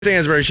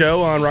Stansbury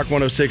Show on Rock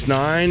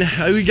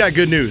 106.9. We got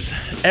good news.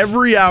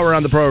 Every hour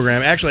on the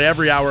program, actually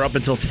every hour up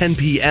until 10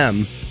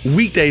 p.m.,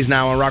 weekdays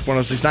now on Rock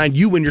 106.9,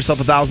 you win yourself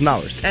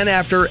 $1,000. 10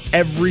 after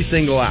every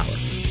single hour.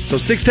 So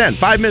 6:10,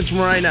 5 minutes from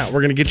right now, we're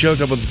going to get you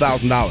hooked up with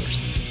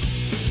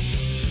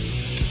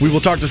 $1,000. We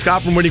will talk to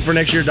Scott from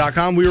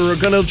waitingfornextyear.com. We were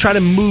going to try to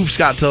move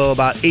Scott till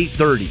about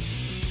 8:30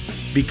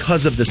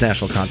 because of this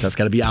national contest.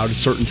 Got to be out at a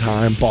certain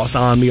time. Boss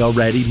on me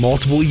already.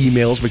 Multiple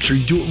emails. Make sure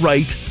you do it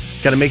right.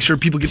 Got to make sure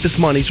people get this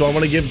money, so I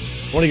want to give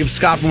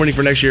Scott from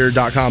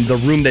waitingfornextyear.com the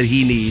room that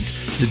he needs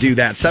to do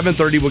that.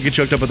 7:30, we'll get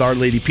you hooked up with Our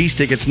Lady Peace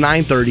tickets.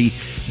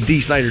 9:30, D.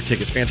 Snyder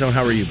tickets. Fantone,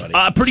 how are you, buddy?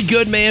 Pretty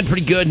good, man.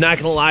 Pretty good. Not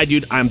going to lie,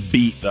 dude. I'm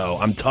beat, though.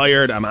 I'm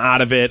tired. I'm out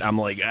of it. I'm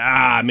like,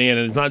 man.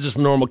 And it's not just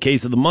a normal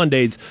case of the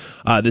Mondays.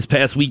 This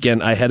past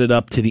weekend, I headed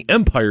up to the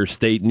Empire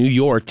State, New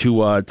York,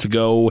 to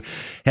go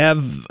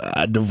have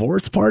a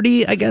divorce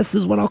party, I guess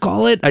is what I'll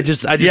call it. I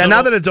just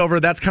now that it's over,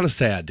 that's kind of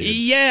sad, dude.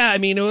 Yeah, I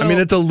mean,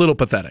 it's a little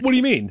pathetic. What do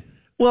you mean?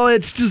 Well,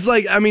 it's just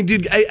like,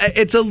 dude,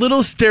 it's a little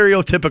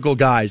stereotypical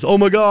guys. Oh,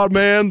 my God,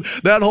 man,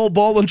 that whole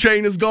ball and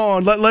chain is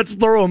gone. Let's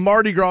throw a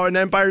Mardi Gras in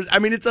Empire.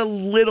 It's a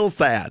little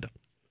sad.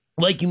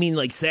 Like, you mean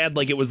like sad,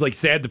 like it was like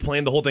sad to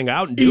plan the whole thing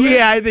out and do it?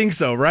 Yeah, I think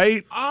so,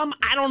 right? I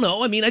don't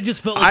know. I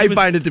just felt like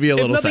find it to be a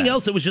little sad. If nothing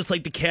else, it was just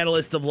like the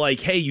catalyst of like,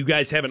 hey, you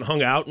guys haven't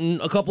hung out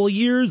in a couple of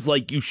years.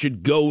 Like, you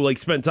should go like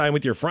spend time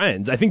with your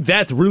friends. I think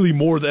that's really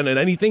more than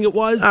anything it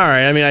was. All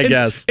right, I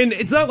guess. And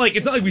it's not like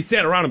we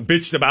sat around and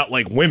bitched about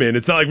like women.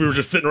 It's not like we were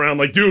just sitting around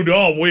like, dude,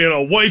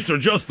 wives are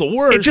just the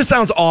worst. It just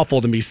sounds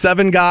awful to me.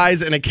 7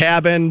 guys in a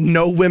cabin,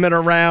 no women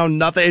around,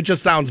 nothing. It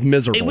just sounds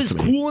miserable. It was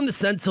cool in the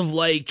sense of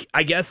like,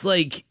 I guess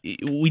like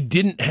we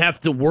didn't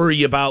have to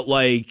worry about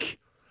like,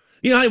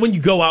 you know, when you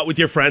go out with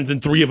your friends and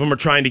 3 of them are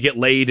trying to get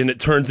laid and it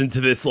turns into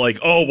this like,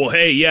 oh, well,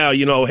 hey, yeah,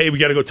 hey, we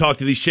got to go talk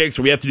to these chicks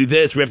or we have to do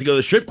this, we have to go to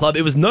the strip club.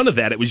 It was none of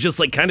that. It was just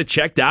like kind of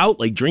checked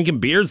out, like drinking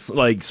beers,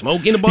 like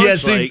smoking a bunch. Yeah,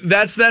 see, like,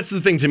 that's the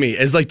thing to me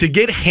is like to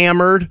get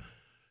hammered.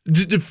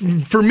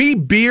 For me,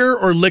 beer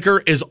or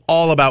liquor is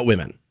all about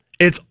women.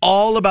 It's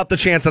all about the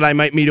chance that I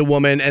might meet a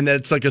woman and that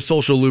it's like a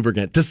social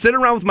lubricant. To sit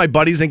around with my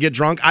buddies and get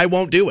drunk, I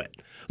won't do it.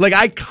 Like,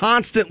 I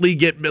constantly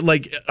get,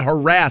 like,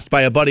 harassed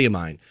by a buddy of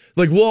mine.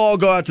 Like, we'll all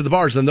go out to the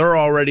bars, and they're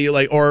already,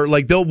 like, or,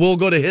 like, we'll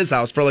go to his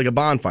house for, like, a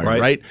bonfire,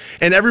 right?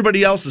 And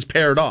everybody else is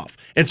paired off.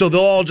 And so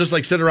they'll all just,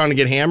 like, sit around and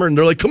get hammered, and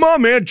they're like, come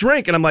on, man,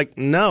 drink. And I'm like,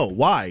 no,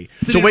 why?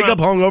 To wake up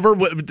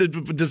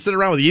hungover? To sit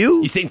around with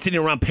you? You saying sitting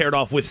around paired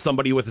off with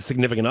somebody with a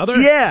significant other?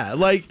 Yeah,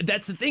 like...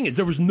 That's the thing, is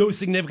there was no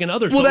significant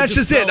other. Well, so that's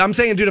just it. I'm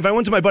saying, dude, if I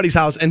went to my buddy's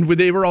house, and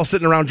they were all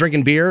sitting around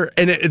drinking beer,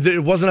 and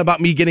it wasn't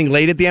about me getting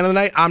laid at the end of the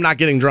night, I'm not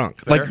getting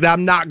drunk. Fair. Like,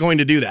 I'm not going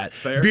to do that.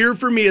 Fair. Beer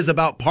for me is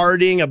about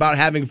partying, about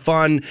having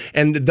fun,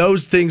 and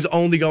those things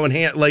only go in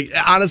hand. Like,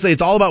 honestly,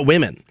 it's all about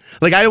women.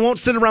 Like, I won't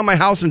sit around my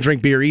house and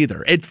drink beer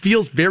either. It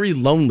feels very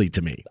lonely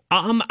to me.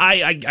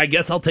 I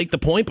guess I'll take the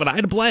point, but I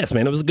had a blast,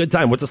 man. It was a good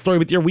time. What's the story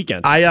with your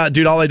weekend?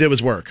 Dude, all I did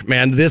was work,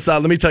 man. This,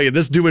 let me tell you,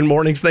 this doing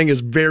mornings thing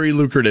is very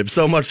lucrative.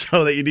 So much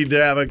so that you need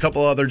to have a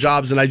couple other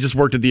jobs, and I just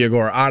worked at the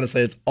Agora.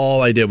 Honestly, it's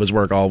all I did was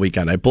work all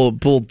weekend. I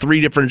pulled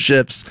 3 different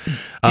shifts.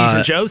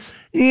 Decent shows?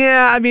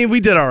 Yeah, we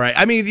did all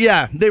right.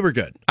 Yeah, they were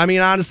good.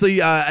 Honestly,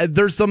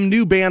 there's some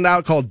new band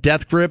out called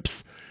Death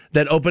Grips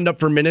that opened up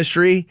for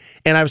Ministry,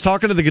 and I was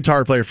talking to the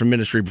guitar player from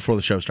Ministry before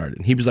the show started,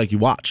 and he was like, you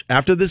watch.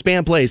 After this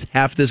band plays,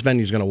 half this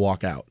venue's going to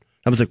walk out.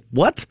 I was like,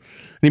 what?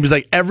 And he was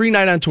like, every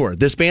night on tour,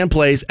 this band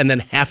plays, and then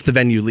half the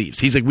venue leaves.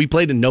 He's like, we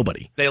played and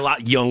nobody. They a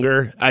lot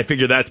younger. I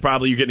figure that's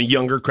probably, you're getting a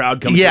younger crowd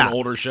coming to an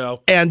older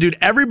show. And dude,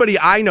 everybody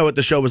I know at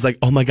the show was like,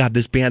 oh my God,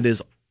 this band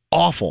is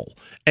awful.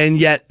 And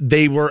yet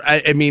they were,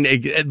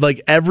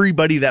 like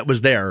everybody that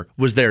was there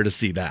to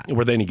see that.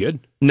 Were they any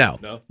good? No.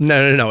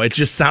 It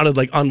just sounded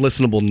like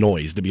unlistenable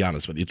noise, to be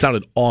honest with you. It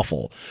sounded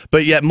awful.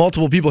 But yet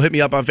multiple people hit me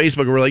up on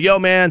Facebook and were like, yo,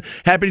 man,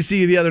 happy to see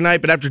you the other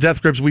night, but after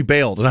Death Grips, we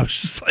bailed. And I was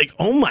just like,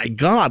 oh my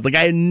God. Like,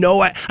 I had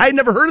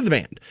never heard of the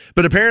band,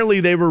 but apparently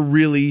they were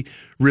really,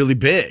 really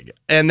big.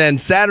 And then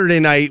Saturday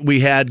night we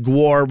had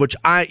Gwar, which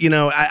I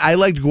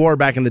liked Gwar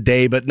back in the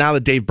day, but now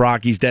that Dave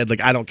Brocky's dead, like,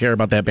 I don't care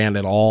about that band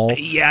at all.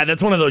 Yeah,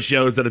 that's one of those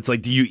shows that it's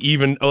like, do you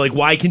even, like,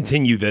 why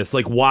continue this?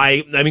 Like,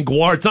 why?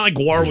 Gwar, it's not like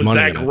Gwar was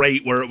that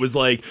great where it was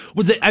like,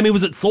 was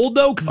it sold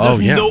though? Because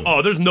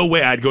there's no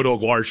way I'd go to a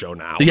Gwar show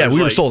now. Yeah,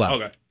 we were sold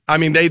out.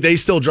 Okay. They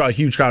still draw a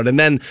huge crowd. And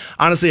then,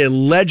 honestly, a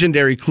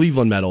legendary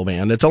Cleveland metal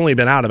band. It's only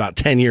been out about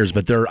 10 years,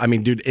 but they're,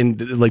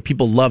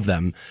 people love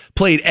them.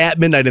 Played at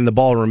midnight in the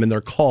ballroom, and they're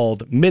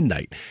called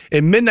Midnight.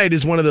 And Midnight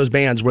is one of those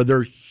bands where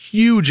they're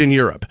huge in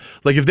Europe.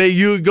 Like, if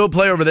you go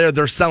play over there,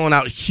 they're selling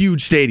out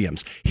huge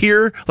stadiums.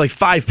 Here, like,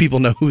 5 people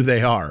know who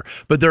they are.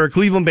 But they're a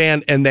Cleveland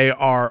band, and they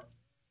are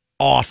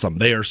awesome.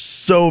 They are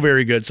so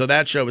very good. So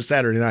that show was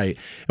Saturday night,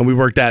 and we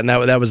worked that, and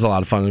that was a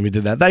lot of fun, and we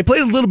did that. I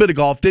played a little bit of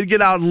golf, did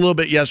get out a little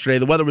bit yesterday.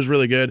 The weather was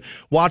really good.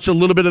 Watched a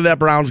little bit of that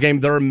Browns game.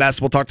 They're a mess.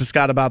 We'll talk to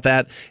Scott about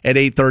that at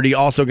 8:30.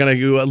 Also going to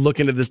go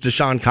look into this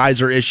Deshaun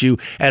Kizer issue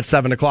at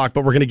 7 o'clock,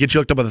 but we're going to get you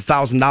hooked up with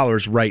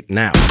 $1,000 right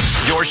now.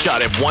 Your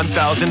shot at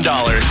 $1,000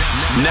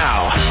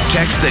 now.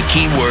 Text the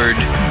keyword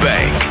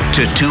bank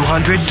to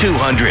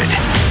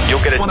 200-200.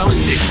 You'll get it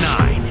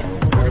 1069.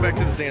 Welcome back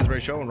to the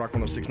Stansbury Show on Rock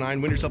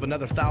 106.9. Win yourself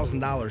another $1,000,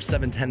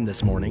 7:10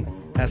 this morning.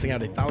 Passing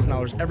out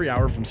 $1,000 every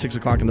hour from 6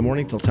 o'clock in the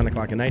morning till 10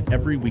 o'clock at night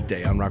every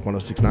weekday on Rock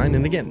 106.9.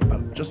 And again,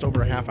 about just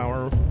over a half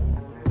hour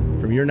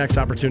from your next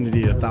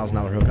opportunity to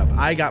 $1,000 hookup.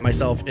 I got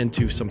myself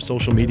into some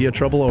social media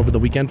trouble over the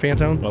weekend,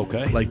 Fantone.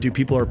 Okay. Like, dude,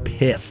 people are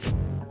pissed.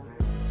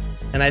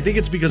 And I think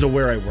it's because of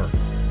where I work.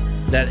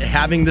 That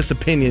having this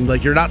opinion,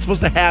 like, you're not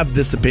supposed to have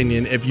this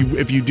opinion if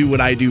you do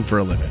what I do for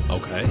a living.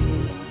 Okay.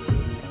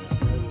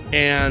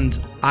 And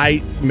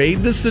I made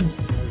this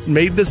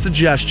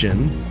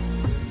suggestion,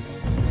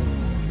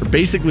 or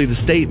basically the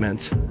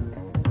statement.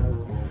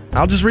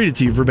 I'll just read it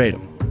to you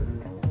verbatim.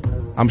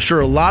 I'm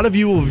sure a lot of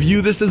you will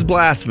view this as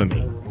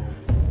blasphemy,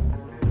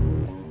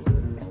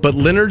 but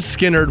Lynyrd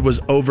Skynyrd was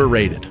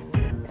overrated.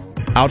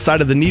 Outside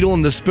of The Needle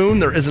and the Spoon,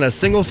 there isn't a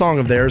single song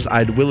of theirs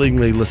I'd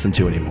willingly listen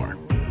to anymore.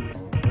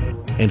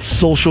 And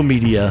social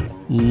media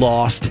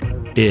lost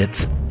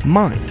its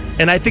mind.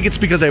 And I think it's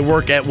because I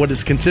work at what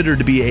is considered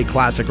to be a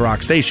classic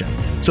rock station.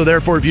 So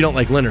therefore, if you don't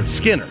like Lynyrd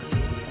Skynyrd,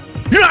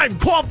 you're not even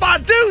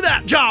qualified to do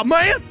that job,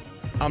 man!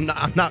 I'm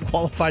not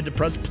qualified to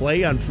press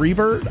play on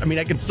Freebird. I mean,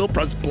 I can still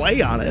press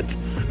play on it.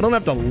 I don't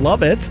have to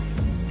love it.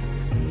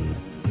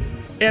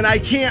 And I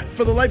can't,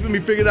 for the life of me,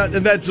 figure that.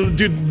 And that's,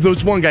 dude,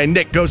 this one guy,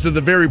 Nick, goes to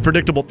the very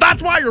predictable,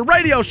 that's why your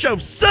radio show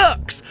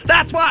sucks.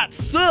 That's why it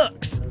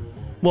sucks.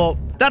 Well,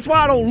 that's why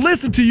I don't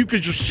listen to you,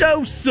 because your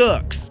show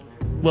sucks.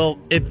 Well,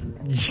 if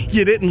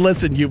you didn't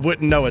listen, you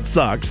wouldn't know it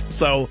sucks.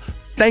 So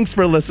thanks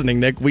for listening,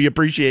 Nick. We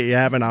appreciate you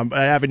having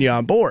you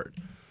on board.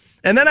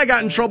 And then I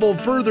got in trouble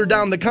further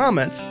down the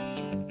comments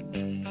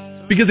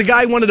because a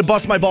guy wanted to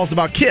bust my balls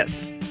about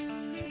Kiss.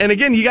 And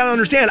again, you got to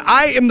understand,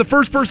 I am the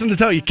first person to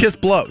tell you Kiss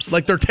blows.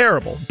 Like, they're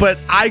terrible. But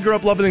I grew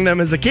up loving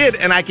them as a kid,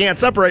 and I can't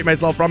separate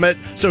myself from it,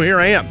 so here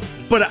I am.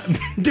 But,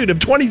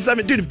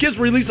 if Kiss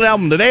released an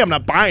album today, I'm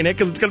not buying it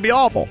because it's going to be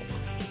awful.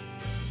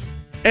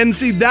 And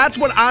see, that's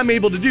what I'm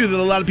able to do that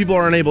a lot of people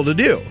are unable to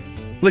do.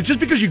 Like, just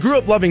because you grew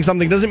up loving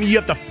something doesn't mean you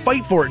have to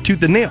fight for it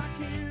tooth and nail.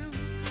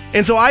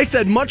 And so I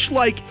said, much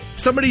like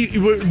somebody,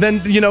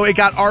 then, it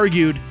got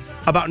argued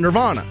about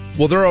Nirvana.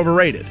 Well, they're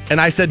overrated.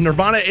 And I said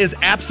Nirvana is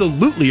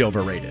absolutely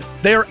overrated.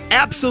 They are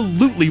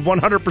absolutely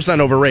 100%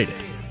 overrated.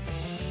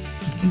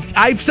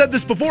 I've said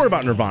this before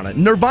about Nirvana.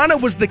 Nirvana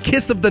was the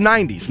Kiss of the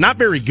 90s. Not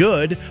very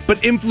good,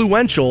 but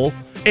influential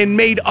and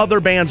made other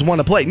bands want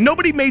to play.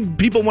 Nobody made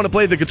people want to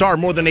play the guitar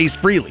more than Ace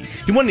Frehley.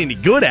 He wasn't any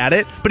good at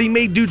it, but he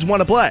made dudes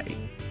want to play.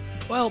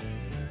 Well,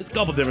 there's a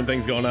couple different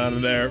things going on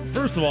in there.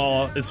 First of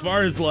all, as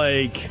far as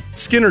like...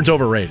 Skinner's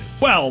overrated.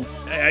 Well,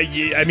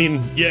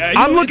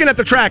 I'm looking at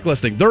the track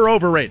listing. They're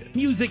overrated.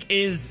 Music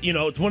is,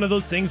 it's one of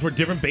those things where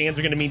different bands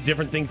are going to mean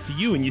different things to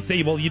you. And you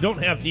say, well, you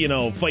don't have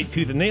to, fight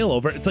tooth and nail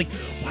over it. It's like,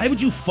 why would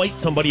you fight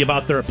somebody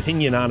about their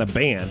opinion on a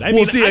band?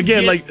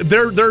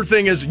 Their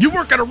thing is, you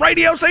work at a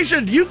radio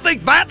station? Do you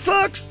think that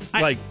sucks?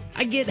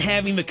 I get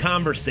having the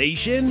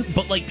conversation,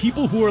 but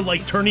people who are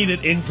turning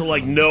it into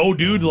no,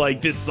 dude,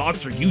 this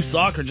sucks or you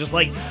suck, or just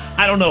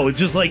I don't know. It's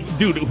just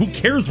dude, who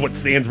cares what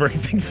Stansbury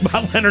thinks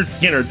about Lynyrd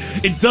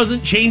Skynyrd? It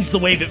doesn't change the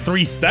way that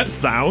 3 Steps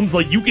sounds.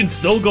 You can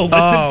still go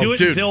listen to it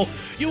dude. Until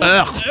you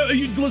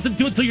listen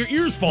to it till your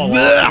ears fall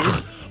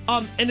off.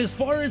 And as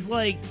far as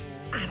I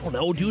don't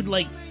know, dude,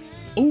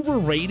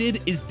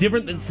 overrated is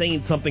different than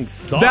saying something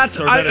sucks.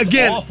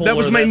 That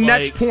was my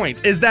next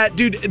point. Is that,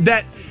 dude,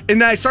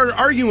 and I started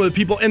arguing with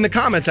people in the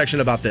comment section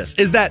about this,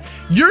 is that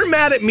you're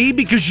mad at me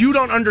because you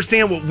don't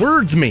understand what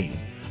words mean.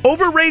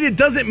 Overrated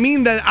doesn't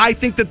mean that I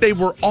think that they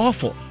were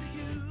awful.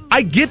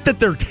 I get that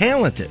they're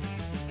talented.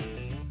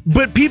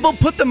 But people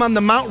put them on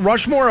the Mount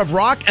Rushmore of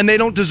rock and they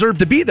don't deserve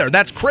to be there.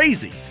 That's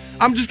crazy.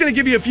 I'm just going to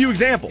give you a few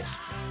examples.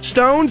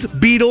 Stones,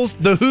 Beatles,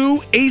 The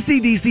Who,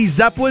 AC/DC,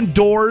 Zeppelin,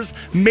 Doors,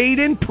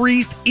 Maiden,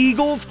 Priest,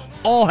 Eagles,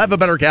 all have a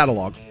better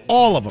catalog.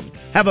 All of them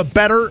have a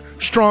better,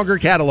 stronger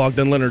catalog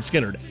than Lynyrd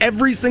Skynyrd.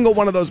 Every single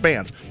one of those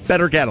bands,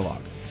 better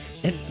catalog.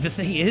 And the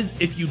thing is,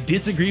 if you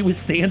disagree with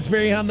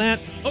Stansbury on that,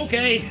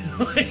 okay.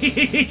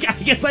 I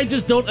guess I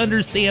just don't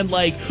understand,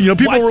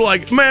 people were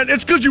like, man,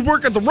 it's because you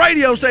work at the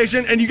radio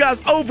station and you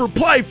guys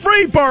overplay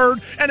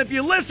Freebird. And if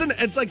you listen,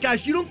 it's like,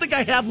 guys, you don't think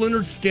I have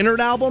Lynyrd Skynyrd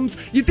albums?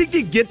 You think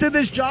you get to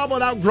this job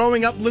without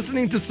growing up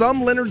listening to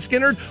some Lynyrd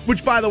Skynyrd?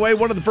 Which, by the way,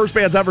 one of the first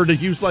bands ever to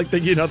use,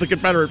 the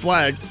Confederate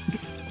flag.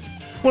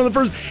 One of the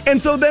first.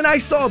 And so then I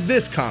saw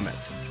this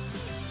comment.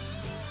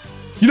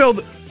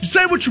 You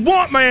say what you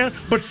want, man,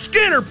 but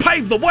Skynyrd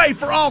paved the way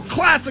for all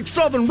classic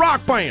Southern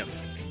rock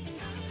bands.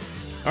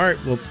 All right,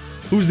 well,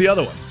 who's the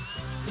other one?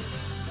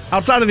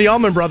 Outside of the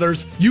Allman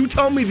Brothers, you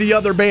tell me the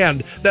other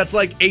band that's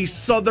like a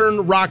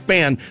Southern rock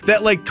band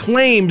that like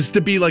claims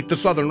to be like the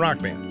Southern rock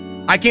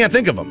band. I can't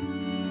think of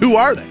them. Who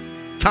are they?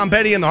 Tom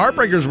Petty and the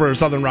Heartbreakers were a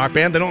Southern rock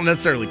band. They don't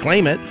necessarily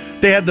claim it.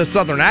 They had the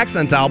Southern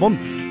Accents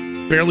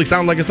album. Barely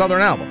sound like a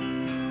Southern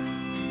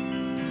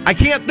album. I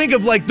can't think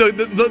of like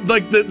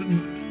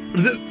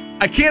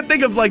I can't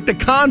think of like the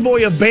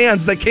convoy of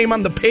bands that came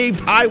on the paved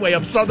highway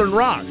of Southern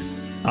rock.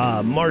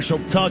 Marshall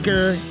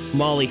Tucker,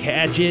 Molly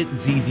Hatchet,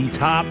 ZZ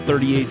Top,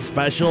 38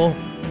 Special.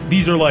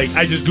 These are like,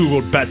 I just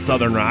Googled best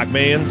Southern rock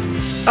bands.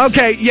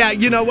 Okay, yeah,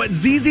 you know what?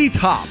 ZZ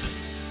Top,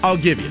 I'll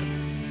give you.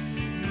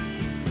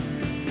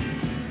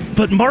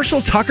 But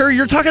Marshall Tucker,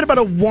 you're talking about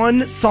a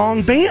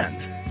one-song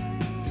band.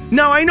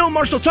 Now, I know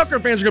Marshall Tucker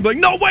fans are going to be like,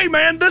 no way,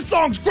 man, this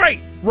song's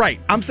great. Right,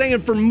 I'm saying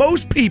for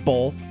most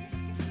people,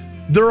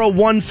 they're a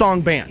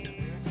one-song band.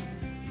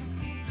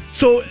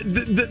 So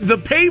the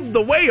pave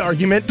the way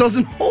argument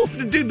doesn't hold,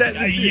 dude.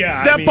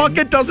 That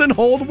bucket doesn't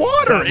hold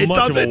water. It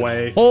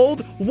doesn't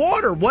hold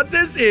water. What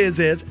this is,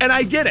 and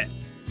I get it,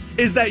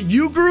 is that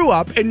you grew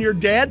up and your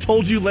dad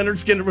told you Leonard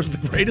Skinner was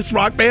the greatest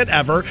rock band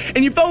ever,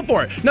 and you fell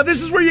for it. Now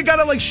this is where you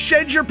gotta like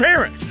shed your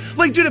parents.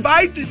 Like, dude, if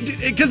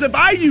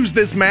I use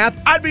this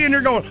math, I'd be in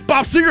here going,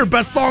 Bob Seger,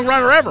 best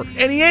songwriter ever,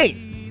 and he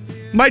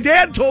ain't. My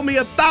dad told me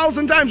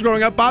 1,000 times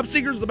growing up, Bob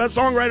Seger's the best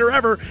songwriter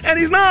ever, and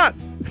he's not.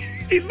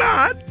 He's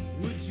not.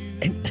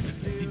 And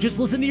just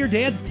listen to your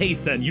dad's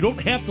taste then. You don't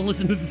have to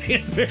listen to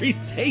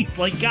Stansberry's taste.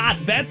 Like, God,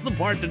 that's the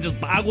part that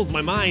just boggles my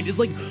mind. Is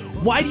like,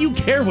 why do you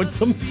care what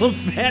some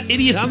fat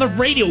idiot on the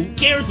radio? Who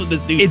cares what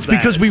this dude It's says?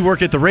 because we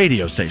work at the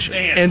radio station.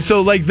 Man. And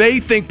so like they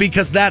think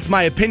because that's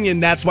my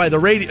opinion, that's why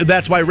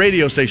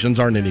radio stations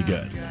aren't any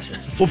good.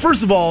 Well,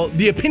 first of all,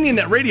 the opinion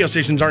that radio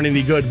stations aren't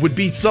any good would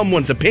be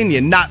someone's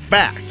opinion, not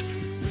fact.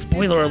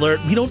 Spoiler alert,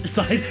 we don't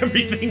decide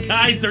everything,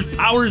 guys. There's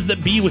powers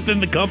that be within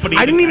the company.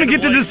 I didn't even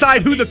get to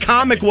decide who the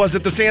comic was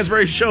at the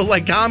Stansberry Show,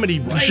 like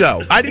comedy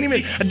show. I didn't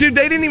even, dude,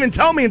 they didn't even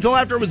tell me until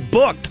after it was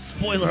booked.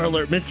 Spoiler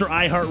alert, Mr.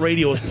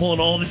 iHeartRadio is pulling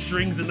all the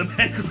strings in the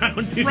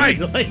background, dude. Right.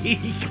 Like,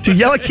 to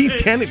yell at Keith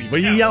Kennedy. What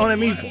are you yelling at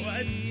me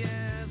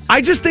for? I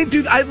just think,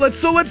 dude,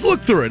 let's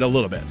look through it a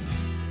little bit.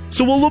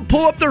 So we'll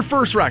pull up their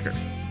first record.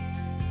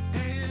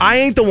 I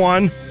Ain't the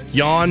One.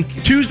 Yawn.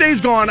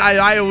 Tuesday's Gone,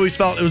 I always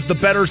felt it was the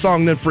better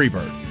song than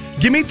Freebird.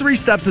 Give Me 3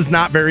 Steps is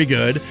not very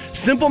good.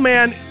 Simple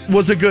Man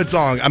was a good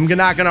song. I'm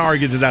not going to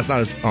argue that that's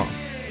not a song.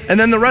 And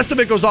then the rest of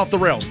it goes off the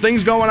rails.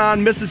 Things Going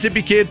On,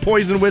 Mississippi Kid,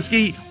 Poison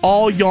Whiskey,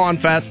 all yawn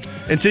fest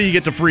until you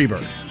get to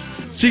Freebird.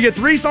 So you get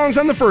 3 songs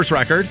on the first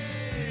record,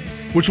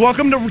 which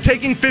welcome to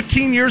taking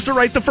 15 years to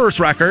write the first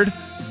record.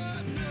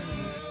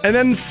 And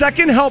then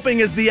second helping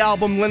is the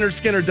album Leonard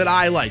Skinner that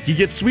I like. You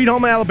get Sweet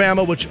Home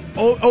Alabama, which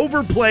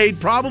overplayed,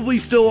 probably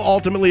still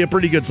ultimately a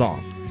pretty good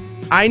song.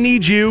 I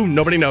Need You,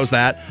 nobody knows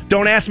that.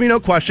 Don't Ask Me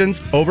No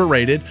Questions,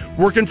 overrated.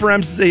 Working for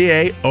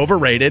MCA,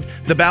 overrated.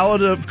 The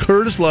Ballad of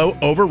Curtis Lowe,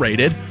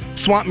 overrated.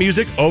 Swamp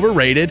Music,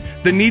 overrated.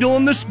 The Needle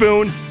and the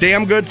Spoon,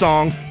 damn good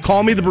song.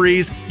 Call Me the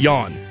Breeze,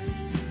 yawn.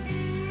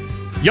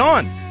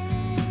 Yawn.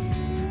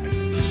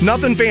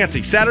 Nothing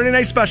fancy. Saturday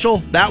Night Special,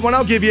 that one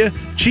I'll give you.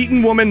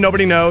 Cheatin' Woman,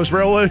 nobody knows.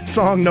 Railway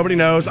Song, nobody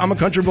knows. I'm a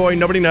Country Boy,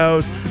 nobody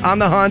knows. On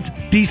the Hunt,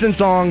 decent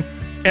song.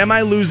 Am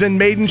I Losing?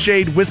 Maiden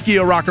Shade, Whiskey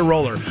a Rock and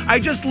Roller. I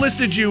just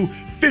listed you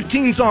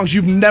 15 songs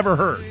you've never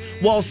heard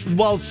while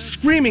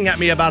screaming at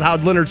me about how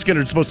Leonard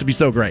Skinner's supposed to be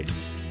so great.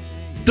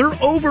 They're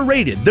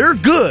overrated. They're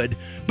good,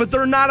 but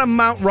they're not a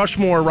Mount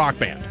Rushmore rock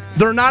band.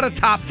 They're not a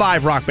top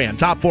 5 rock band,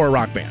 top 4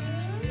 rock band.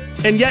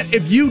 And yet,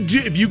 if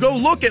you go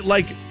look at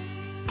like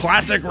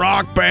classic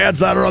rock bands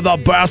that are the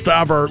best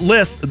ever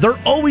list, they're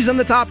always in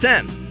the top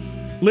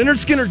 10. Leonard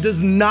Skinner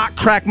does not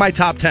crack my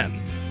top 10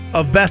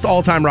 of best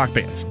all-time rock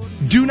bands.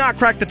 Do not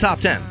crack the top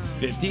 10.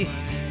 50?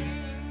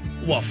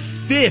 Well,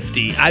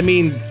 50? I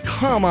mean,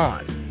 come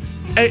on.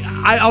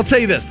 I'll tell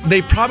you this.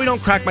 They probably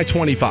don't crack my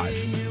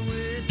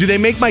 25. Do they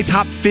make my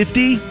top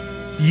 50?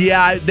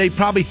 Yeah, they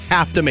probably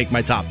have to make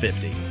my top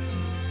 50.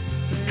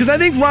 Because I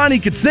think Ronnie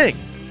could sing.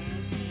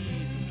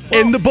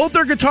 Well, and both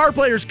their guitar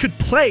players could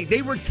play.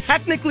 They were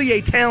technically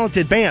a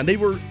talented band. They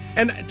were,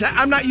 and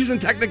I'm not using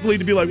technically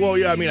to be like, well,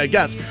 yeah, I mean, I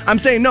guess. I'm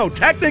saying, no,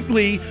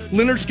 technically,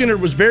 Leonard Skinner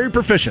was very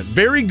proficient,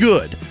 very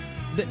good.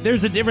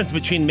 There's a difference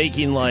between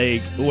making,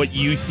 like, what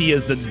you see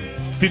as the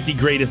 50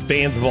 greatest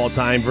bands of all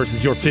time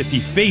versus your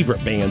 50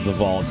 favorite bands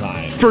of all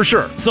time. For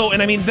sure. So,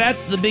 and I mean,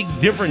 that's the big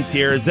difference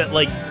here is that,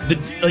 like,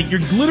 you're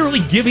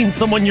literally giving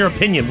someone your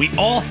opinion. We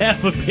all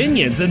have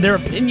opinions, and they're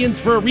opinions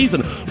for a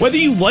reason. Whether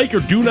you like or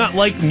do not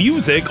like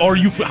music or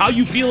how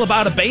you feel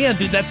about a band,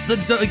 dude, that's the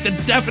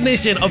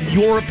definition of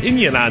your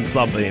opinion on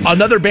something.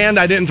 Another band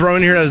I didn't throw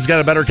in here that's got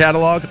a better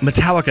catalog,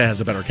 Metallica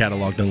has a better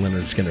catalog than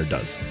Leonard Skinner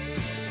does.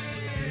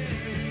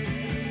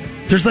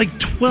 There's like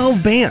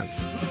 12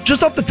 bands.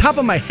 Just off the top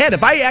of my head,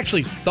 if I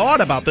actually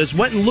thought about this,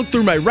 went and looked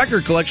through my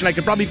record collection, I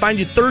could probably find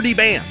you 30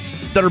 bands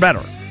that are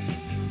better.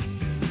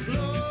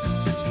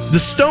 The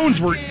Stones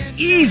were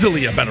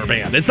easily a better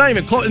band. It's not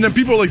even close. And then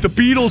people are like, the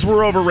Beatles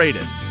were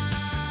overrated.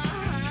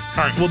 All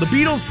right, well, the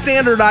Beatles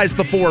standardized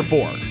the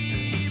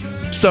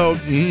 4/4. So,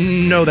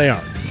 no, they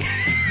aren't.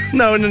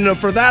 No.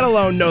 For that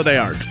alone, no, they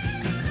aren't.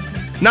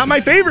 Not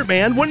my favorite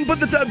band. Wouldn't put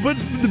the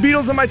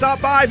Beatles in my top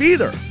 5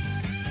 either.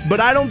 But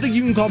I don't think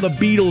you can call the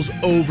Beatles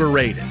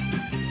overrated.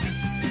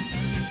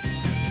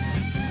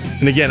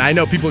 And again, I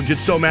know people get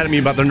so mad at me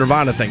about the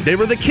Nirvana thing. They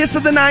were the Kiss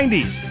of the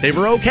 90s. They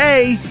were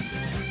okay.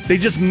 They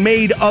just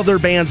made other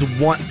bands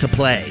want to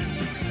play.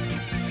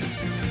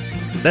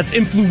 That's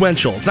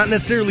influential. It's not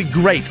necessarily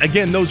great.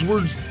 Again, those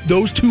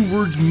two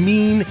words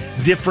mean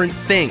different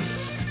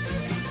things.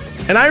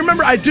 And I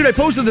remember, I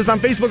posted this on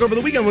Facebook over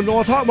the weekend when I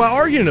was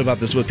arguing about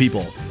this with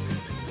people.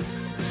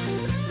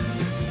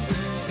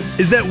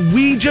 Is that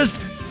we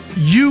just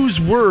use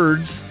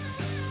words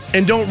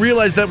and don't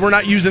realize that we're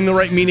not using the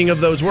right meaning of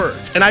those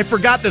words. And I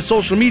forgot that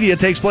social media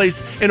takes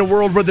place in a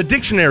world where the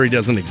dictionary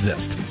doesn't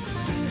exist.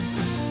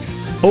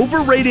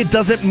 Overrated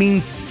doesn't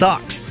mean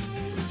sucks.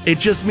 It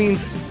just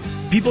means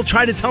people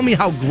try to tell me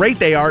how great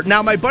they are.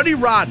 Now, my buddy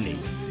Rodney,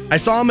 I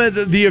saw him at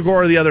the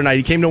Agora the other night.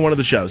 He came to one of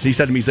the shows. He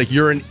said to me, he's like,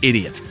 you're an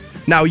idiot.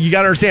 Now, you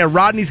got to understand,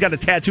 Rodney's got a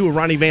tattoo of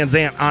Ronnie Van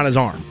Zant on his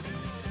arm.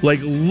 Like,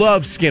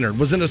 loves Skinner.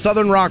 Was in a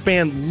Southern rock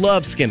band,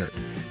 loves Skinner.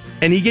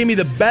 And he gave me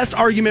the best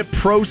argument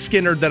pro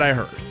Skinner that I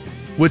heard,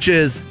 which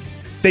is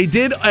they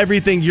did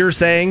everything you're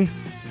saying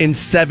in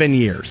 7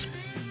 years.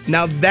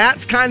 Now,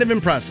 that's kind of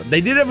impressive.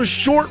 They did have a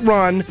short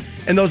run,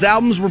 and those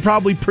albums were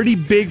probably pretty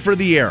big for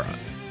the era.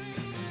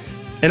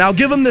 And I'll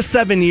give them the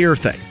 7-year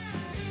thing.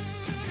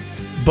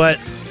 But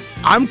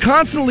I'm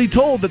constantly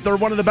told that they're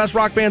one of the best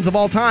rock bands of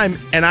all time,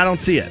 and I don't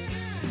see it.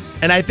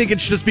 And I think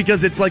it's just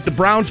because it's like the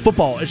Browns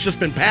football. It's just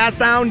been passed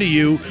down to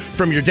you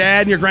from your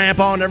dad and your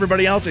grandpa and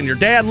everybody else, and your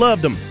dad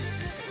loved them.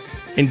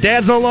 And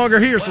Dad's no longer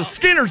here, so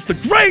Skinner's the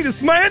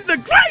greatest, man. The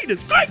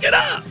greatest. Crank it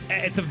up.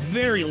 At the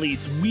very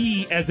least,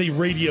 we as a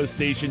radio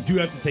station do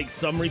have to take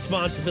some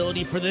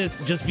responsibility for this,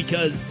 just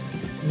because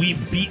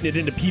we've beaten it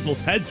into people's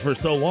heads for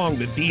so long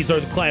that these are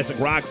the classic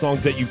rock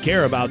songs that you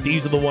care about.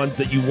 These are the ones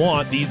that you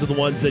want. These are the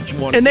ones that you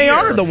want to And they hear.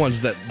 are the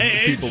ones that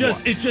people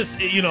want. It's just,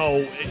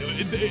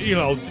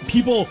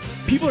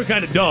 people are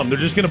kind of dumb. They're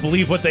just going to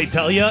believe what they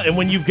tell you. And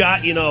when you've got,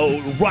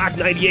 Rock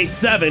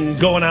 98.7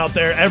 going out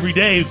there every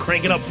day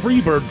cranking up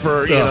Freebird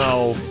for,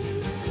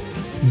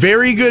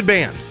 Very good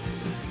band.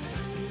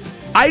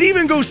 I'd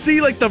even go see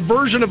like the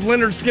version of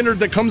Lynyrd Skynyrd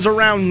that comes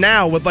around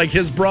now with like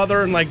his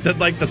brother and like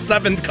the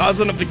seventh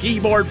cousin of the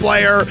keyboard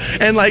player,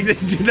 and like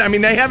I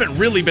mean they haven't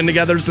really been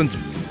together since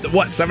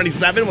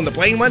 77 when the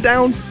plane went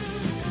down.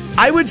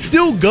 I would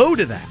still go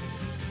to that.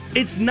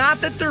 It's not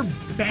that they're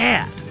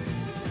bad,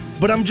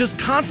 but I'm just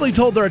constantly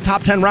told they're a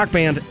top 10 rock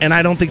band, and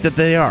I don't think that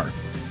they are.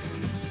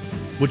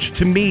 Which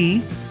to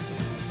me,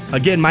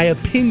 again, my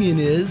opinion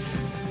is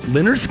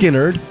Lynyrd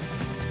Skynyrd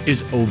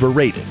is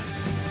overrated.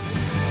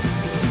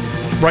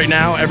 Right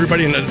now,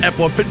 everybody in the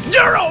F1 pit,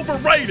 you're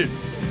overrated.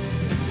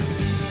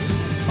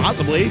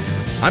 Possibly.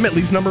 I'm at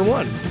least number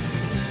 1.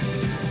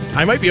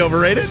 I might be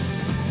overrated.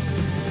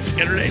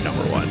 Skynyrd ain't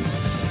number 1.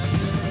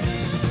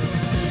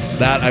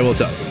 That I will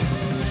tell you.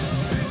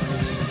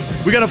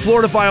 We got a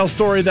Florida File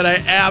story that I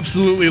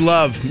absolutely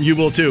love. You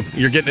will too.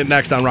 You're getting it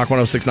next on Rock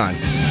 106.9.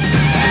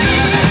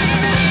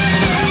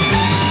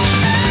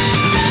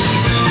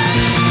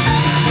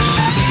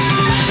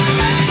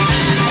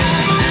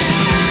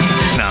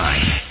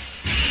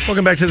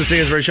 Welcome back to the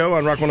Stansbury Show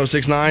on Rock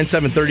 106.9,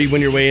 7:30. Win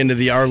your way into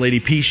the Our Lady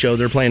Peace Show.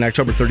 They're playing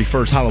October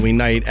 31st, Halloween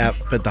night at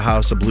the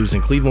House of Blues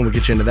in Cleveland. We'll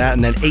get you into that.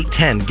 And then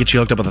 8:10, get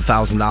you hooked up with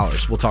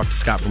 $1,000. We'll talk to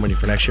Scott from Winning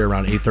for Next Year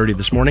around 8:30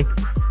 this morning.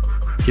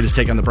 Get his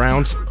take on the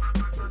Browns.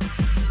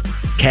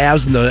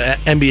 Cavs and the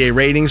NBA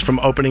ratings from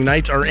opening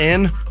night are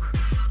in.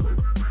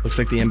 Looks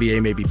like the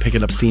NBA may be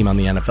picking up steam on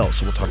the NFL,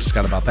 so we'll talk to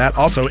Scott about that.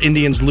 Also,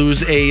 Indians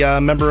lose a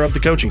member of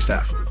the coaching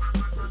staff.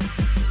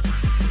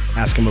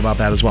 Ask him about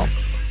that as well.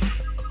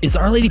 Is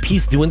Our Lady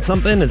Peace doing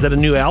something? Is that a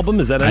new album?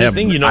 Is that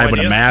anything? I would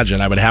imagine.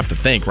 I would have to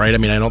think, right? I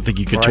mean, I don't think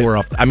you could tour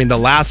off. I mean, the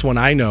last one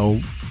I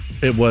know,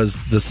 it was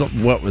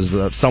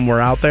Somewhere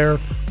Out There.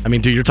 I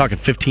mean, dude, you're talking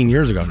 15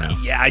 years ago now.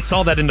 Yeah, I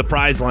saw that in the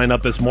prize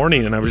lineup this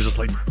morning, and I was just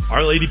like,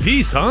 Our Lady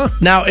Peace, huh?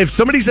 Now, if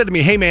somebody said to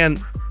me, hey,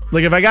 man,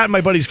 like if I got in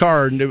my buddy's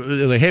car and it was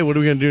like, hey, what are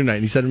we going to do tonight?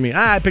 And he said to me,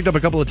 I picked up a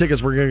couple of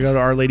tickets. We're going to go to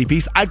Our Lady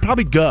Peace. I'd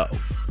probably go.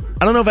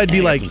 I don't know if I'd be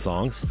like some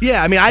songs.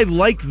 Yeah, I mean, I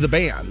liked the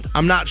band.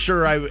 I'm not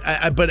sure. I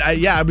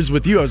was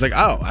with you. I was like,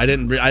 oh, I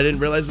didn't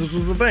realize this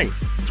was a thing.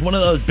 It's one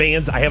of those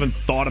bands I haven't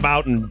thought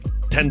about in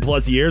 10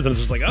 plus years, and it's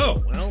just like,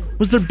 oh, well.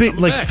 Was there big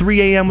like 3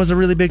 a.m. was a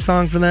really big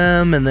song for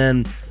them, and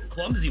then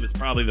Clumsy was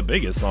probably the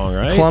biggest song,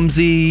 right?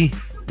 Clumsy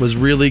was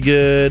really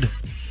good.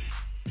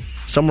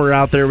 Somewhere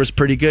Out There was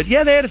pretty good.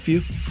 Yeah, they had a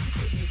few.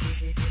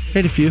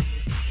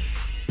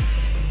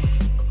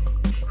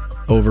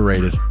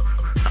 Overrated.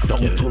 Don't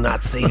Do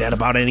not say that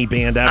about any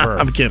band ever.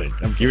 I'm kidding.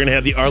 You're going to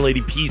have the Our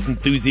Lady Peace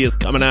enthusiasts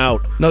coming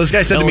out. No, this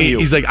guy said to me, you.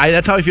 he's like,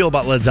 that's how I feel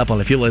about Led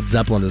Zeppelin. I feel Led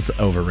Zeppelin is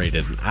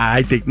overrated.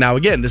 I think, now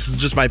again, this is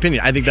just my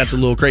opinion. I think that's a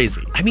little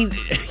crazy. I mean,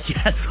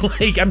 yes,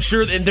 like, I'm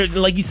sure, and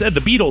like you said,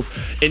 the Beatles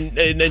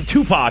and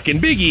Tupac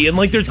and Biggie, and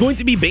like, there's going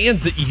to be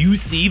bands that you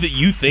see that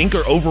you think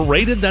are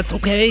overrated. That's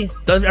okay.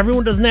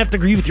 Everyone doesn't have to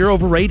agree with your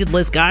overrated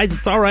list, guys.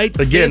 It's all right.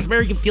 Again,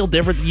 Stansbury can feel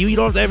different than you. You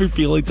don't have to have your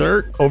feelings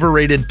hurt.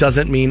 Overrated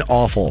doesn't mean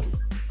awful.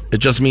 It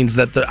just means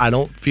that I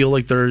don't feel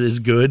like they're as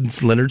good.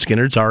 It's Leonard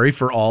Skinner, sorry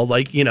for all,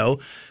 like, you know,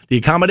 the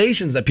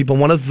accommodations that people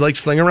want to like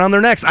sling around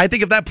their necks. I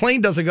think if that plane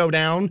doesn't go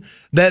down,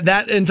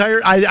 that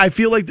entire, I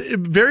feel like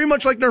very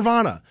much like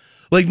Nirvana.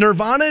 Like,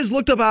 Nirvana is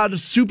looked about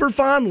super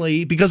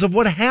fondly because of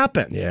what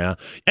happened. Yeah.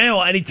 And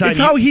well, anytime it's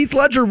how Heath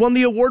Ledger won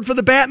the award for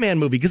the Batman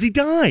movie, because he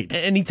died.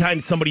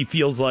 Anytime somebody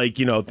feels like,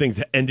 you know,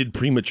 things ended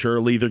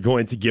prematurely, they're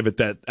going to give it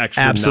that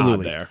extra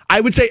Absolutely. nod there.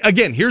 I would say,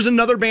 again, here's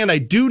another band I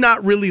do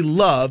not really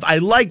love. I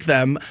like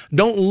them,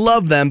 don't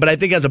love them, but I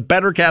think has a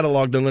better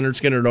catalog than Leonard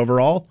Skinner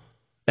overall,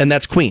 and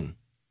that's Queen.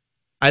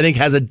 I think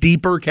has a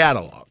deeper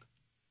catalog.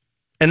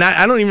 And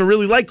I don't even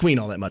really like Queen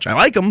all that much. I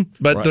like them,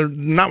 but they're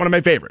not one of my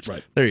favorites.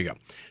 Right. There you go.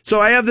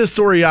 So I have this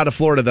story out of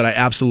Florida that I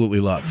absolutely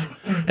love.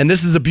 And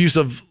this is abuse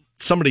of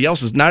somebody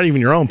else's, not even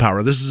your own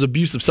power. This is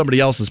abuse of somebody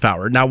else's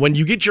power. Now, when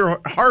you get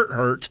your heart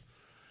hurt,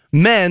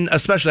 men,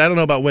 especially, I don't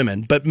know about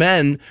women, but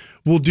men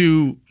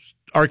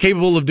are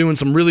capable of doing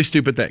some really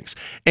stupid things.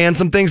 And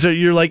some things that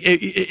you're like,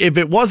 if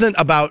it wasn't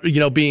about, you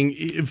know,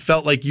 it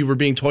felt like you were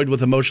being toyed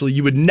with emotionally,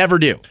 you would never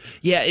do.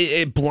 Yeah,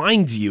 it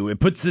blinds you.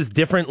 It puts this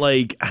different,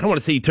 like, I don't want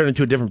to say you turn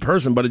into a different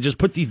person, but it just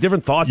puts these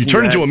different thoughts You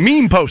turn into a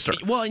meme poster.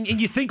 Well, and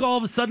you think all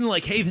of a sudden,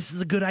 like, hey, this is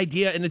a good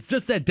idea. And it's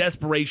just that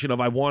desperation of,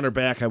 I want her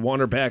back, I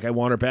want her back, I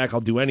want her back. I'll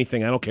do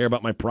anything. I don't care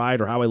about my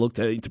pride or how I look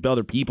to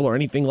other people or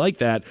anything like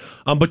that.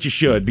 But you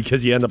should,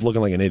 because you end up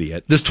looking like an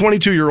idiot. This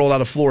 22-year-old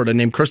out of Florida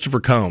named Christopher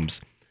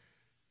Combs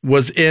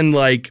was in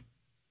like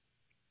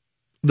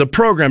the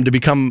program to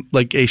become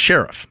like a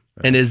sheriff.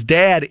 And his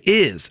dad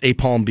is a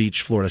Palm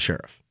Beach, Florida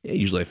sheriff. Yeah,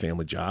 usually a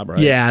family job, right?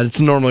 Yeah, it's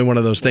normally one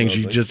of those things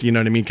you just, you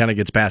know what I mean, kind of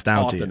gets passed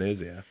down to you. Often is,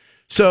 yeah.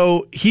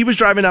 So he was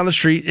driving down the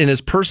street in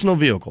his personal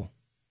vehicle.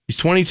 He's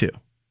 22,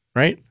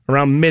 right?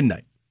 Around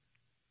midnight.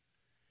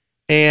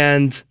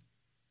 And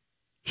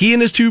he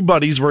and his two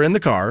buddies were in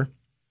the car,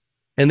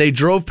 and they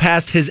drove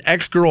past his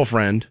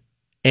ex-girlfriend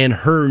and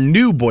her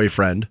new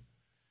boyfriend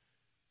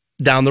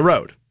down the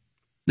road.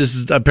 This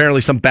is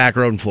apparently some back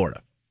road in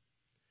Florida.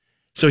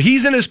 So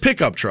he's in his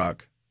pickup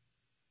truck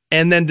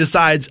and then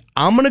decides,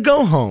 I'm going to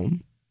go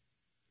home.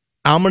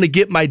 I'm going to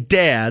get my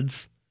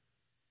dad's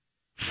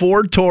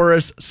Ford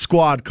Taurus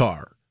squad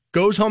car.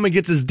 Goes home and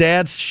gets his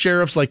dad's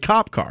sheriff's like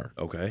cop car.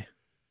 Okay.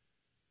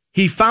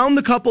 He found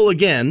the couple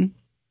again,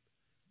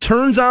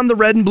 turns on the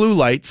red and blue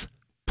lights,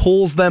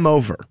 pulls them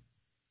over.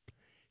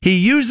 He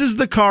uses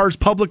the car's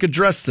public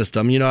address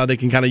system, you know how they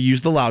can kind of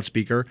use the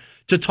loudspeaker,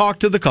 to talk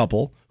to the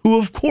couple, who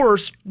of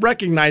course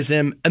recognize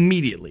him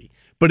immediately.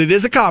 But it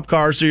is a cop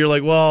car, so you're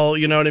like, well,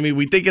 you know what I mean?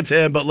 We think it's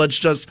him, but let's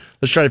try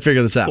to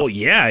figure this out. Well,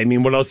 yeah, I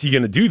mean, what else are you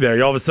going to do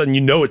there? All of a sudden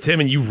you know it's him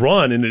and you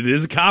run, and it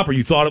is a cop, or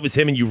you thought it was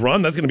him and you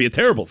run. That's going to be a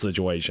terrible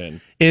situation.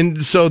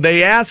 And so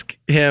they ask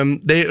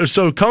him,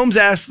 so Combs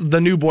asks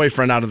the new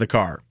boyfriend out of the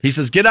car. He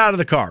says, get out of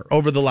the car,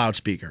 over the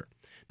loudspeaker.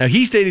 Now,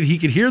 he stated he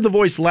could hear the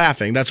voice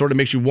laughing. That sort of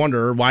makes you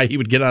wonder why he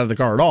would get out of the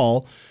car at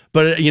all.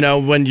 But, you know,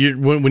 when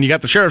you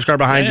got the sheriff's car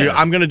behind you,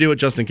 I'm going to do it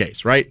just in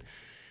case, right?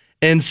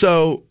 And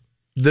so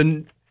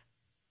the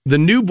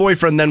new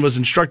boyfriend then was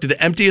instructed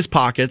to empty his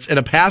pockets, and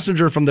a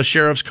passenger from the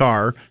sheriff's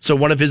car, so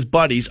one of his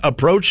buddies,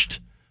 approached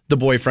the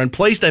boyfriend,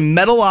 placed a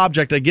metal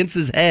object against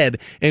his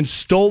head, and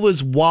stole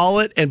his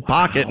wallet and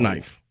pocket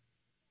knife.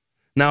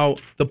 Now,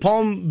 the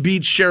Palm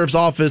Beach Sheriff's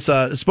Office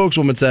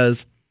spokeswoman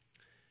says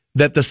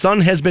that the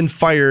son has been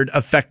fired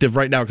effective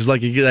right now because,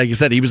 like you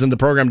said, he was in the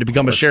program to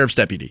become a sheriff's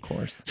deputy. Of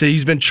course. So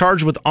he's been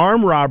charged with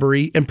armed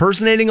robbery,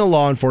 impersonating a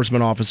law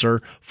enforcement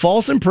officer,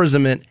 false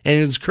imprisonment, and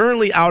is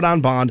currently out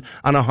on bond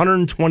on a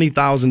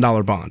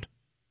 $120,000 bond.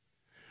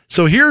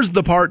 So here's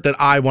the part that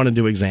I wanted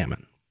to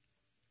examine.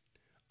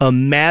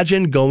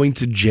 Imagine going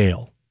to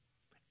jail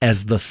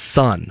as the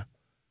son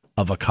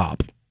of a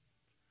cop.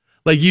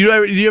 Like,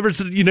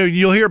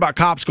 you'll hear about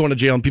cops going to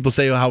jail and people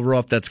say how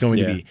rough that's going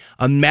to be.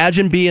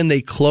 Imagine being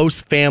the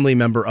close family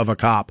member of a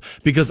cop,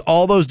 because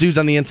all those dudes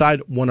on the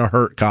inside want to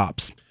hurt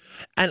cops.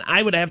 And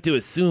I would have to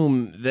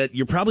assume that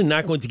you're probably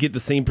not going to get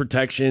the same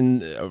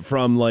protection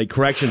from like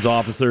corrections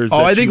officers.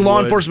 I think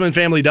law enforcement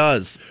family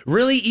does.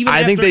 Really?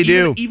 I think they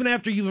do. Even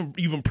after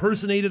you've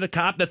impersonated a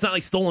cop, that's not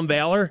like stolen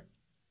valor.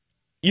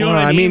 You know what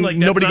I mean? Like,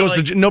 nobody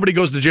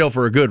goes to jail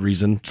for a good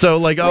reason. So,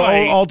 like,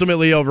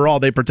 ultimately, overall,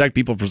 they protect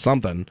people for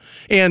something.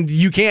 And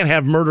you can't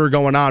have murder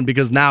going on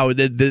because now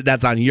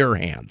that's on your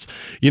hands.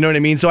 You know what I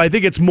mean? So I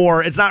think it's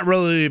not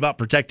really about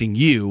protecting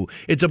you.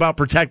 It's about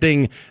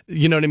protecting,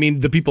 you know what I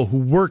mean, the people who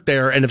work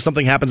there. And if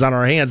something happens on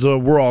our hands,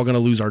 we're all going to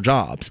lose our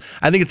jobs.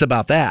 I think it's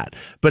about that.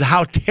 But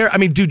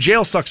dude,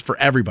 jail sucks for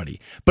everybody.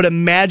 But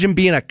imagine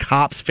being a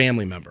cop's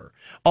family member.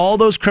 all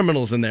those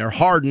criminals in there,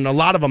 Harden, a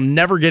lot of them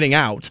never getting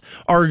out,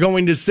 are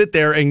going to sit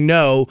there and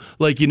know,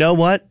 like, you know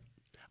what?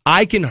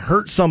 I can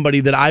hurt somebody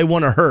that I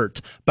want to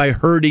hurt by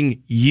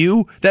hurting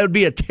you. That would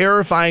be a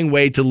terrifying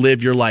way to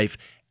live your life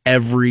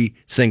every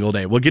single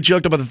day. We'll get you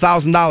hooked up with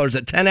 $1,000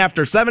 at 10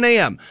 after 7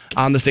 a.m.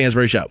 on The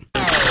Stansbury Show.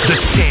 The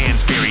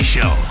Stansbury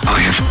Show. I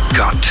have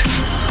got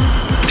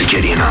to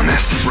get in on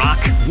this. Rock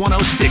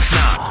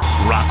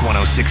 106.9. Rock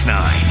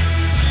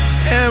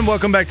 106.9. And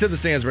welcome back to The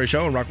Stansbury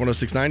Show on Rock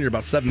 106.9. You're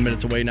about 7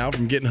 minutes away now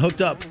from getting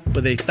hooked up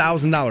with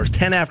 $1,000,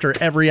 10 after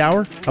every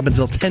hour, up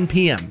until 10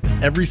 p.m.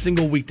 every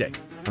single weekday.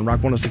 On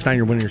Rock 106.9,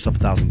 you're winning yourself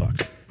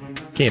 $1,000.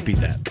 Can't beat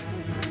that.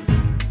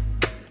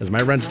 As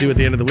my rent's due at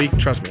the end of the week,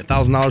 trust me,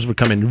 $1,000 would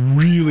come in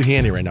really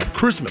handy right now.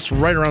 Christmas,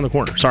 right around the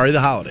corner. Sorry, the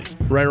holidays,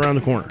 right around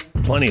the corner.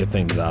 Plenty of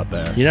things out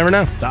there. You never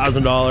know.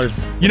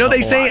 $1,000. You know,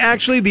 they say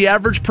actually the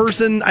average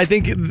person, I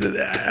think,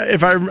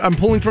 if I'm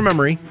pulling from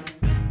memory,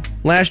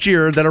 last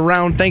year, that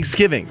around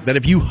Thanksgiving, that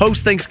if you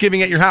host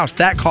Thanksgiving at your house,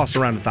 that costs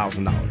around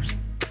 $1,000.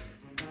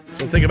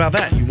 So think about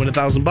that. You win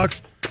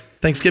 $1,000,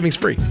 Thanksgiving's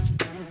free.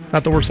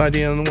 Not the worst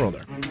idea in the world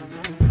there.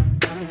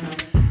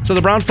 So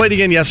the Browns played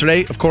again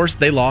yesterday. Of course,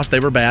 they lost. They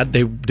were bad.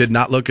 They did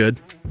not look good.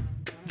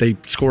 They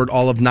scored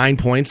all of 9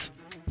 points.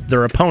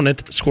 Their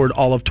opponent scored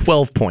all of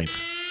 12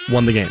 points.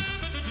 Won the game.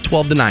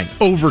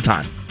 12-9.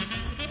 Overtime.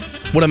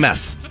 What a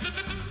mess.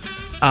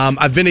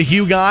 I've been a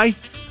Hugh guy.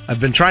 I've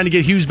been trying to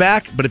get Hughes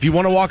back, but if you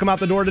want to walk him out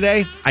the door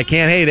today, I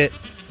can't hate it.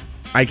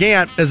 I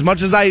can't. As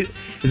much as I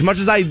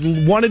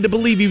wanted to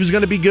believe he was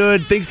going to be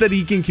good, thinks that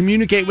he can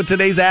communicate with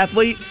today's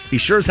athlete, he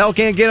sure as hell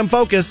can't get him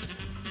focused.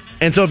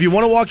 And so if you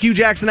want to walk Hugh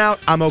Jackson out,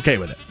 I'm okay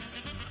with it.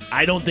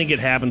 I don't think it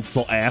happens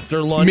till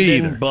after London. Me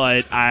either.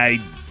 But I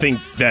think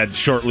that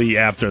shortly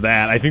after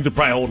that, I think they're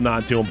probably holding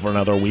on to him for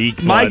another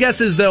week. My guess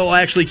is they'll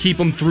actually keep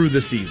him through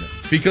the season.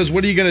 Because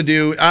what are you going to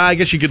do? I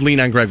guess you could lean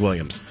on Greg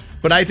Williams.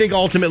 But I think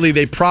ultimately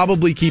they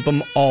probably keep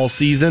him all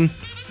season,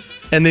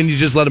 and then you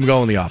just let him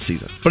go in the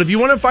offseason. But if you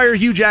want to fire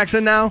Hugh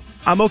Jackson now,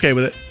 I'm okay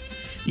with it.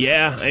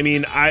 Yeah, I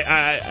mean,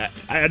 I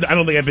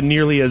don't think I've been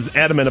nearly as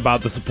adamant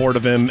about the support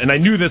of him, and I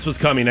knew this was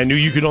coming. I knew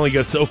you could only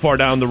go so far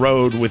down the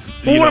road with.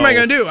 Well, what am I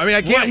going to do? I mean,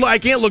 I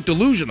can't look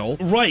delusional.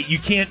 Right, you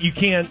can't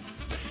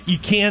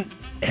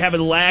have a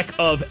lack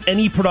of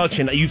any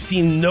production. You've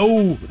seen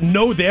no,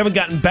 they haven't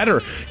gotten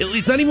better.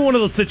 It's not even one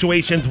of those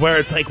situations where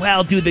it's like,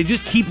 well, dude, they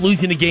just keep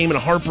losing the game in a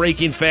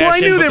heartbreaking fashion. Well,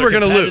 I knew they were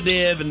going to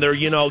lose, and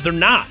they're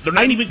not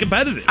even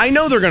competitive. I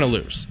know they're going to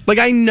lose. Like,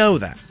 I know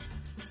that,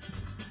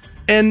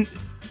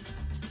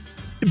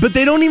 but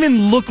they don't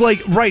even look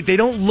like right. They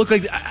don't look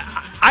like.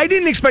 I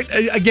didn't expect.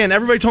 Again,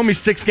 everybody told me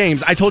 6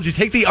 games. I told you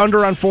take the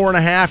under on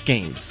 4.5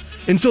 games.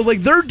 And so,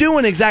 like, they're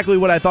doing exactly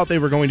what I thought they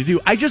were going to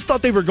do. I just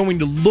thought they were going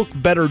to look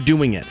better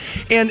doing it.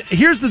 And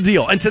here's the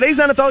deal. In today's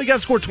NFL, you got to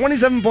score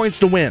 27 points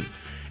to win.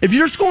 If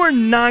you're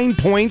scoring 9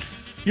 points,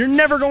 you're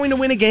never going to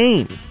win a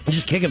game.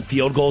 Just kicking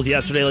field goals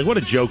yesterday, like, what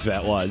a joke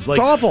that was. Like,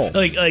 it's awful.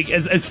 Like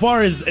as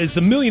far as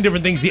the million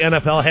different things the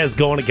NFL has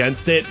going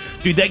against it,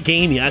 dude, that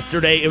game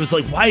yesterday, it was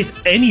like, why is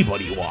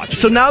anybody watching?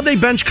 So now they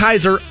bench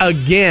Kizer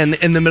again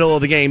in the middle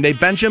of the game. They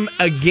bench him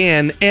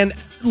again. And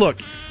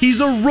look, he's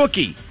a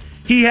rookie.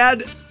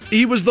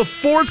 He was the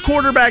 4th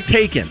quarterback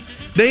taken.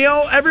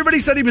 Everybody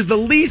said he was the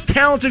least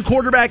talented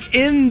quarterback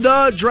in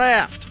the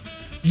draft.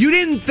 You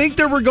didn't think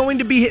there were going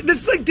to be...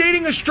 This is like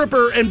dating a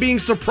stripper and being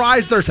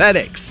surprised there's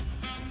headaches.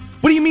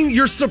 What do you mean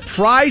you're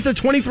surprised a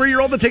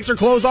 23-year-old that takes her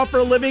clothes off for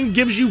a living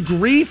gives you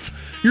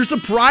grief? You're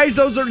surprised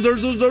those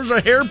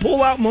are hair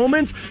pull-out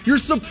moments? You're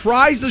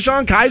surprised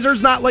Deshaun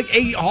Kizer's not like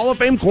a Hall of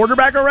Fame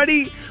quarterback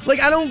already? Like,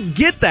 I don't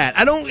get that.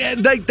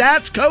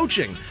 That's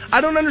coaching.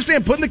 I don't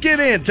understand putting the kid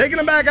in, taking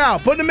him back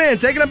out, putting him in,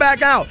 taking him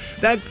back out.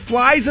 That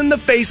flies in the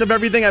face of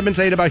everything I've been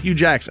saying about Hugh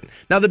Jackson.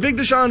 Now, the big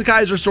Deshaun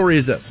Kizer story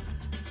is this.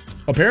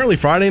 Apparently,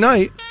 Friday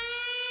night,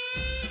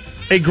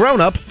 a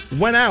grown-up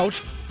went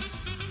out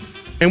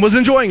and was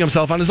enjoying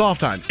himself on his off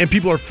time, and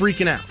people are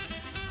freaking out.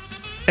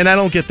 And I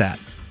don't get that.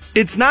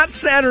 It's not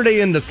Saturday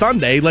into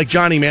Sunday like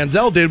Johnny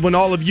Manziel did when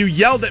all of you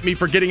yelled at me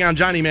for getting on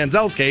Johnny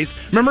Manziel's case.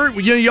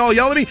 Remember, you all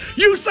yelled at me?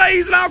 You say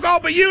he's an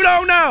alcoholic, but you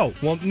don't know.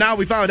 Well, now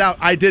we found out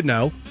I did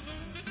know.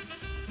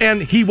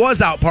 And he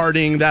was out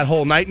partying that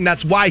whole night, and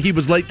that's why he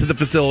was late to the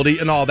facility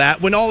and all that.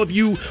 When all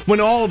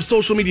of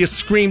social media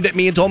screamed at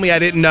me and told me I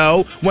didn't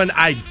know, when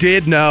I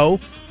did know.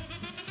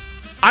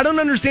 I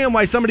don't understand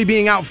why somebody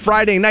being out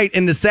Friday night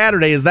into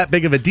Saturday is that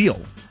big of a deal.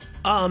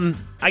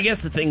 I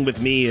guess the thing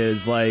with me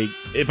is, like,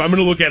 if I'm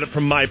going to look at it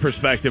from my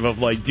perspective of,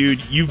 like,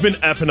 dude, you've been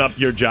effing up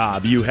your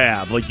job. You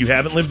have. Like, you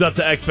haven't lived up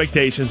to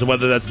expectations, and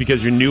whether that's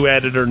because you're new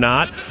at it or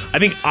not. I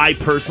think I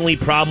personally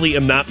probably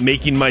am not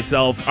making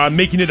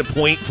it a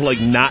point to,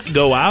 like, not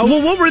go out.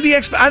 Well, what were the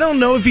I don't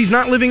know if he's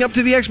not living up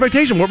to the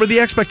expectation. What were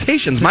the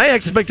expectations? My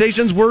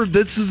expectations were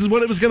this is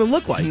what it was going to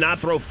look like. To not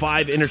throw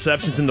 5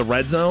 interceptions in the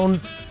red zone,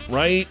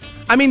 right?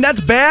 I mean, that's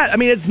bad. I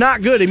mean, it's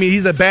not good. I mean,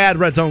 he's a bad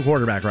red zone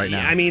quarterback right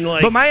now. Yeah, I mean,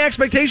 like... But my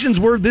expectations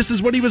were sure this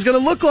is what he was going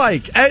to look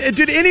like.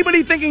 Did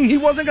anybody thinking he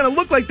wasn't going to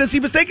look like this? He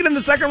was taken in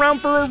the second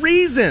round for a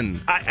reason.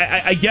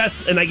 I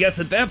guess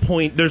at that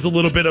point, there's a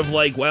little bit of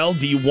like, well,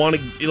 do you want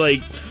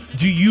to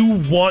do you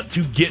want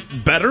to get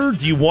better?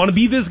 Do you want to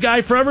be this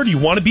guy forever? Do you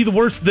want to be the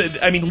worst?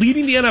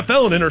 Leading the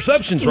NFL in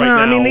interceptions right now.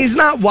 I mean, he's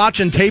not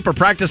watching tape or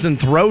practicing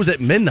throws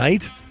at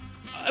midnight.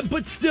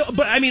 But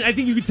I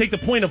think you could take the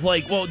point of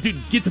like, well,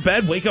 dude, get to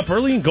bed, wake up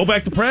early, and go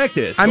back to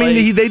practice. I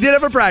mean, they did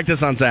have a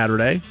practice on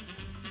Saturday.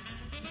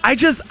 I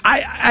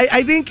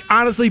think,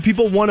 honestly,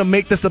 people want to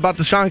make this about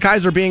Deshaun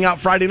Kizer being out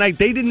Friday night.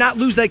 They did not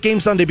lose that game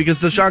Sunday because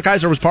Deshaun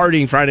Kizer was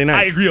partying Friday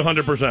night. I agree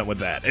 100% with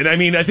that. And I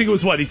mean, I think it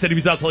was he said he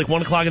was out till like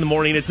 1 o'clock in the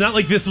morning. It's not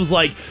like this was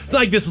like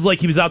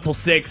he was out till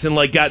 6 and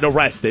like got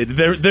arrested.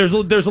 There's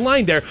a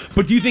line there.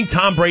 But do you think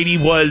Tom Brady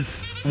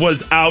was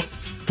out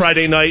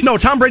Friday night? No,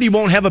 Tom Brady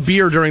won't have a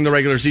beer during the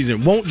regular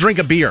season. Won't drink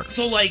a beer.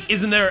 So, like,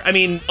 isn't there,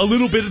 a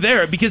little bit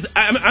there? Because,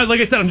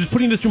 like I said, I'm just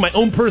putting this through my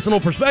own personal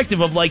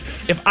perspective of, like,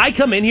 if I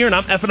come in here and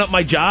I'm effing up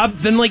my job,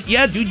 then, like,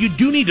 yeah, dude, you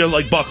do need to,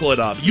 like, buckle it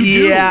up. You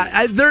do. Yeah,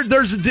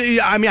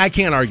 I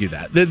can't argue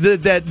that.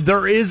 That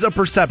there is a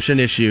perception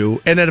issue,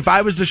 and that if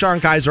I was Deshaun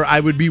Kizer, I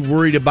would be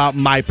worried about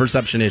my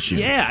perception issue.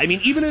 Yeah,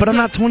 even if But I'm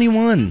not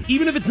 21.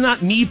 Even if it's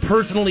not me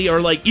personally, or,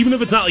 like, even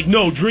if it's not, like,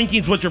 no,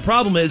 drinking's what your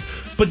problem is,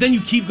 but then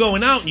you keep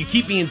going out and you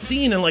keep being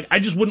seen, and like I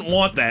just wouldn't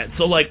want that.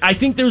 So like I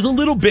think there's a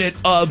little bit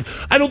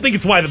of, I don't think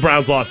it's why the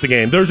Browns lost the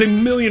game. There's a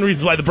million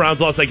reasons why the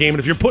Browns lost that game, and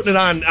if you're putting it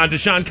on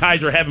Deshaun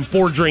Kizer having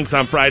 4 drinks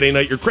on Friday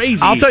night, you're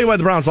crazy. I'll tell you why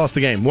the Browns lost the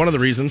game. One of the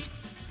reasons,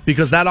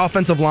 because that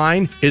offensive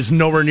line is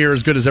nowhere near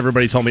as good as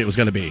everybody told me it was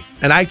going to be.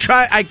 And I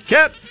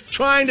kept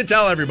trying to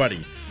tell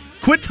everybody,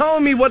 quit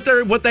telling me what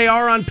they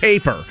are on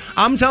paper.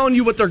 I'm telling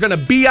you what they're going to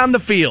be on the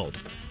field,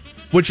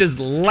 which is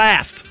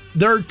last.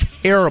 They're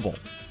terrible.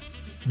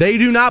 They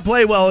do not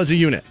play well as a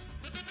unit.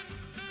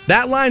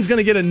 That line's going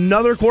to get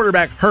another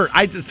quarterback hurt.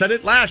 I just said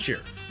it last year.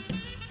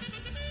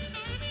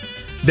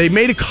 They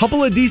made a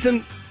couple of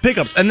decent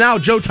pickups, and now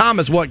Joe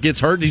Thomas gets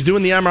hurt. He's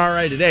doing the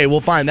MRI today.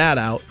 We'll find that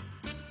out.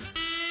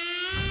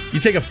 You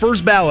take a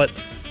first ballot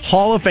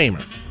Hall of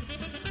Famer,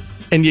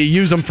 and you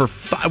use him for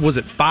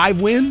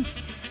 5 wins?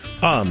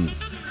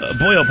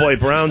 Boy, oh boy,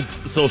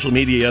 Brown's social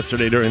media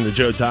yesterday during the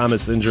Joe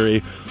Thomas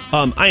injury.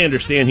 I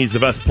understand he's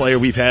the best player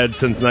we've had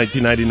since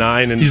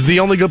 1999. And he's the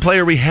only good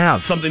player we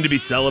have. Something to be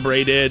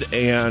celebrated.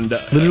 And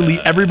literally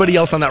everybody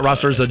else on that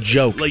roster is a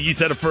joke. Like you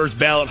said, a first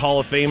ballot Hall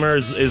of Famer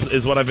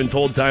is what I've been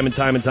told time and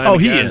time again.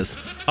 He is.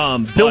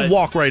 He'll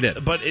walk right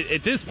in. But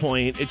at this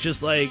point, it's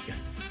just like,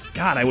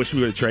 God, I wish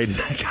we would have traded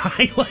that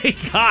guy.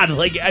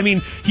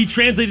 He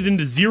translated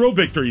into 0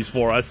 victories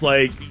for us.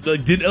 Never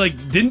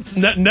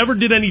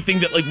did anything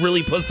that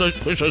really push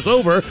us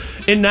over.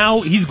 And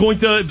now he's going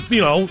to,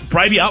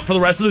 probably be out for the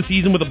rest of the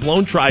season with a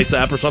blown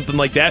tricep or something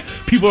like that.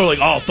 People are like,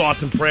 oh,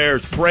 thoughts and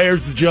prayers.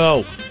 Prayers to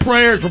Joe.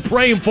 Prayers. We're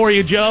praying for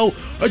you, Joe.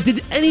 Or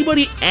did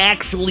anybody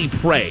actually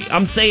pray?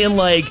 I'm saying,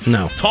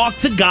 no. Talk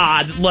to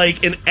God,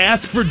 and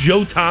ask for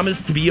Joe Thomas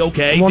to be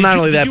okay. Well, not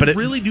only that, but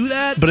really do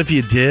that? But if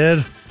you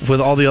did, with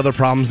all the other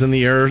problems in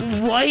the earth,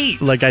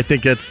 right? I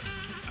think it's,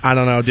 I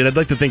don't know, dude. I'd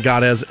like to think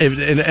God has,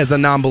 as a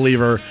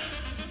non-believer,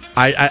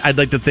 I'd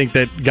like to think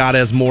that God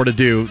has more to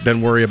do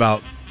than worry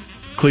about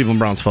Cleveland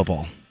Browns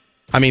football.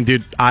 I mean,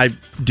 dude, I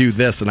do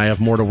this and I have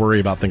more to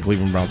worry about than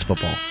Cleveland Browns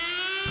football.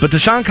 But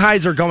Deshaun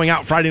Kizer going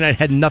out Friday night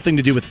had nothing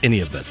to do with any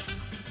of this.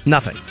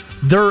 Nothing.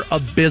 They're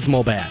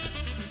abysmal bad.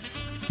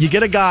 You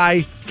get a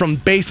guy from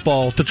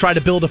baseball to try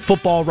to build a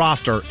football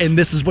roster, and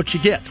this is what you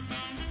get.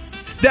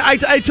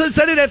 I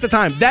said it at the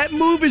time. That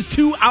move is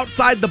too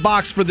outside the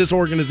box for this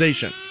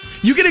organization.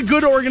 You get a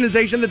good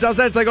organization that does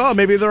that, it's like, oh,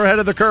 maybe they're ahead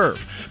of the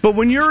curve. But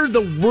when you're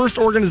the worst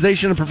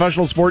organization in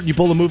professional sport and you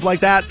pull a move like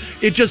that,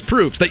 it just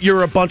proves that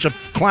you're a bunch of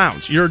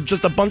clowns. You're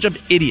just a bunch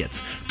of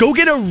idiots. Go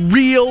get a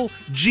real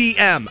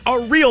GM, a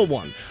real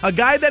one, a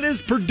guy that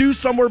has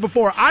produced somewhere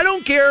before. I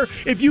don't care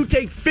if you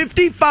take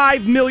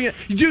 $55 million.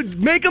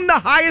 Dude, make him the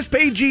highest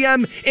paid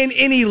GM in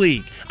any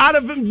league, out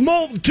of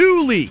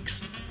 2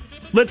 leagues.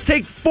 Let's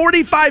take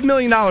 $45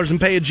 million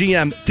and pay a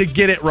GM to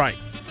get it right.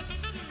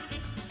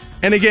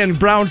 And again,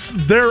 Browns,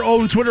 their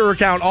own Twitter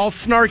account, all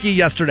snarky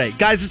yesterday.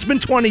 Guys, it's been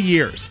 20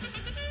 years.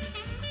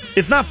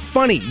 It's not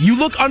funny. You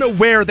look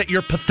unaware that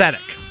you're pathetic.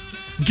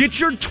 Get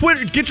your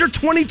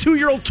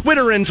 22-year-old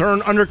Twitter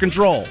intern under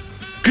control,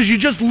 because you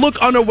just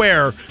look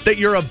unaware that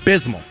you're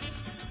abysmal.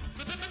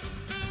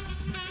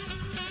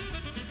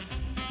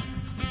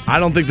 I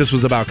don't think this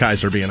was about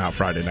Kizer being out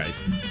Friday night.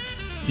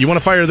 You want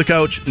to fire the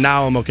coach?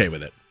 Now I'm okay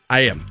with it.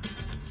 I am.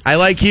 I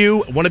like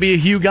Hugh. Want to be a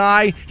Hugh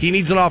guy? He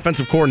needs an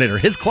offensive coordinator.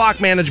 His clock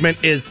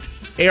management is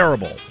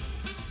terrible.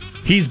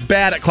 He's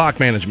bad at clock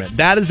management.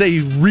 That is a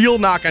real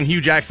knock on Hugh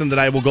Jackson that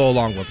I will go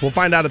along with. We'll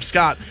find out if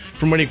Scott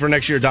from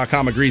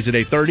winningfornextyear.com agrees at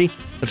 8:30.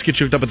 Let's get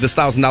you hooked up with this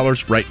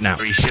 $1,000 right now.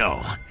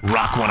 Show,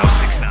 Rock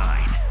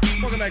 106.9.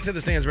 Welcome back to the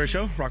Stansbury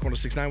Show, Rock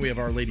 106.9. We have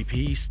Our Lady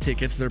Peace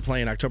tickets. They're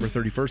playing October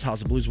 31st.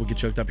 House of Blues will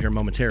get you hooked up here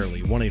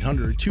momentarily.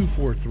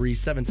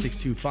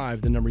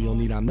 1-800-243-7625, the number you'll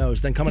need on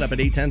those. Then coming up at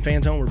 8:10,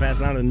 Fantone, we're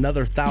passing out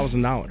another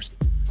 $1,000.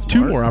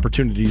 2 more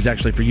opportunities,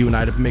 actually, for you and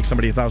I to make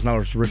somebody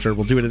 $1,000 richer.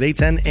 We'll do it at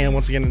 8:10 and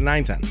once again at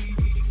 9:10.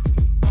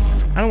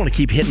 I don't want to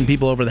keep hitting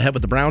people over the head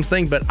with the Browns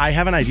thing, but I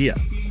have an idea.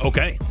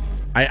 Okay.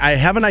 I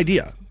have an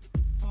idea.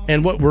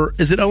 And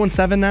is it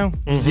 0-7 now?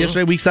 Mm-hmm. Is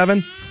yesterday week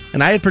 7?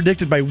 And I had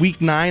predicted by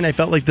week 9, I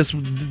felt like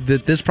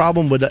this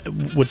problem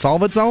would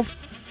solve itself.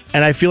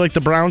 And I feel like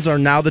the Browns are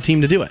now the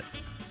team to do it.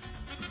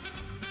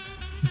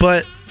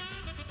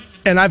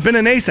 And I've been a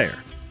naysayer.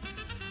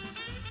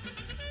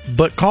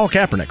 But call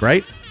Kaepernick,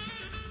 right?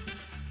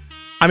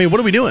 I mean, what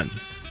are we doing?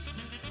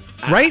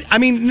 Right? I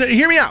mean,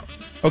 hear me out,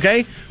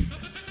 okay?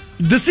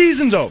 The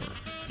season's over.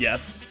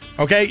 Yes.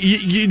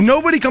 Okay?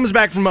 Nobody comes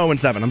back from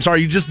 0-7. I'm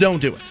sorry, you just don't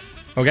do it.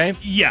 Okay?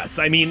 Yes.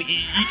 I mean,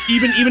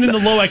 even in the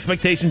low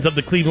expectations of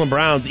the Cleveland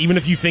Browns, even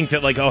if you think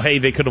that, like, oh, hey,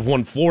 they could have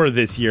won 4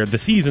 this year, the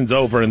season's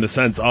over in the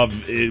sense of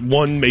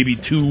 1, maybe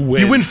 2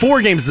 wins. You win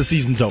 4 games, the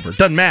season's over.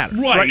 Doesn't matter.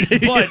 Right.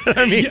 But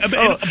I mean,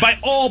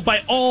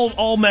 by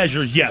all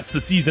measures, yes,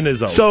 the season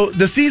is over. So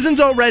the season's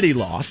already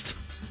lost.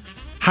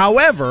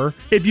 However,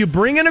 if you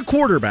bring in a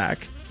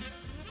quarterback,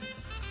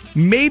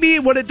 maybe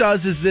what it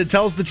does is it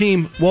tells the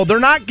team, well, they're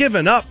not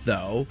giving up,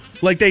 though.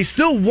 Like, they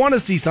still want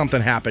to see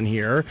something happen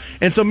here.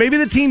 And so maybe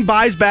the team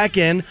buys back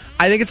in.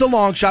 I think it's a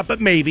long shot, but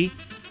maybe.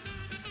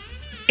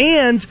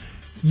 And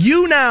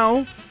you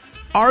now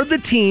are the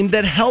team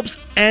that helps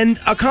end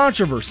a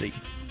controversy.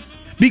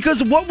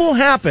 Because what will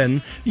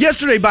happen,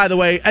 yesterday, by the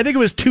way, I think it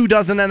was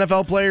 24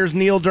 NFL players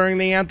kneel during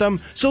the anthem.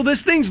 So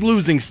this thing's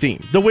losing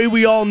steam, the way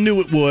we all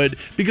knew it would,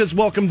 because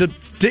welcome to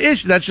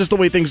issue. That's just the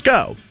way things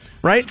go.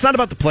 Right? It's not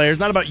about the players,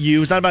 not about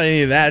you, it's not about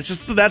any of that. It's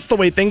just that's the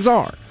way things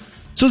are.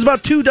 So it's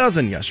about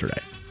 24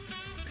 yesterday.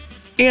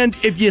 And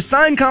if you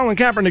sign Colin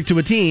Kaepernick to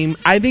a team,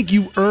 I think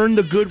you earn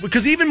the good,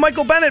 because even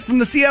Michael Bennett from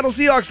the Seattle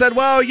Seahawks said,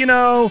 well,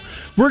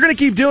 we're going to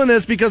keep doing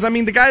this because, I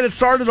mean, the guy that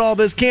started all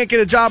this can't get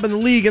a job in the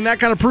league, and that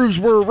kind of proves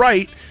we're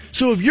right.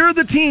 So if you're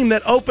the team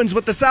that opens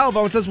with the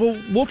salvo and says, well,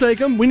 we'll take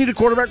him, we need a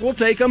quarterback, we'll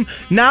take him,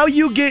 now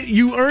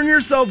you earn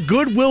yourself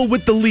goodwill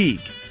with the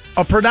league,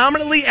 a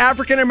predominantly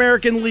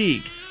African-American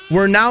league.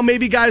 Where now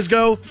maybe guys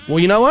go, well,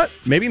 you know what?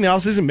 Maybe in the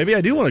offseason, maybe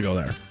I do want to go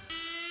there.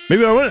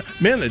 Maybe I want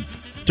to. Man, they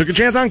took a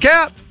chance on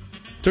Cap.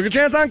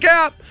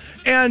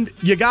 And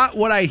you got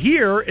what I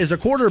hear is a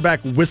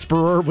quarterback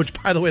whisperer, which,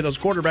 by the way, those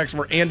quarterbacks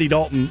were Andy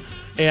Dalton,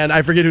 and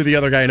I forget who the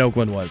other guy in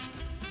Oakland was.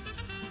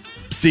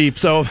 See,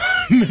 so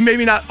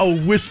maybe not a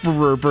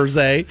whisperer per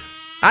se.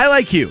 I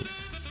like Hugh.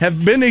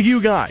 Have been a Hugh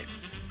guy.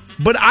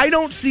 But I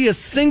don't see a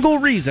single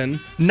reason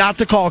not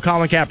to call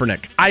Colin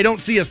Kaepernick. I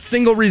don't see a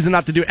single reason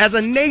not to do it. As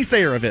a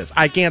naysayer of his,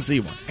 I can't see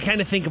one. I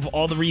kind of think of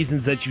all the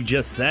reasons that you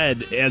just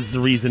said as the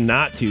reason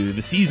not to.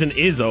 The season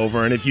is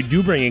over, and if you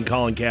do bring in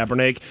Colin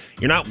Kaepernick,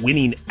 you're not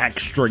winning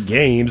extra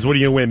games. What are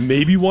you going to win?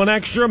 Maybe 1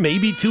 extra,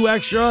 maybe 2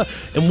 extra?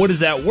 And what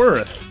is that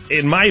worth?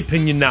 In my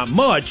opinion, not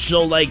much.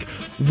 So, like,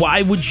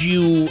 why would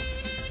you...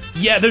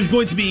 Yeah, there's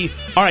going to be,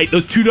 all right,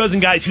 those 24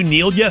 guys who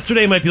kneeled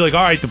yesterday might be like,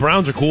 all right, the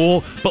Browns are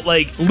cool, but,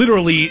 like,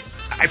 literally,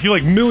 I feel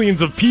like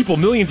millions of people,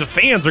 millions of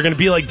fans are going to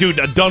be like,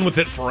 dude, I'm done with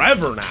it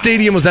forever now.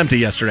 Stadium was empty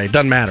yesterday.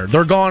 Doesn't matter.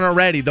 They're gone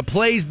already. The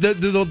play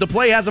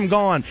has them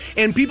gone.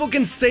 And people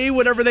can say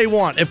whatever they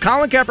want. If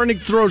Colin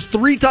Kaepernick throws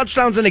 3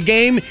 touchdowns in a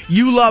game,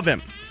 you love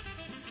him.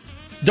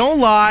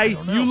 Don't lie.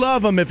 You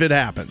love him if it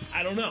happens.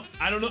 I don't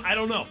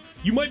know.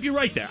 You might be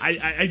right there.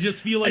 I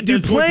just feel like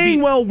dude,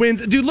 playing well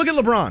wins. Dude, look at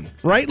LeBron,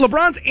 right?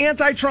 LeBron's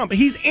anti-Trump.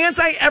 He's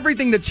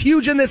anti-everything that's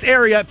huge in this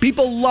area.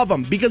 People love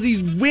him because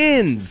he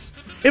wins.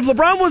 If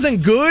LeBron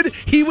wasn't good,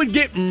 he would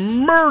get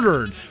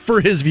murdered for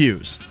his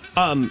views.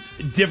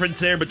 Difference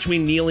there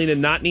between kneeling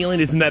and not kneeling,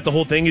 isn't that the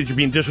whole thing? Is you're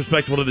being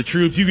disrespectful to the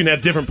troops? You can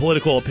have different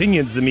political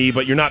opinions than me,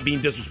 but you're not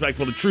being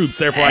disrespectful to troops.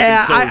 Therefore,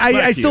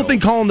 I still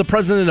think calling the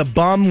president a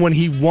bum when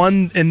he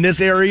won in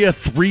this area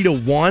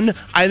 3-1.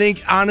 I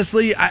think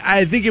honestly,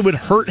 I think it would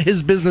hurt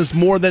his business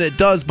more than it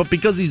does. But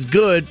because he's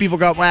good, people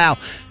go, "Wow,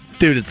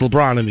 dude, it's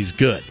LeBron and he's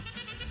good."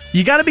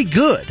 You got to be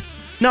good.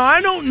 Now,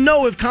 I don't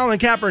know if Colin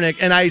Kaepernick,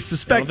 and I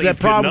suspect that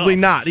probably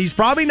not. He's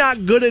probably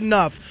not good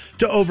enough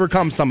to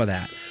overcome some of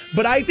that.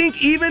 But I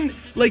think even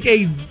like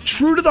a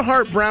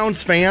true-to-the-heart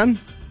Browns fan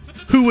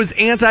who was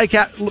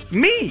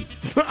me,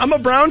 I'm a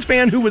Browns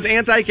fan who was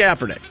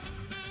anti-Kaepernick,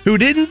 who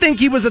didn't think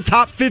he was a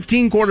top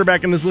 15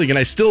 quarterback in this league, and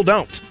I still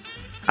don't.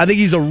 I think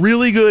he's a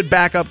really good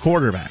backup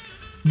quarterback.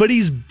 But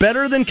he's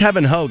better than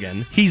Kevin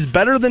Hogan. He's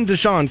better than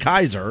Deshaun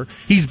Kizer.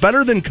 He's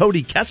better than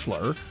Cody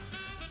Kessler.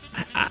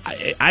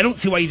 I don't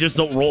see why you just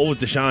don't roll with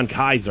Deshaun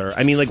Kizer.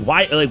 I mean,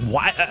 why?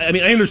 I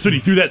mean, I understood he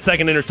threw that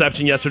second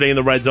interception yesterday in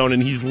the red zone,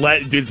 and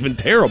dude, it's been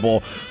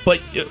terrible.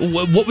 But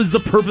what was the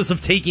purpose of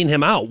taking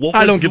him out?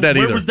 I don't get that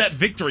either. Where was that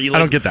victory? I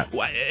don't get that.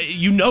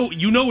 You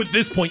know, at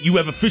this point, you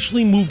have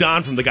officially moved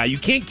on from the guy. You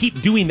can't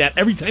keep doing that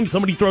every time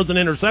somebody throws an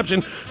interception,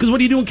 because what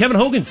do you do when Kevin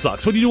Hogan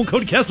sucks? What do you do when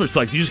Cody Kessler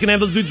sucks? You just going to have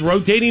those dudes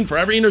rotating for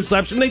every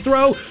interception they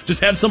throw?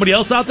 Just have somebody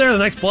else out there the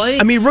next play?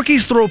 I mean,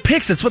 rookies throw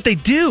picks. That's what they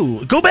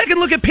do. Go back and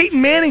look at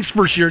Peyton Manning's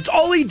first year. It's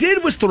all he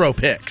did was throw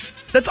picks.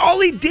 That's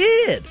all he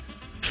did.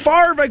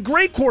 Favre, a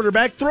great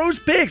quarterback, throws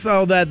picks.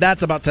 Oh,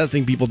 that's about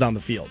testing people down the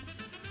field.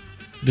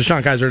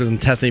 Deshaun Kizer doesn't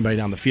test anybody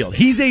down the field.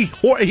 He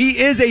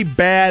is a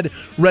bad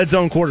red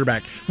zone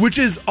quarterback, which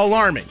is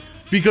alarming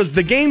because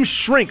the game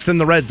shrinks in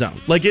the red zone.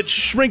 Like it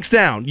shrinks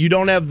down. You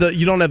don't have the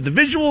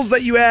visuals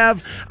that you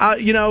have,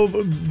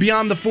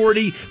 beyond the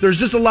 40. There's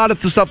just a lot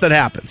of the stuff that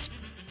happens,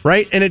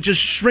 right? And it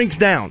just shrinks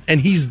down. And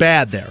he's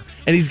bad there.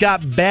 And he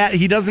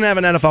doesn't have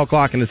an NFL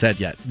clock in his head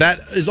yet.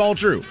 That is all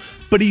true.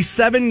 But he's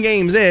 7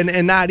 games in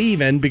and not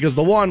even because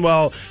the one,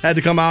 had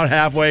to come out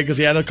halfway because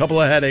he had a couple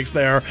of headaches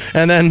there.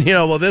 And then,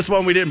 this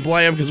one we didn't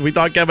play him because we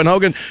thought Kevin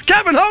Hogan's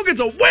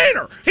a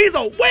winner. He's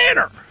a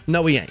winner.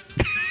 No, he ain't.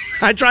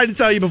 I tried to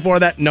tell you before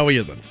that. No, he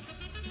isn't.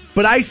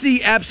 But I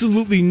see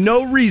absolutely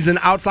no reason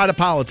outside of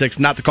politics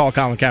not to call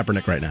Colin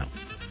Kaepernick right now.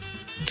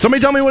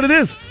 Somebody tell me what it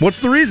is. What's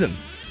the reason?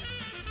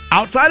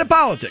 Outside of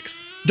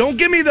politics. Don't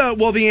give me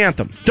the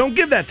anthem. Don't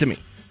give that to me.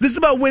 This is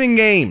about winning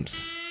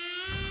games.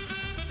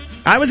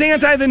 I was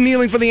anti the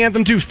kneeling for the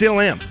anthem too, still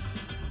am.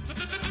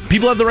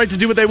 People have the right to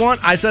do what they want.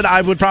 I said I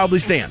would probably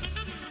stand.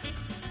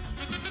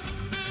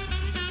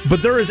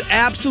 But there is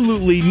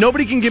absolutely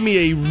nobody can give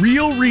me a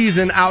real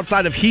reason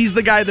outside of he's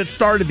the guy that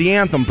started the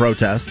anthem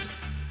protest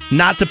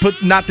not to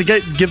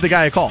give the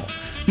guy a call.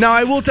 Now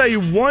I will tell you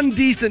one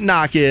decent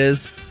knock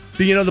is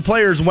the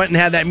players went and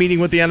had that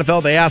meeting with the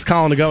NFL. They asked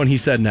Colin to go and he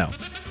said no.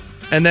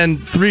 And then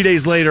 3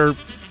 days later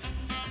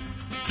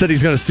said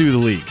he's going to sue the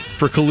league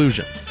for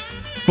collusion.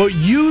 But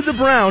you, the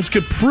Browns,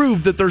 could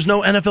prove that there's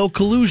no NFL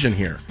collusion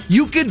here.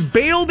 You could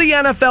bail the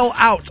NFL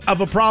out of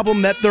a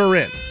problem that they're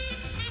in.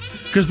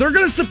 Because they're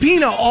going to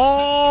subpoena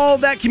all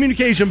that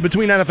communication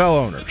between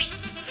NFL owners.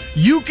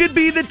 You could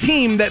be the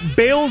team that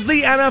bails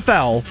the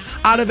NFL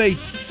out of a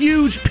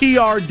huge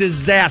PR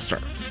disaster.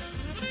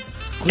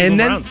 Cleveland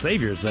Browns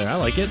saviors there. I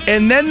like it.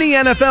 And then the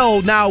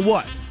NFL, now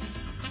what?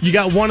 You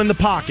got one in the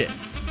pocket.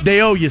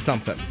 They owe you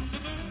something.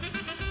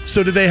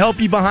 So do they help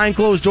you behind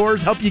closed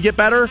doors? Help you get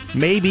better?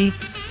 Maybe.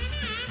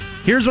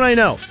 Here's what I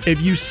know.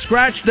 If you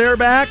scratch their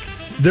back,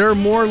 they're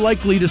more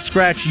likely to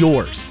scratch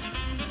yours.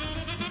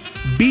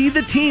 Be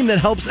the team that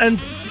helps end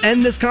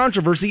this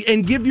controversy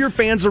and give your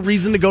fans a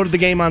reason to go to the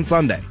game on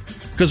Sunday.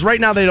 Because right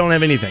now they don't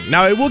have anything.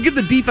 Now, I will give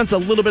the defense a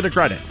little bit of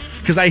credit.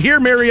 Because I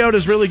hear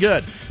Mariota's really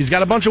good. He's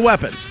got a bunch of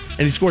weapons.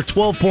 And he scored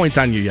 12 points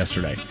on you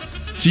yesterday.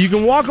 So you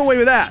can walk away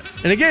with that.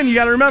 And again, you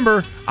got to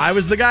remember, I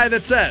was the guy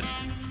that said,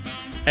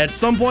 at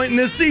some point in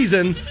this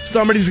season,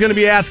 somebody's going to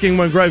be asking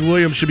when Greg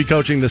Williams should be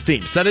coaching this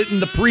team. Said it in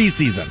the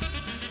preseason.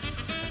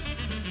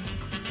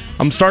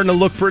 I'm starting to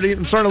look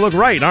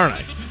right, aren't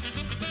I?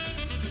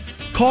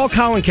 Call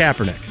Colin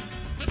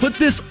Kaepernick. Put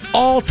this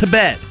all to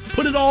bed.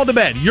 Put it all to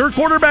bed. Your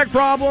quarterback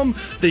problem,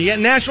 the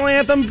national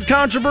anthem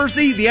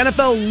controversy, the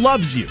NFL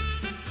loves you.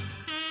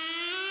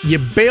 You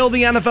bail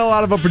the NFL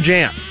out of a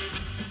jam.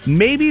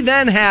 Maybe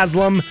then,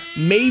 Haslam,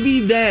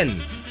 maybe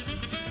then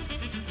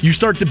you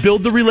start to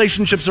build the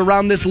relationships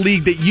around this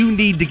league that you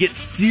need to get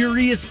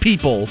serious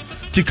people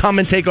to come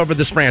and take over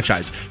this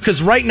franchise.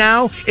 Because right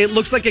now, it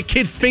looks like a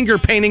kid finger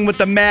painting with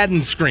the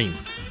Madden screen.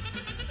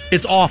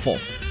 It's awful.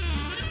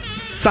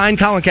 Sign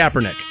Colin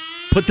Kaepernick.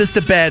 Put this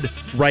to bed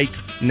right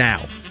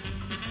now.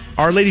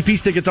 Our Lady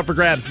Peace tickets up for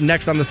grabs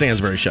next on The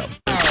Stansbury Show.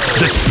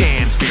 The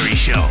Stansbury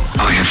Show.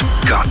 I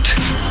have got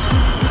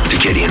to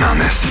get in on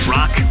this.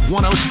 Rock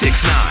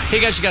 106.9. Hey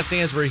guys, you got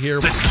Stansbury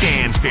here. The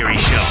Stansbury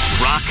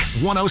Show. Rock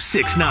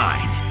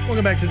 106.9.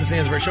 Welcome back to The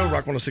Stansbury Show.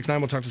 Rock 106.9.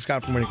 We'll talk to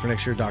Scott from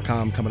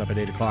waitingfornextyear.com coming up at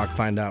 8 o'clock.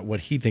 Find out what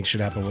he thinks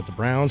should happen with the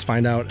Browns.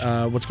 Find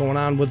out what's going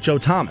on with Joe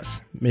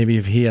Thomas. Maybe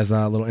if he has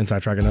a little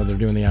inside track. I know they're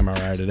doing the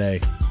MRI today.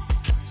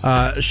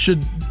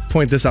 Should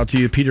point this out to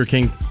you. Peter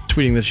King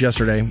tweeting this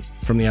yesterday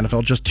from the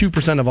NFL. Just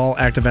 2% of all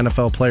active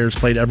NFL players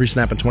played every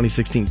snap in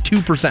 2016.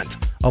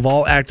 2% of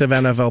all active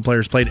NFL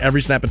players played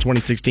every snap in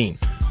 2016.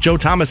 Joe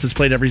Thomas has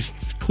played every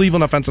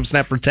Cleveland offensive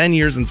snap for 10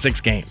 years and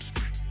 6 games.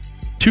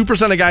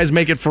 2% of guys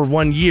make it for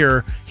 1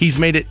 year. He's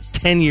made it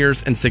 10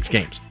 years and 6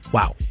 games.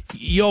 Wow.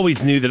 You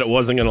always knew that it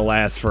wasn't going to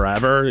last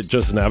forever. It's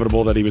just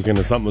inevitable that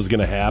something was going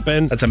to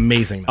happen. That's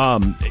amazing.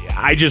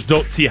 I just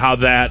don't see how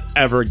that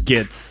ever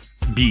gets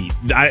beat.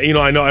 I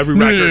know every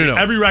record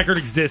every record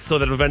exists so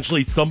that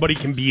eventually somebody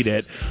can beat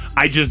it.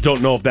 I just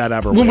don't know if that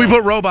ever when will. we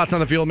put robots on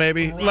the field,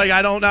 maybe. Right. Like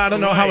I don't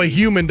know how a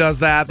human does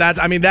that.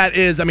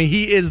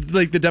 He is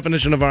like the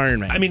definition of Iron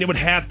Man. I mean, it would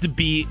have to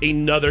be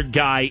another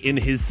guy in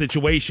his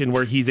situation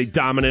where he's a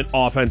dominant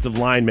offensive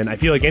lineman. I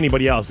feel like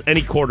anybody else,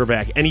 any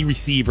quarterback, any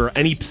receiver,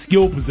 any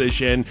skill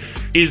position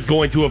is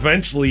going to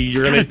eventually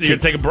you're going to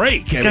take a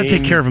break. He's got to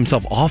take care of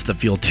himself off the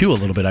field too a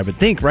little bit, I would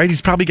think, right?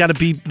 He's probably got to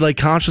be like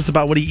conscious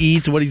about what he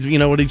eats and what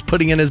he's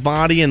putting in his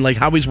body and like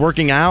how he's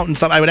working out and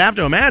stuff. I would have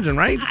to imagine,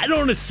 right? I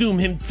don't assume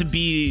him to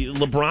be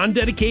LeBron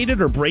dedicated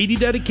or Brady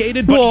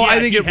dedicated. But well, I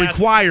think it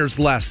requires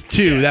less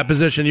too, that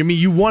position. I mean,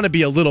 you want to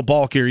be a little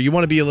bulkier. You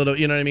want to be a little,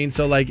 you know what I mean?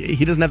 So like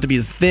he doesn't have to be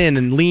as thin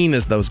and lean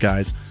as those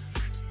guys.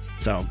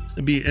 So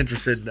I'd be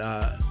interested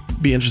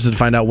be interested to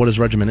find out what his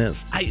regimen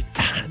is.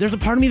 There's a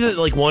part of me that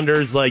like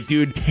wonders, like,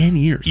 dude, 10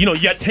 years. You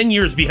got 10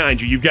 years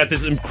behind you. You've got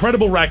this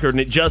incredible record, and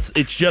it's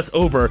just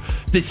over.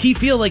 Does he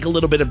feel like a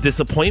little bit of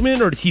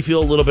disappointment, or does he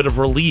feel a little bit of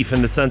relief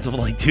in the sense of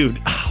like,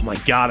 dude, oh my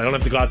God, I don't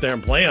have to go out there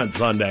and play on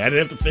Sunday. I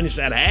didn't have to finish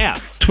that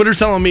half. Twitter's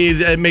telling me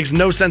it makes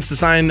no sense to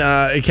sign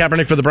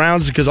Kaepernick for the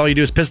Browns because all you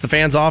do is piss the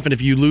fans off, and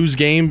if you lose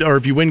games or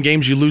if you win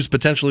games, you lose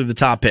potentially the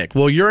top pick.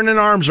 Well, you're in an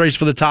arms race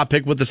for the top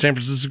pick with the San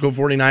Francisco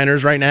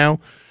 49ers right now,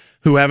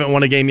 who haven't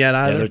won a game yet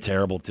either. Yeah, they're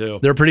terrible too.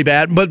 They're pretty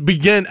bad. But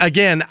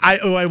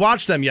I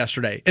watched them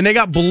yesterday, and they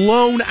got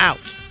blown out.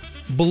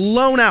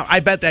 Blown out. I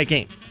bet that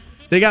game.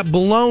 They got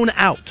blown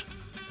out.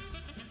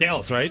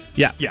 Dallas, right?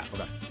 Yeah. Yeah,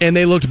 okay. And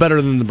they looked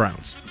better than the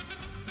Browns.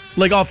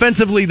 Like,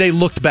 offensively, they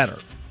looked better.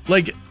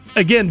 Like,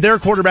 again, their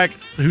quarterback,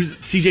 who's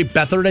C.J.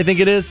 Beathard, I think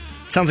it is,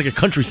 sounds like a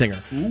country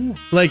singer. Ooh.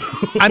 Like,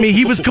 I mean,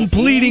 he was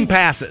completing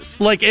passes.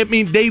 Like, I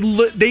mean, they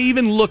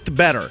even looked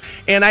better.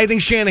 And I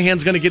think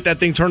Shanahan's going to get that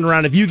thing turned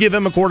around. If you give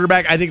him a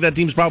quarterback, I think that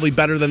team's probably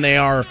better than they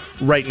are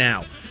right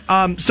now.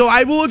 So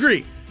I will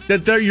agree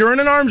that you're in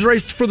an arms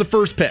race for the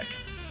first pick.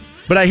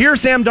 But I hear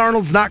Sam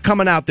Darnold's not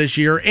coming out this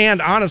year,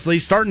 and honestly,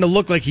 starting to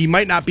look like he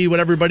might not be what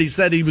everybody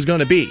said he was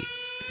going to be.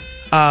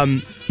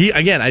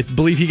 I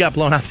believe he got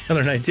blown out the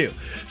other night too.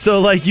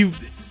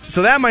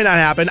 So that might not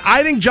happen.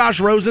 I think Josh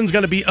Rosen's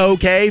going to be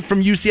okay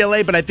from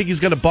UCLA, but I think he's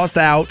going to bust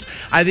out.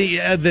 I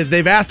think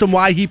they've asked him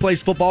why he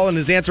plays football, and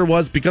his answer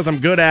was because I'm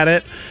good at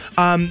it.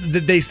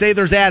 They say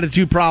there's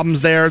attitude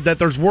problems there, that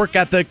there's work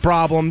ethic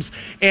problems,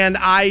 and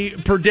I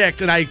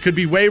predict, and I could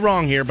be way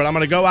wrong here, but I'm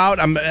going to go out.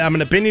 I'm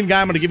an opinion guy.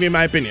 I'm going to give you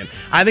my opinion.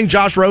 I think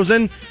Josh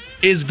Rosen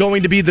is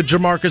going to be the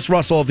Jamarcus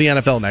Russell of the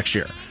NFL next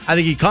year. I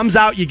think he comes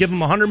out, you give him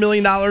 $100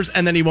 million,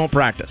 and then he won't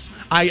practice.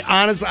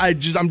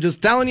 I'm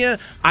just telling you,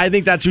 I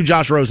think that's who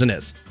Josh Rosen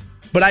is.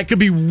 But I could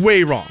be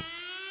way wrong.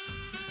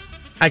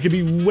 I could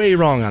be way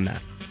wrong on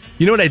that.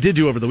 You know what I did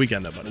do over the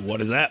weekend, though, buddy?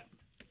 What is that?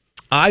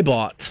 I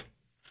bought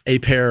a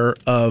pair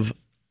of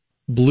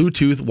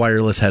Bluetooth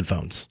wireless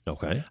headphones.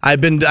 Okay. I've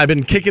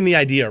been kicking the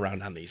idea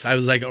around on these. I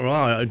was like,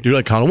 well, dude,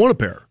 I kind of want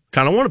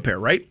a pair,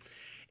 right?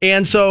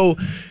 And so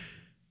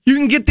you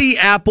can get the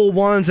Apple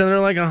ones, and they're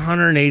like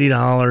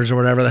 $180 or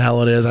whatever the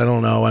hell it is. I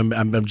don't know.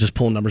 I'm just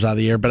pulling numbers out of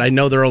the air, but I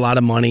know they're a lot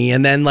of money.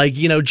 And then,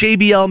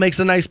 JBL makes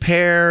a nice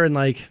pair,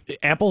 and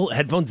Apple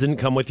headphones didn't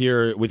come with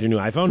your new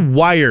iPhone.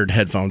 Wired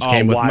headphones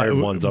came with wired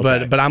ones.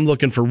 Okay. But I'm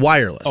looking for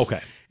wireless.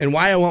 Okay. And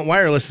why I want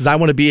wireless is I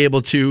want to be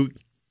able to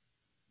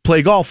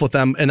play golf with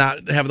them and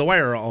not have the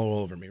wire all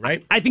over me,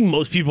 right? I think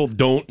most people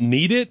don't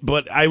need it,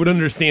 but I would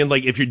understand,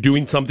 if you're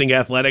doing something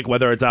athletic,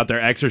 whether it's out there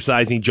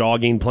exercising,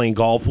 jogging, playing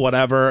golf,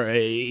 whatever,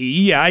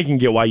 I can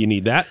get why you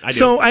need that.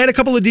 So I had a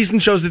couple of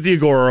decent shows at the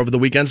Agora over the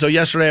weekend. So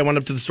yesterday I went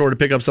up to the store to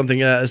pick up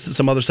something,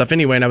 some other stuff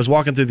anyway, and I was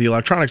walking through the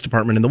electronics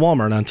department in the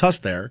Walmart on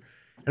Tusk there.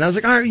 And I was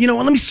like, all right, you know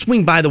what? Let me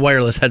swing by the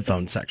wireless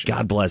headphone section.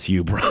 God bless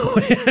you, bro.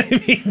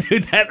 I mean,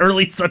 dude, that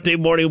early Sunday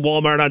morning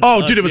Walmart on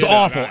Tusk. Oh, dude, it was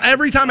awful.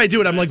 Every time I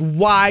do it, I'm like,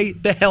 why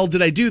the hell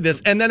did I do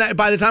this? And then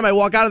by the time I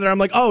walk out of there, I'm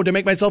like, to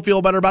make myself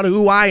feel better about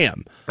who I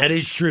am. That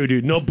is true,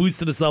 dude. No boost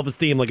to the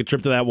self-esteem like a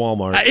trip to that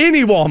Walmart.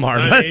 Any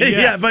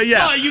Walmart. But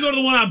yeah. Oh, you go to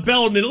the one on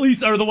Belton, at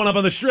least, or the one up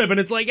on the Strip, and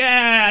it's like,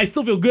 I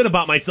still feel good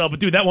about myself. But,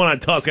 dude, that one on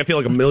Tusk, I feel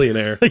like a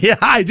millionaire. Yeah,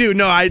 I do.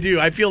 No, I do.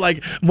 I feel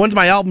like once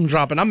my album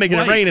dropping, I'm making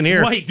it rain in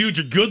here. Right, dude,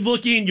 you're good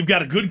looking. You've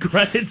got a good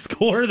credit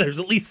score. There's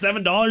at least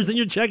 $7 in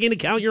your checking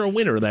account. You're a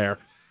winner there.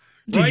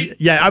 Right? Dude,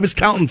 yeah, I was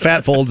counting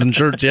fat folds and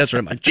shirts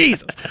yesterday. I'm like,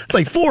 Jesus, it's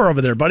like 4 over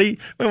there, buddy.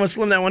 I want to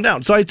slim that one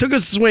down. So I took a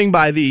swing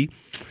by the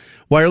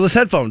wireless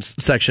headphones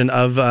section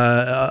of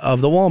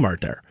the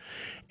Walmart there.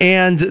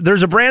 And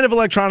there's a brand of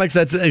electronics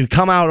that's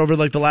come out over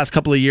the last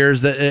couple of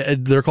years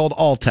that they're called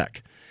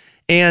Alltech.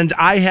 And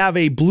I have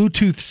a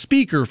Bluetooth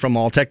speaker from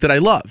Alltech that I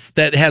love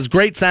that has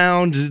great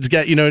sound. It's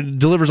got,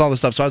 delivers all this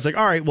stuff. So I was like,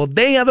 all right, well,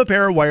 they have a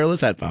pair of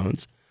wireless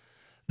headphones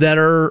that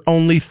are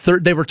only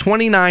they were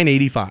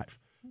 $29.85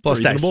 plus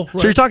tax. Right.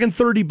 So you're talking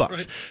 $30.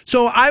 Right.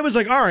 So I was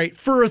like, all right,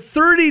 for a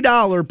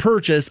 $30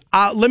 purchase,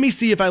 let me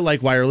see if I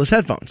like wireless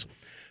headphones.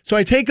 So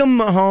I take them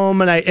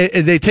home, and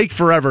they take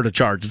forever to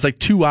charge. It's like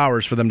 2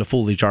 hours for them to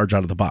fully charge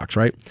out of the box,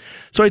 right?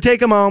 So I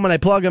take them home, and I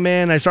plug them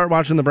in. I start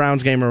watching the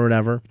Browns game or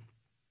whatever.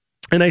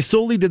 And I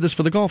solely did this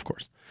for the golf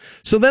course.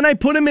 So then I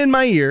put them in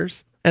my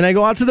ears, and I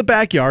go out to the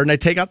backyard, and I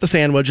take out the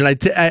sandwich, and I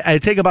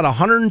take about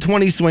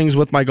 120 swings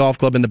with my golf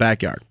club in the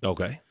backyard.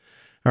 Okay.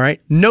 All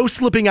right. No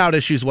slipping out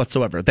issues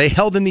whatsoever. They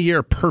held in the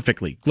air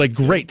perfectly,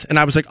 great. And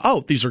I was like,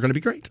 oh, these are going to be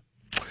great.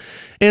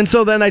 And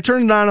so then I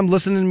turned it on. I'm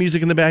listening to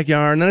music in the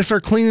backyard, and then I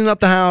start cleaning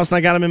up the house, and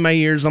I got them in my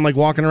ears. And I'm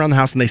walking around the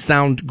house, and they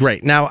sound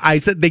great. Now, I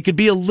said they could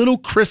be a little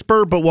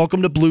crisper, but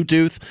welcome to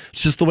Bluetooth.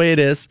 It's just the way it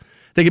is.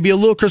 They could be a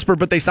little crisper,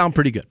 but they sound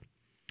pretty good.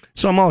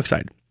 So I'm all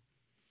excited.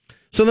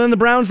 So then the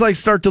Browns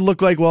start to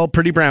look like,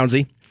 pretty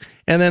Brownsy.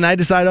 And then I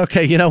decide,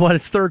 okay, you know what?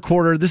 It's third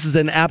quarter. This is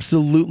an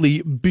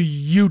absolutely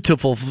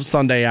beautiful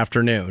Sunday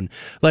afternoon.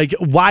 Like,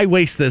 why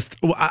waste this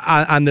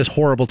on this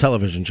horrible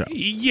television show?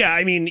 Yeah,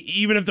 I mean,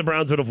 even if the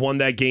Browns would have won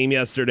that game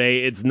yesterday,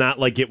 it's not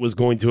like it was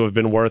going to have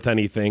been worth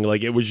anything.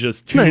 Like, it was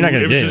just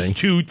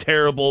two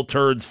terrible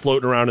turds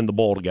floating around in the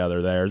bowl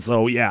together there.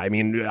 So, yeah, I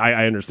mean,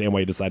 I understand why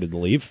you decided to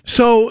leave.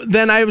 So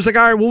then I was like,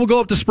 all right, well, we'll go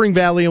up to Spring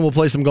Valley and we'll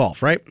play some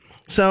golf, right?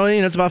 So,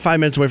 it's about 5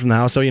 minutes away from the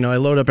house. So, I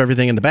load up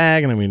everything in the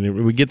bag, and I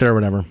mean, we get there or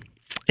whatever.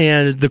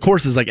 And the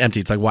course is like empty.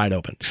 It's like wide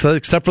open. So,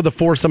 except for the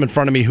foursome in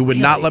front of me who would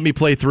not let me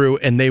play through,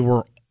 and they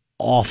were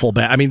awful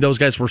bad. I mean, those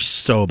guys were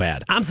so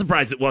bad. I'm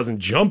surprised it wasn't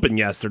jumping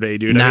yesterday,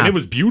 dude. Nah. I mean, it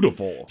was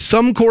beautiful.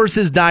 Some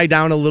courses die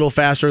down a little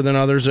faster than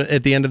others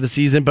at the end of the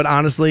season, but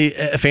honestly,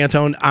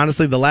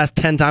 Fantone, the last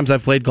 10 times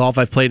I've played golf,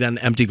 I've played on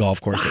empty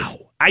golf courses.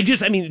 Wow.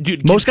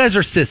 Dude. Most guys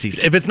are sissies.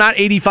 If it's not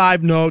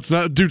 85, no, it's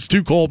not. Dude, it's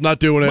too cold, not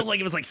doing it. But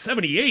it was like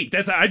 78.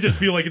 I just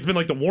feel like it's been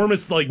like the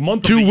warmest month of the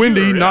year. Too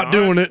windy, not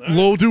doing it. Right.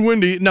 Low, too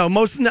windy. No,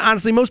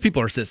 honestly, most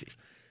people are sissies.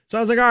 So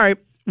I was like, all right,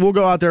 we'll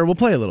go out there, we'll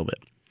play a little bit.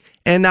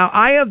 And now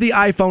I have the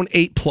iPhone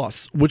 8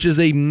 Plus, which is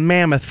a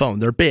mammoth phone.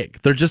 They're big.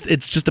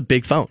 It's just a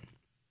big phone.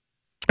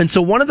 And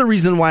so one of the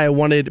reasons why I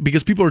wanted,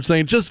 because people are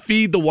saying, just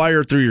feed the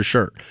wire through your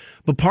shirt.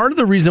 But part of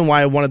the reason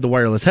why I wanted the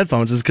wireless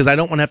headphones is because I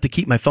don't want to have to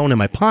keep my phone in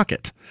my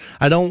pocket.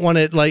 I don't want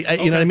it, you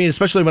know what I mean?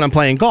 Especially when I'm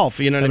playing golf,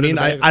 you know what I mean?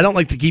 I don't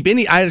like to keep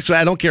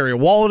I don't carry a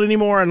wallet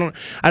anymore.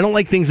 I don't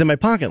like things in my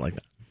pocket like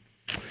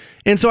that.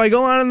 And so I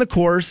go out on the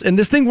course, and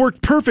this thing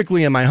worked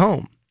perfectly in my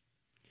home.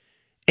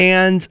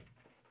 And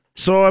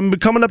so I'm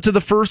coming up to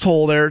the first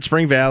hole there at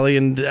Spring Valley,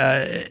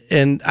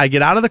 and I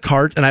get out of the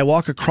cart, and I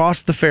walk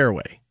across the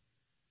fairway.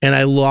 And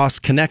I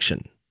lost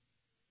connection.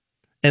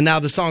 And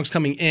now the song's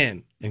coming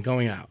in and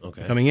going out.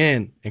 Okay. Coming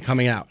in and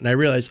coming out. And I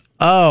realize,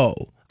 I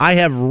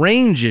have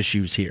range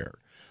issues here.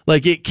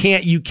 Like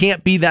you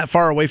can't be that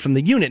far away from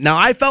the unit. Now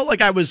I felt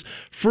like I was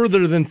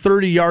further than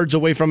 30 yards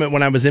away from it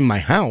when I was in my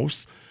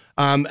house.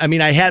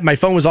 My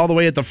phone was all the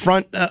way at the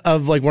front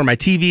of like where my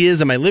TV is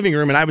in my living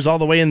room, and I was all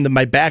the way in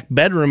my back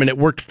bedroom, and it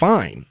worked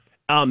fine.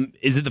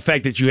 Is it the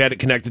fact that you had it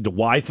connected to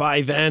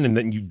Wi-Fi then, and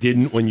then you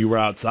didn't when you were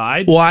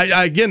outside?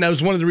 Well, again, that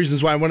was one of the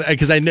reasons why I wanted,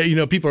 because I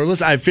know, people are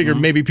listening. I figured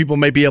maybe people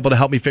might be able to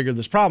help me figure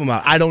this problem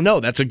out. I don't know.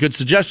 That's a good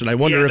suggestion. I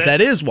wonder if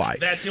that is why.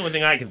 That's the only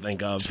thing I can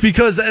think of. It's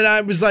because, and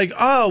I was like,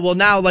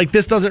 now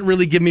this doesn't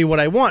really give me what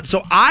I want.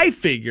 So I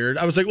figured,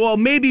 I was like, well,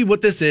 maybe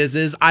what this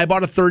is I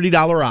bought a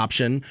 $30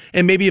 option,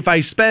 and maybe if I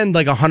spend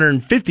like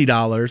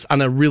 $150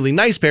 on a really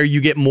nice pair,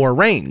 you get more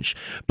range.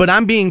 But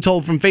I'm being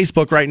told from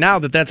Facebook right now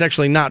that that's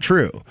actually not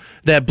true.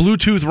 That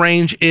Bluetooth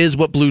range is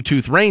what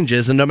Bluetooth range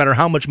is, and no matter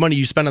how much money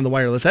you spend on the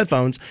wireless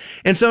headphones.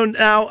 And so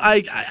now,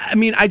 I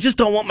just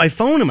don't want my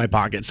phone in my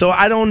pocket. So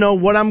I don't know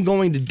what I'm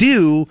going to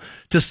do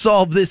to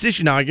solve this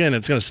issue. Now, again,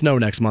 it's going to snow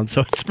next month,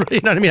 so it's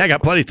pretty, I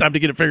got plenty of time to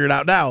get it figured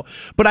out now.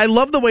 But I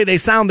love the way they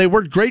sound. They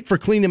worked great for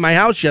cleaning my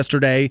house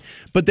yesterday,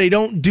 but they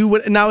don't do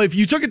what. Now, if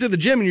you took it to the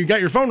gym and you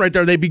got your phone right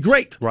there, they'd be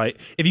great. Right.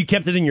 If you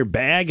kept it in your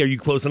bag, are you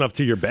close enough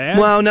to your bag?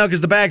 Well, no,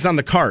 because the bag's on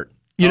the cart.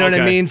 You know what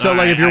I mean? So,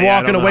 if you're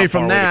walking away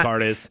from that.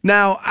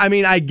 Now,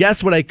 I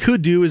guess what I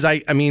could do is,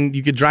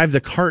 you could drive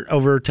the cart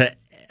over to,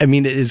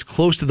 as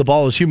close to the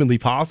ball as humanly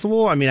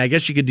possible. I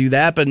guess you could do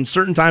that, but in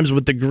certain times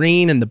with the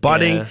green and the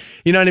putting,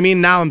 you know what I mean?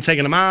 Now I'm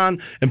taking them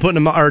on and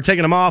putting them, or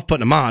taking them off,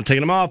 putting them on,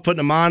 taking them off, putting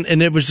them on.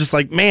 And it was just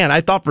like, man,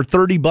 I thought for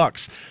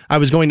 $30 I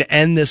was going to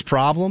end this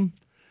problem.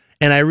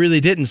 And I really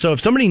didn't. So if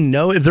somebody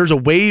if there's a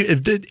way,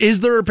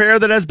 is there a pair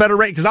that has better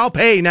rate? Because I'll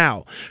pay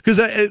now. Because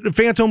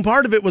Phantom,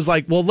 part of it was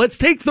like, well, let's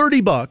take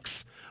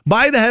 $30,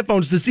 buy the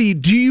headphones to see,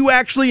 do you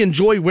actually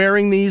enjoy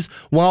wearing these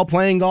while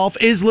playing golf?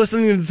 Is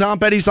listening to Tom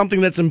Petty something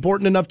that's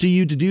important enough to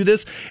you to do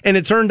this? And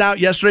it turned out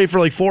yesterday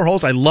for like 4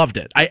 holes, I loved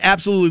it. I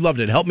absolutely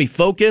loved it. It helped me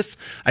focus.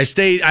 I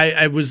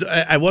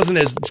wasn't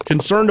as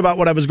concerned about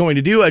what I was going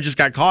to do. I just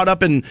got caught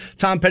up in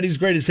Tom Petty's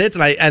greatest hits,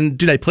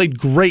 and I played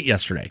great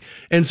yesterday.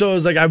 And so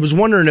I was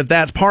wondering if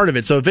that's part of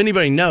it. So if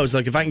anybody knows,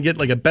 if I can get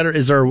like a better,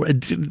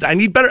 I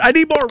need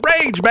more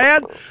range,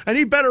 man. I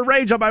need better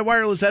range on my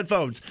wireless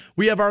headphones.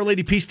 We have Our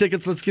Lady Peace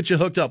tickets. Let's get you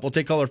hooked up. We'll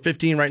take caller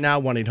 15 right now,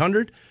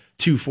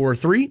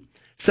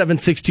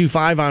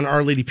 1-800-243-7625 on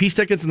Our Lady Peace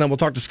tickets, and then we'll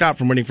talk to Scott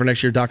from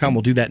waitingfornextyear.com.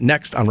 We'll do that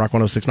next on Rock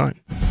 106.9.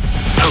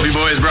 Hope you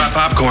boys brought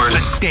popcorn. The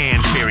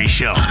Stansberry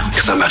Show.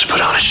 Because I'm about to put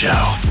on a show.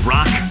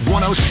 Rock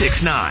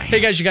 106.9. Hey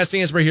guys, you got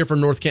Stansberry here for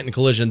North Canton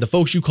Collision. The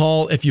folks you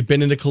call if you've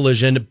been in a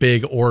collision,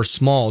 big or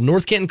small.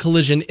 North Canton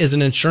Collision is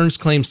an insurance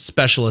claims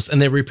specialist,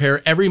 and they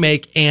repair every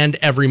make and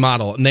every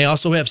model. And they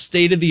also have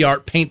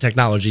state-of-the-art paint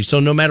technology. So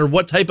no matter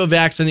what type of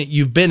accident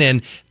you've been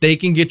in, they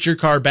can get your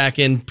car back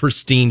in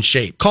pristine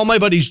shape. Call my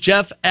buddies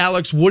Jeff,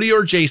 Alex, Woody,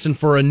 or Jason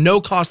for a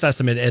no-cost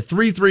estimate at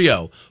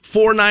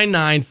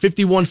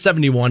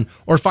 330-499-5171,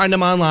 or find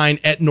them online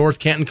at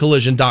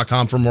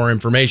northcantoncollision.com for more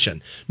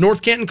information.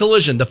 North Canton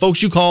Collision, the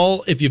folks you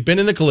call if you've been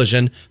in a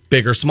collision,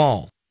 big or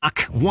small.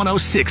 Rock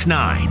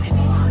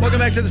 106.9. Welcome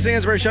back to the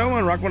Stansbury Show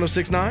on Rock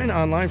 106.9,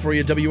 online for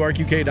you at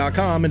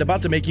WRQK.com, and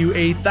about to make you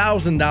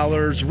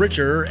 $1,000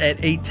 richer at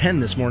 8:10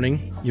 this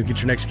morning. You'll get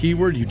your next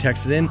keyword, you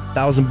text it in,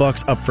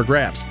 $1,000 up for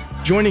grabs.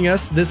 Joining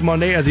us this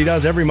Monday, as he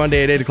does every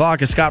Monday at 8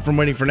 o'clock, is Scott from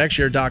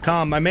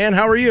waitingfornextyear.com. My man,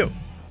 how are you?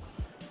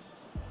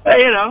 Hey,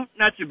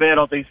 not too bad,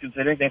 all things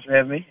considering. Thanks for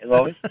having me, as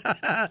always.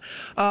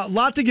 A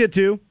lot to get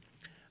to,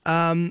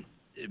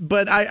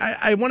 but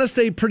I want to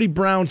stay pretty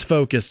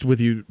Browns-focused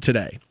with you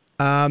today.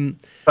 Fine.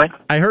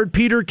 I heard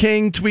Peter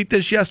King tweet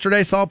this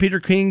yesterday, saw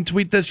Peter King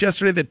tweet this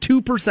yesterday, that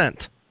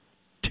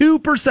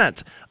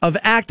 2% of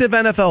active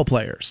NFL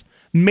players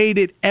made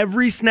it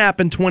every snap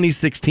in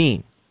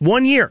 2016.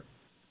 1 year.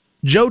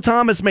 Joe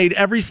Thomas made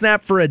every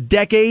snap for a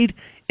decade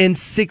in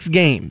 6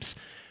 games.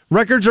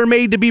 Records are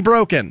made to be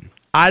broken.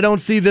 I don't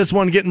see this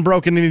one getting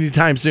broken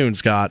anytime soon,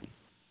 Scott.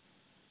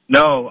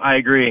 No, I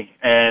agree.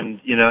 And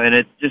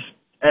it just,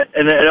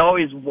 and it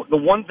always, the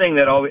one thing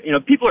that always,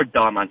 people are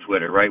dumb on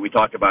Twitter, right? We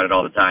talk about it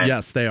all the time.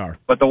 Yes, they are.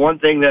 But the one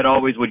thing that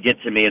always would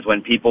get to me is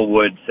when people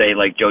would say,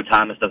 like, Joe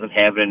Thomas doesn't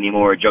have it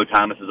anymore, Joe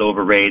Thomas is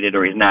overrated,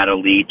 or he's not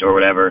elite, or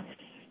whatever.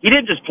 He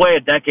didn't just play a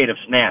decade of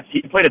snaps.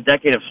 He played a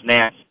decade of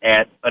snaps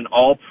at an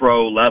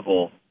all-pro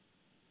level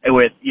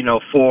with,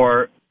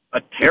 for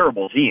a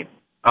terrible team.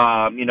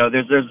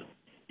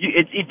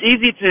 It's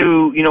easy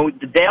to,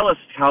 the Dallas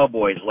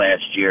Cowboys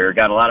last year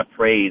got a lot of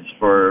praise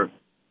for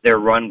their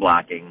run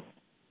blocking.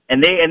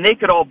 And they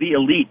could all be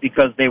elite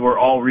because they were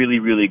all really,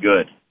 really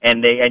good.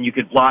 And you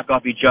could block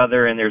off each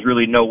other, and there's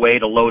really no way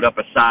to load up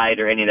a side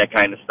or any of that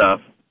kind of stuff.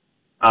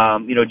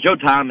 Joe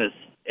Thomas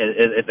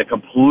is a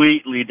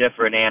completely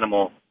different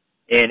animal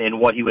in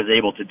what he was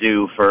able to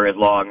do for as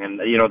long. And,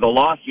 the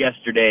loss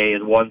yesterday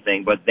is one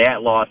thing, but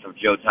that loss of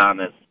Joe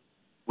Thomas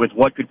with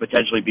what could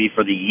potentially be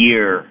for the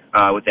year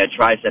with that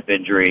tricep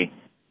injury,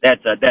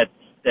 it's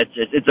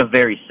a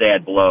very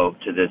sad blow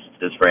to this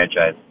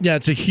franchise. Yeah,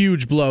 it's a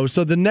huge blow.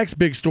 So the next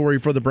big story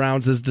for the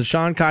Browns is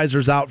DeShone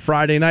Kizer's out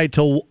Friday night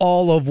till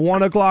all of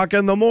 1 o'clock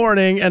in the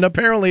morning, and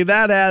apparently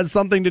that has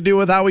something to do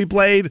with how he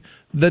played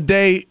the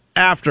day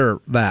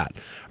after that.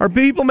 Are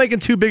people making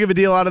too big of a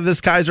deal out of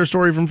this Kizer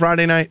story from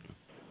Friday night?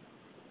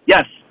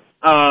 Yes.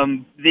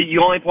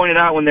 You only point it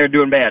out when they're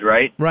doing bad,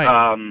 right?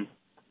 Right.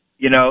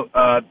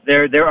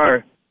 There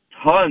are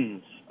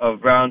tons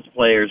of Browns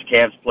players,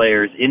 Cavs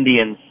players,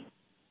 Indians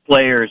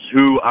players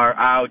who are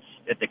out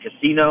at the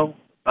casino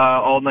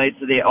all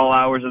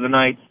hours of the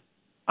night.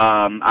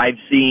 I've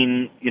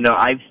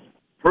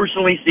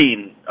personally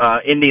seen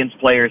Indians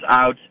players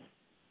out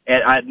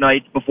at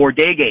night before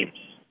day games,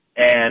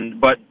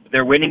 but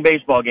they're winning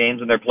baseball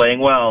games and they're playing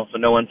well, so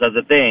no one says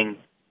a thing.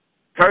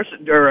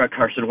 Carson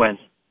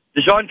Wentz.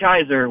 DeShone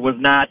Kizer was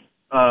not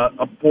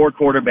a poor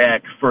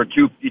quarterback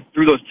through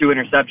those 2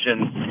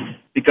 interceptions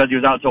because he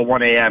was out till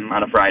 1 a.m.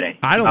 on a Friday.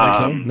 I don't think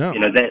so. No.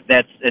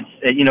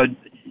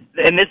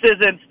 And this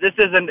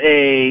isn't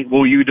a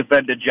you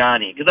defended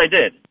Johnny, because I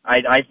did.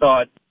 I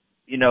thought,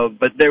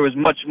 but there was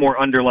much more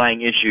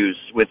underlying issues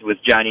with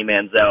Johnny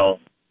Manziel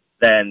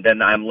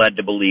than I'm led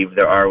to believe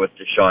there are with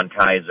DeShone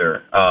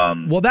Kizer.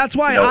 Well, that's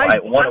why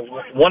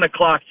 1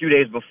 o'clock 2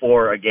 days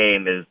before a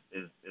game is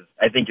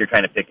I think you're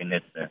kind of picking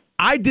nits there.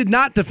 I did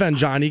not defend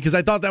Johnny because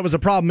I thought that was a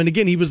problem. And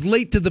again, he was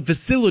late to the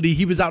facility.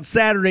 He was out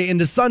Saturday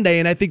into Sunday,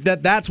 and I think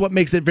that's what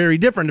makes it very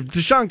different. If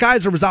DeShone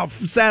Kizer was out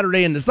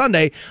Saturday into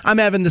Sunday, I'm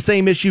having the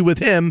same issue with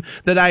him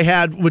that I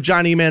had with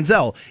Johnny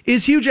Manziel.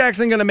 Is Hugh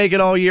Jackson going to make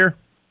it all year?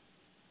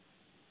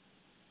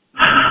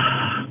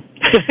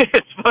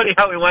 It's funny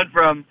how we went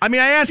from. I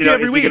mean, I ask you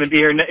every week. Is he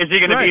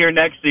going to be here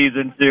next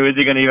season too? Is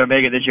he going to even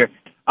make it this year?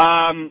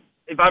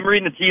 If I'm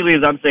reading the tea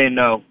leaves, I'm saying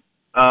no.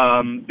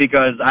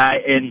 Because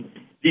in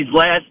these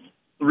last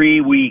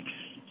 3 weeks,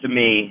 to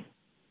me,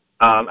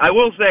 I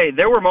will say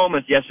there were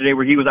moments yesterday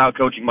where he was out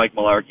coaching Mike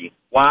Mularkey.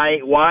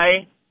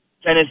 Why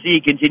Tennessee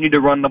continued to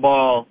run the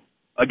ball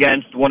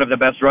against one of the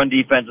best run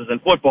defenses in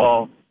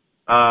football?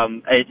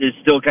 It is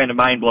still kind of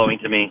mind blowing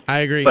to me. I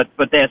agree. But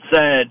that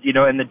said,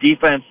 and the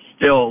defense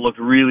still looked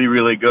really,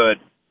 really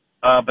good.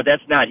 But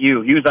that's not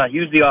Hugh.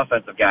 Hugh's the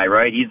offensive guy,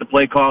 right? He's the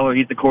play caller.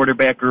 He's the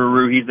quarterback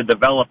guru. He's the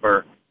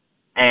developer.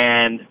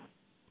 And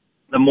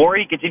the more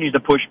he continues to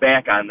push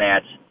back on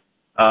that,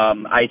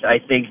 I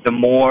think the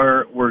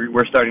more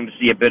we're starting to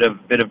see a bit of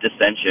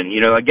dissension.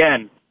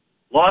 Again,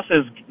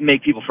 losses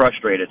make people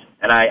frustrated,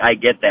 and I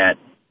get that.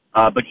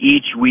 But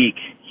each week,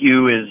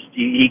 Hugh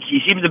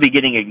he seems to be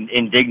getting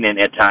indignant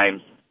at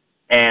times,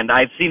 and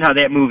I've seen how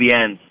that movie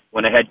ends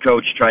when a head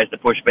coach tries to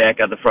push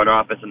back on the front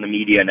office and the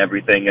media and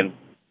everything. And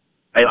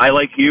I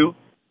like Hugh.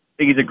 I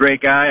think he's a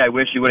great guy. I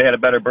wish he would have had a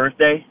better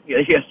birthday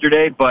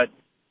yesterday, but.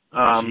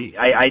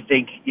 I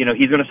think he's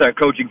going to start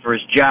coaching for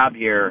his job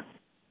here,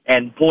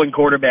 and pulling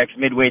quarterbacks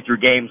midway through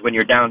games when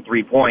you're down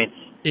 3 points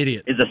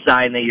Idiot. is a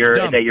sign that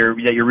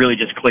you're really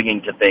just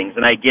clinging to things.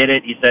 And I get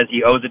it. He says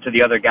he owes it to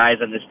the other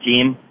guys on this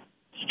team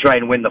to try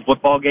and win the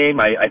football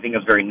game. I think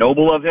it's very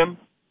noble of him,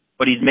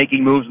 but he's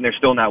making moves and they're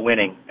still not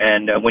winning.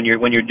 And when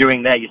you're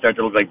doing that, you start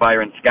to look like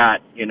Byron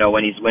Scott.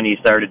 When he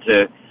started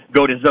to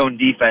go to zone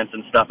defense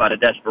and stuff out of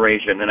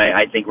desperation. And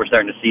I think we're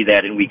starting to see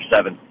that in Week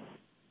 7.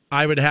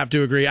 I would have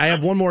to agree. I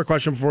have one more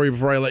question for you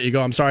before I let you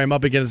go. I'm sorry, I'm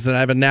up against it. I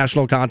have a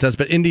national contest,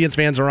 but Indians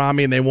fans are on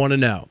me and they want to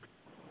know.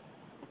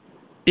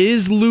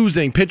 Is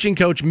losing pitching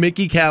coach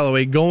Mickey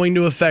Callaway going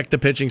to affect the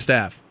pitching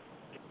staff?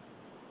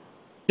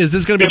 Is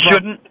this going to be a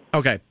problem? Shouldn't.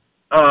 Okay.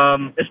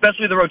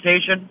 Especially the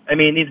rotation. I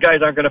mean, these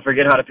guys aren't going to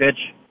forget how to pitch.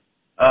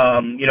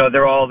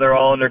 They're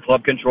all under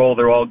club control.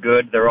 They're all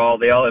good. They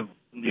all have,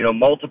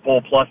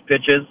 multiple plus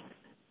pitches.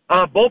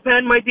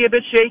 Bullpen might be a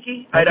bit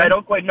shaky. Okay. I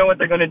don't quite know what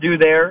they're going to do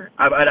there.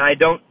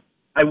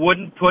 I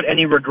wouldn't put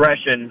any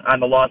regression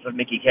on the loss of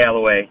Mickey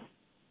Callaway,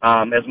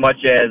 as much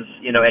as,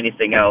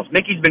 anything else.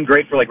 Mickey's been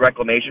great for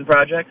reclamation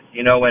projects.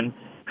 When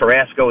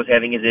Carrasco was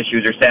having his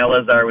issues or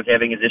Salazar was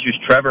having his issues,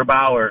 Trevor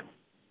Bauer,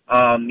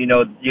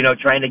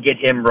 trying to get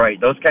him right.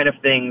 Those kind of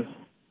things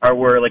are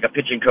where a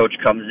pitching coach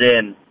comes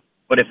in.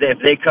 But if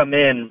they come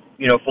in,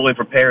 fully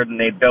prepared and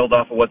they build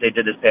off of what they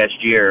did this past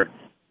year,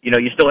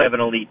 you still have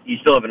an elite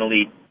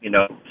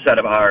set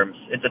of arms.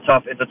 It's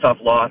a tough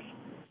loss.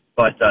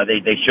 But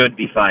they should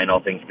be fine,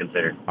 all things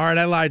considered. All right,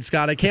 I lied,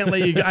 Scott. I can't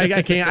let you.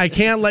 I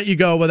can't let you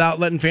go without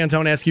letting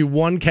Fantone ask you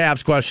one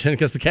Cavs question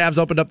because the Cavs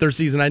opened up their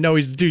season. I know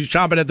he's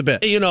chomping at the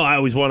bit. I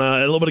always want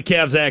a little bit of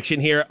Cavs action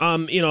here.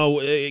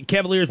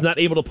 Cavaliers not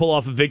able to pull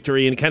off a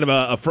victory and kind of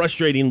a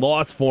frustrating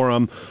loss for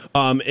them.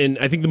 And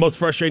I think the most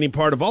frustrating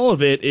part of all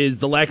of it is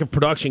the lack of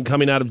production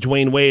coming out of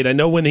Dwayne Wade. I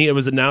know when it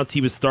was announced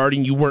he was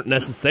starting, you weren't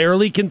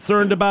necessarily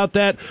concerned about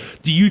that.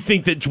 Do you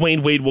think that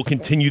Dwayne Wade will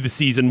continue the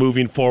season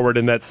moving forward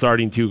in that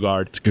starting two guard?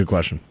 It's a good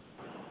question.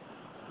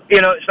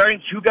 Starting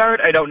two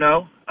guard, I don't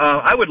know.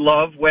 I would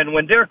love, when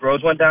Derrick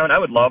Rose went down, I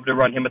would love to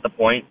run him at the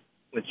point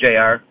with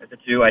JR at the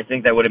two. I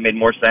think that would have made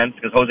more sense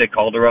because Jose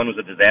Calderon was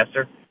a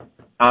disaster.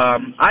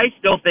 I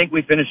still think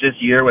we finish this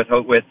year with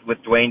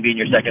Dwayne being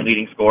your second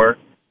leading scorer.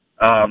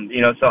 So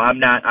I'm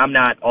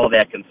not all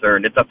that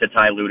concerned. It's up to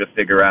Ty Lue to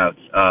figure out.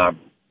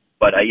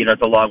 But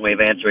it's a long way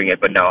of answering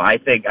it. But no, I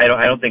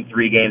don't think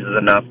 3 games is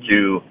enough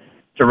to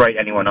write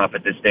anyone off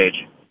at this stage.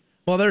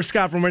 Well, there's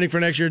Scott from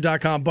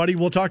waitingfornextyear.com. Buddy,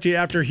 we'll talk to you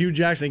after Hugh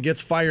Jackson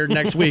gets fired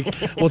next week.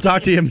 We'll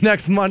talk to you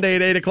next Monday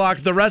at 8 o'clock.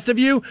 The rest of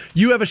you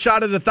have a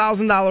shot at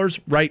 $1,000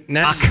 right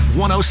now. Rock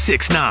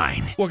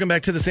 106.9. Welcome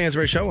back to the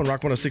Stansbury Show on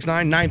Rock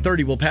 106.9.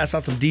 9:30, we'll pass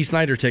out some D.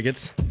 Snyder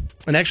tickets.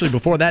 And actually,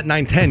 before that,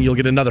 9:10, you'll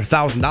get another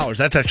 $1,000.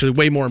 That's actually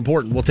way more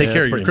important. We'll take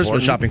care of your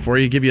Christmas shopping for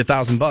you, give you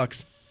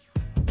 $1,000.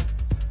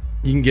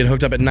 You can get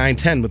hooked up at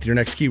 9:10 with your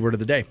next keyword of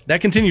the day. That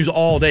continues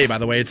all day, by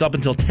the way. It's up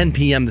until 10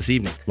 p.m. this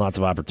evening. Lots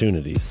of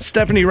opportunities.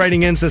 Stephanie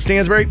writing in says,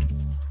 Stansbury,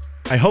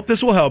 I hope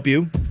this will help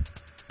you.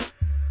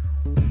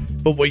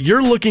 But what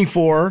you're looking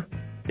for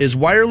is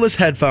wireless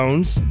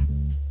headphones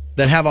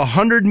that have a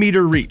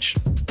 100-meter reach,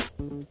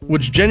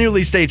 which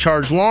genuinely stay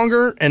charged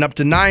longer and up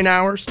to 9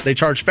 hours. They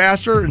charge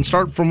faster and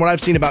start from what I've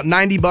seen about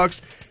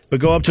 $90, but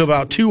go up to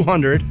about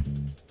 $200.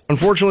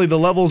 Unfortunately, the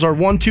levels are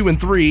 1, 2,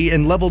 and 3,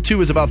 and level 2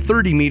 is about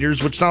 30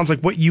 meters, which sounds like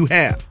what you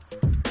have.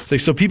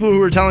 So people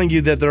who are telling you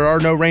that there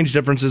are no range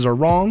differences are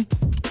wrong.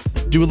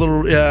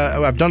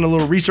 I've done a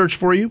little research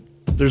for you.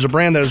 There's a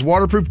brand that is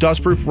waterproof,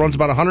 dustproof, runs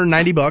about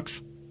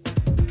 $190.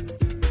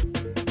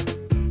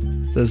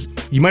 Says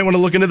you might want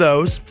to look into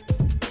those.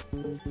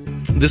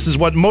 This is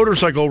what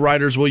motorcycle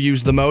riders will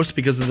use the most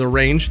because of the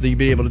range that you'll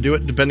be able to do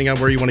it, depending on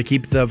where you want to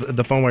keep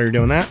the phone while you're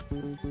doing that.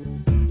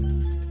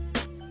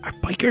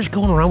 Bikers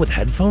going around with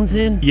headphones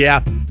in?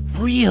 Yeah.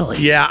 Really?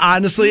 Yeah,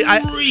 honestly.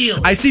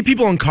 Really? I see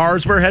people in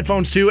cars wear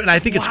headphones too, and I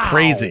think it's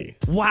crazy.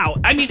 Wow.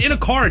 I mean, in a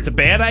car, it's a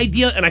bad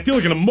idea, and I feel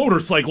like in a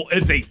motorcycle,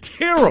 it's a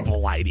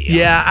terrible idea.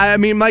 Yeah, I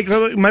mean, my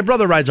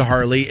brother rides a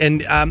Harley,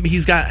 and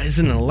he's got, is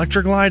it an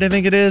electric glide, I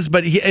think it is,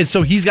 but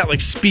he's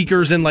got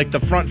speakers in the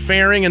front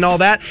fairing and all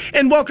that,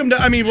 and welcome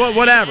to,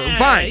 whatever,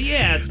 fine.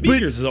 Yeah,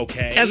 speakers is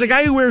okay. As a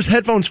guy who wears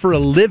headphones for a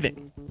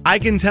living, I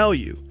can tell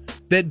you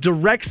that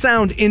direct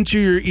sound into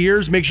your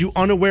ears makes you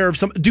unaware of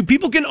some.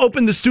 People can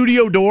open the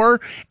studio door,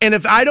 and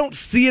if I don't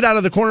see it out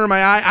of the corner of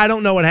my eye, I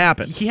don't know what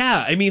happened. Yeah,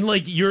 I mean,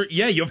 you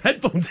have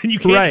headphones and you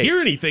can't hear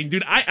anything,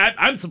 dude.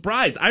 I'm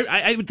surprised.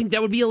 I would think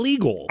that would be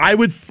illegal.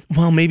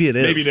 Well, maybe it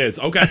is. Maybe it is.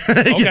 Okay.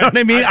 You know what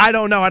I mean? I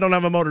don't know. I don't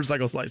have a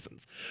motorcycle's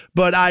license,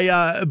 but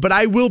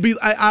I will be.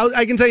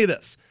 I can tell you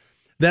this.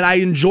 That I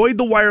enjoyed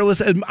the wireless,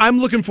 and I'm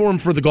looking for them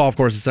for the golf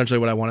course, essentially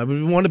what I want. I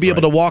want to be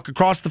able to walk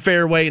across the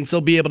fairway and still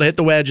be able to hit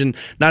the wedge and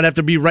not have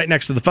to be right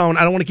next to the phone.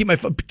 I don't want to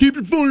keep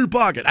your phone in your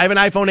pocket. I have an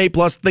iPhone 8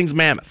 Plus, thing's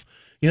mammoth.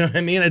 You know what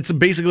I mean? It's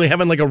basically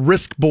having a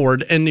risk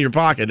board in your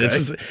pocket. Okay.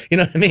 It's just, you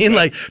know what I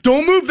mean?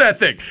 Don't move that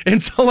thing. And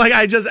so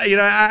I just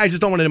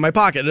don't want it in my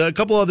pocket. A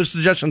couple other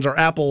suggestions are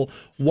Apple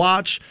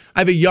Watch. I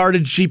have a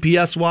yardage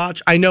GPS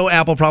watch. I know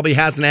Apple probably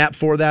has an app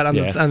for that on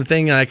the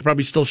thing, and I could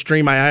probably still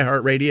stream my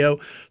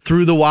iHeartRadio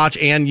through the watch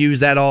and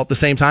use that all at the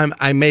same time.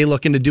 I may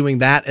look into doing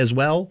that as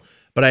well,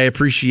 but I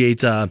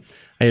appreciate the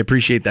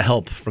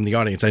help from the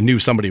audience. I knew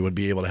somebody would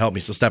be able to help me.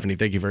 So Stephanie,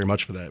 thank you very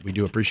much for that. We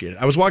do appreciate it.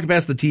 I was walking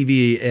past the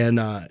TV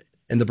and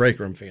in the break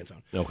room,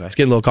 Fantone. Okay. Let's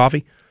get a little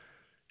coffee.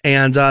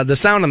 And the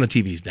sound on the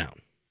TV is down.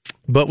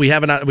 but we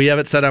have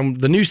it set on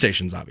the news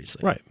stations,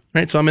 obviously.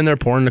 Right. So I'm in there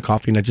pouring the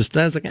coffee, and I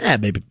was like,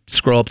 maybe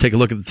scroll up, take a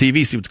look at the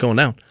TV, see what's going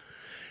down.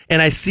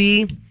 And I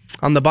see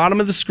on the bottom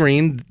of the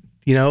screen,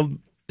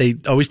 they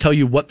always tell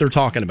you what they're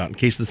talking about in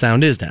case the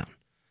sound is down.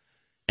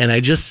 And I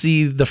just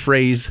see the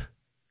phrase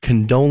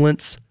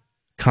condolence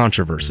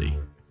controversy.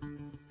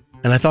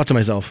 And I thought to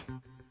myself,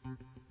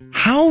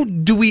 how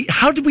did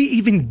we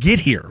even get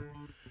here?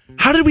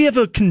 How did we have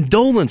a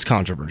condolence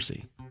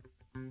controversy?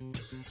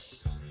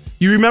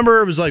 You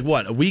remember it was like,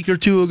 a week or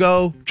two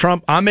ago?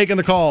 Trump, I'm making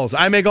the calls.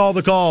 I make all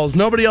the calls.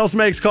 Nobody else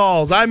makes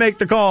calls. I make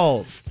the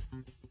calls.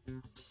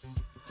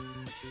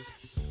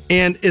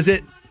 And is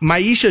it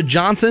Maisha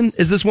Johnson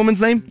is this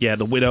woman's name? Yeah,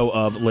 the widow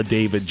of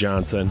LaDavid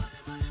Johnson.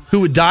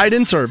 Who had died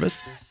in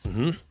service.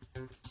 Mm-hmm.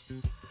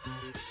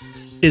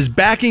 Is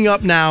backing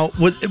up now.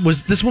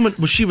 Was this woman,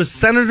 she was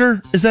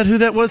senator? Is that who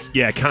that was?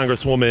 Yeah,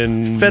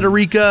 Congresswoman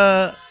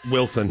Federica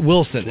Wilson.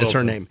 Wilson is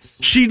her name.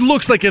 She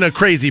looks like a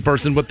crazy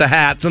person with the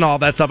hats and all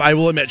that stuff. I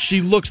will admit,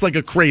 she looks like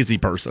a crazy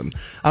person.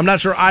 I'm not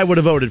sure I would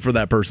have voted for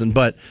that person,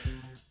 but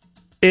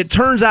it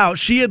turns out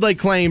she had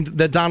claimed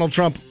that Donald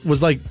Trump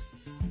was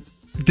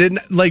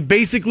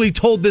basically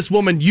told this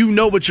woman,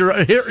 what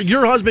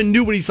your husband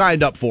knew what he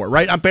signed up for,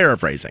 right? I'm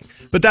paraphrasing,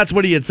 but that's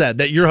what he had said,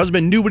 that your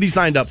husband knew what he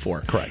signed up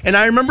for. Correct. And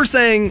I remember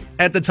saying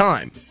at the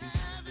time,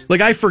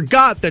 I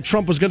forgot that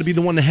Trump was going to be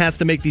the one that has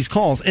to make these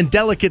calls, and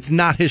delicate's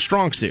not his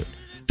strong suit.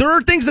 There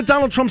are things that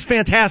Donald Trump's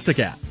fantastic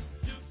at.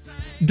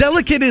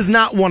 Delicate is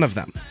not one of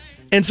them.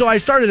 And so I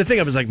started to think,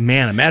 I was like,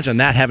 man, imagine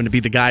that having to be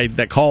the guy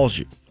that calls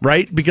you,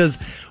 right? Because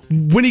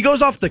when he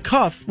goes off the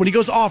cuff, when he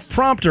goes off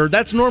prompter,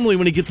 that's normally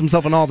when he gets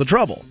himself in all the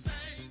trouble.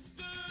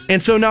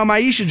 And so now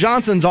Maisha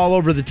Johnson's all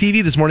over the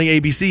TV this morning.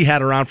 ABC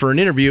had her on for an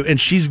interview, and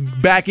she's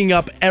backing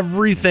up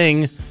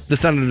everything the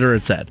senator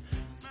had said.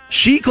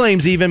 She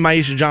claims even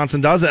Maisha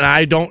Johnson does, and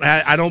I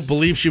don't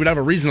believe she would have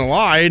a reason to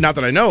lie, not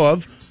that I know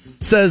of,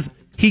 says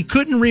he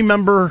couldn't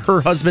remember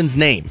her husband's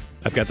name.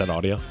 I've got that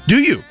audio. Do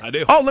you? I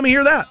do. Oh, let me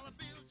hear that.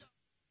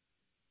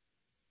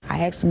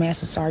 I asked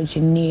Master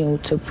Sergeant Neal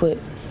to put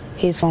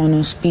his phone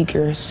on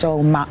speaker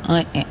so my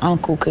aunt and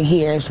uncle could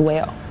hear as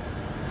well.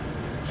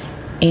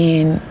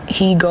 And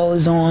he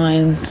goes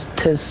on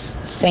to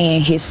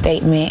saying his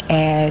statement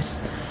as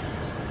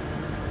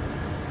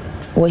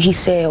what he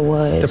said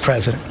was... The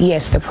president.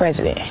 Yes, the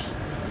president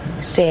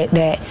said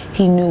that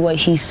he knew what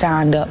he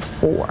signed up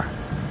for,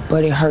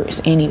 but it hurts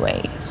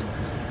anyways.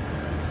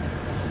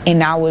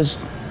 And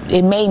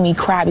it made me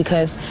cry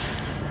because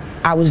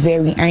I was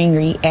very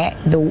angry at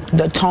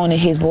the tone of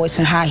his voice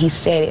and how he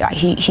said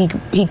it.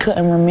 He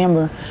couldn't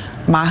remember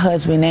my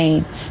husband's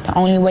name. The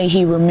only way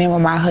he remembered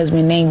my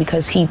husband's name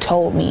because he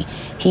told me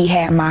he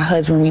had my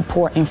husband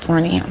report in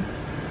front of him.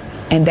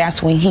 And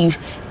that's when he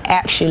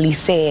actually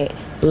said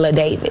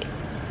LaDavid.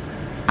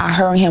 I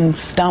heard him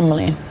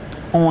stumbling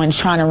on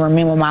trying to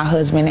remember my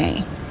husband's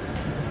name.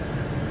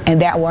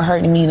 And that what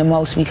hurt me the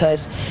most,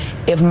 because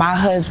if my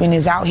husband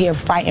is out here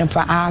fighting for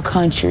our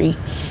country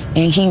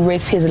and he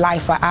risks his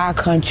life for our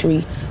country,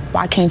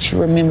 why can't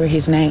you remember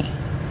his name?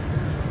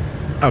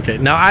 Okay,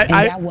 now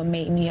that would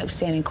make me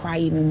upset and cry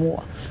even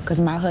more, because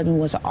my husband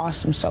was an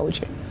awesome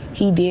soldier.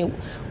 He did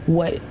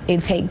what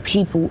it take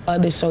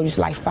other soldiers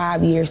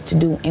 5 years to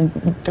do in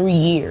 3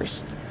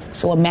 years.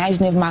 So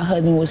imagine if my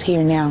husband was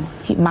here now.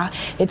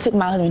 It took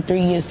my husband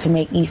 3 years to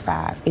make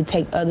E5. It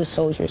take other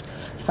soldiers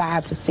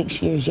 5 to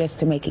 6 years just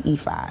to make an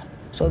E5.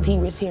 So if he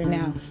was here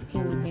now, he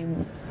would have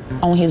been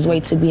on his way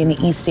to being an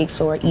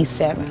E6 or an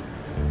E7.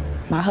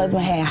 My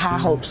husband had high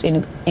hopes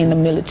in the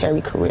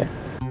military career.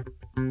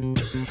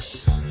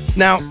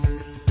 Now,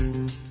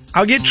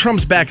 I'll get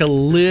Trump's back a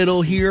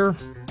little here.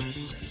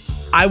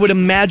 I would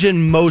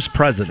imagine most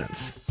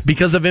presidents,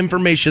 because of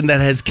information that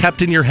has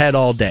kept in your head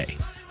all day,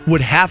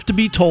 would have to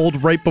be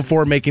told right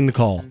before making the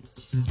call.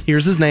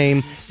 Here's his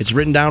name. It's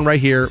written down right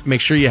here.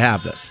 Make sure you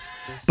have this.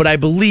 But I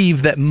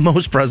believe that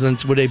most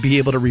presidents would be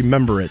able to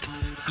remember it.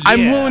 Yeah.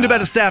 I'm willing to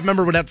bet a staff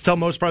member would have to tell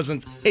most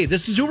presidents, hey,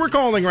 this is who we're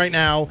calling right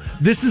now.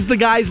 This is the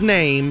guy's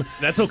name.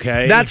 That's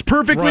okay. That's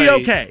perfectly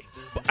okay.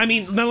 I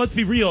mean, now let's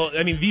be real.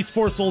 I mean, these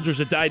 4 soldiers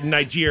that died in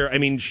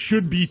Nigeria,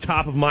 should be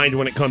top of mind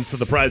when it comes to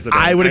the president.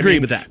 I would agree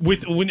with that.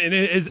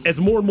 As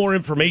more and more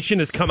information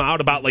has come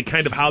out about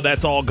kind of how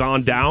that's all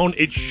gone down,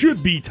 it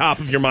should be top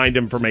of your mind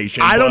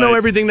information. I don't know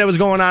everything that was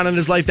going on in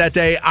his life that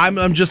day.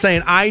 I'm just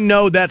saying, I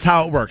know that's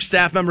how it works.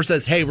 Staff member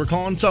says, hey, we're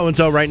calling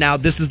so-and-so right now.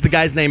 This is the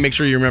guy's name. Make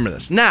sure you remember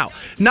this. Now,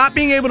 not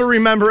being able to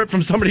remember it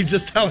from somebody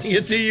just telling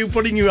it to you,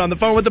 putting you on the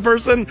phone with the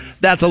person,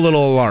 that's a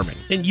little alarming.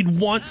 And you'd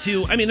want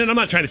to, and I'm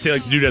not trying to say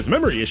the dude has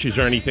memory issues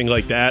or anything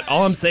like that.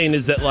 All I'm saying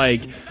is that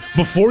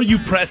before you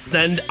press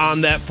send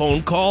on that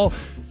phone call,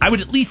 I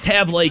would at least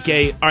have all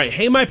right,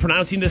 hey, am I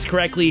pronouncing this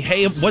correctly?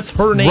 Hey, what's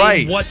her name?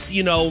 Right. What's,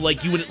 you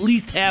would at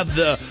least have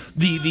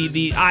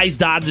the I's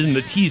dotted and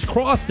the T's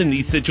crossed in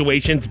these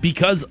situations,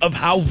 because of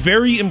how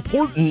very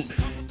important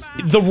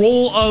the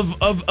role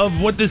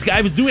of what this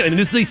guy was doing. I mean,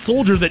 this is a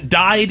soldier that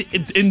died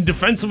in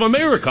defense of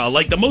America,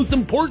 like the most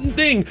important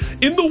thing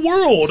in the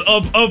world.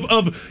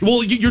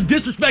 Well, you're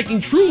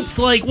disrespecting troops.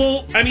 Like,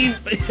 well, I mean,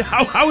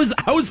 how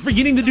is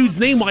forgetting the dude's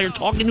name while you're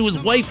talking to his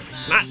wife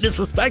not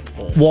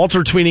disrespectful?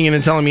 Walter tweeting in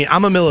and telling me,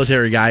 I'm a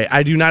military guy.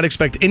 I do not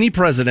expect any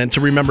president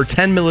to remember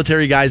 10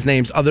 military guys'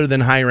 names other than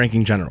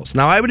high-ranking generals.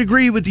 Now, I would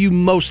agree with you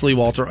mostly,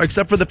 Walter,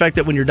 except for the fact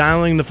that when you're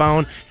dialing the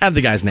phone, have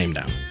the guy's name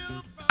down.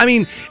 I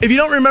mean, if you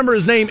don't remember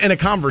his name in a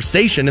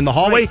conversation in the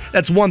hallway, right,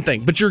 that's one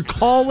thing. But you're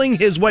calling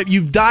his wife.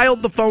 You've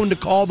dialed the phone to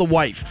call the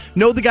wife.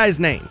 Know the guy's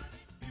name,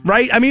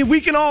 right? I mean,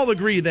 we can all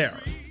agree there.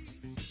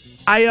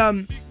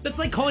 That's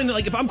like calling,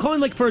 like if I'm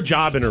calling like for a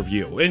job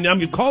interview and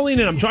I'm calling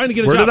and I'm trying to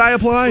get a job. Where did I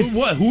apply?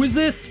 What? Who is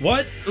this?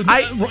 What? Who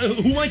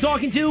am I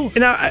talking to?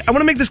 And I want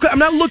to make this clear. I'm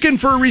not looking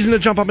for a reason to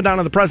jump up and down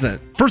on the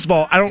president. First of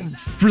all, I don't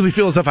really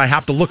feel as if I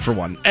have to look for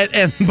one.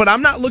 But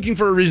I'm not looking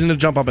for a reason to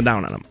jump up and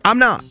down on him. I'm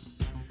not.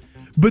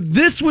 But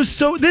this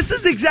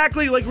is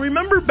exactly like,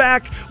 remember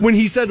back when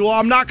he said, well,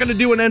 I'm not going to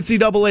do an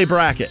NCAA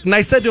bracket. And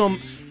I said to him,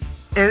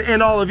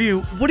 and all of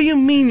you, what do you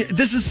mean?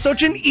 This is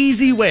such an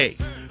easy way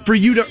for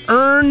you to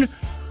earn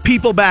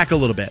people back a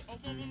little bit.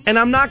 And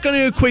I'm not going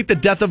to equate the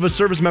death of a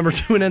service member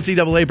to an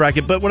NCAA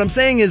bracket, but what I'm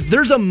saying is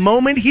there's a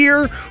moment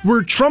here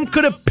where Trump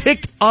could have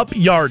picked up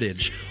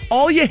yardage.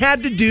 All you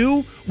had to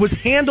do was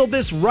handle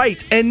this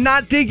right and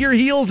not dig your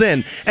heels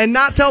in and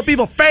not tell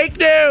people, fake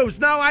news,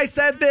 no, I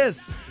said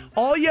this.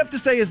 All you have to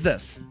say is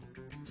this: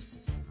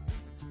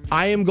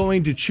 I am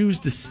going to choose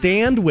to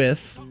stand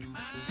with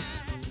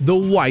the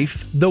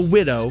wife, the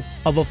widow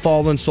of a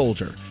fallen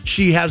soldier.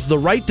 She has the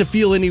right to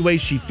feel any way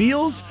she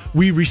feels.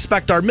 We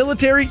respect our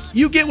military.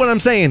 You get what I'm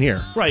saying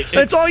here. Right.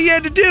 That's all you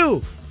had to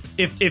do.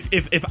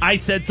 If I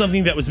said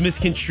something that was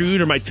misconstrued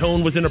or my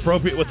tone was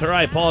inappropriate with her,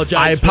 I apologize.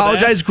 I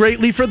apologize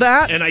greatly for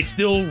that. And I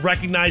still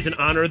recognize and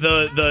honor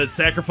the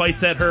sacrifice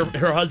that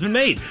her husband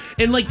made.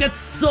 And like, that's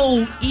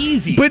so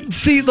easy. But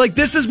see, like,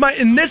 this is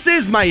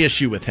my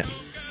issue with him,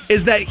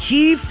 is that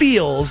he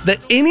feels that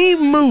any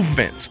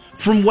movement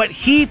from what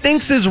he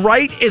thinks is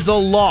right is a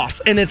loss,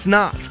 and it's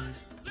not.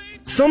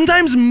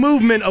 Sometimes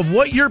movement of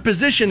what your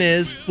position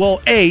is,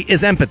 well, A,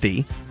 is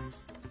empathy,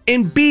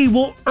 and B,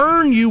 will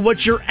earn you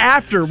what you're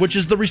after, which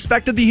is the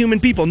respect of the human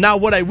people. Now,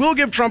 what I will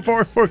give Trump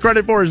for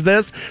credit for is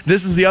this.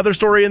 This is the other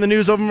story in the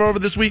news over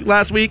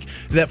last week,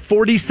 that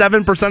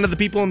 47% of the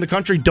people in the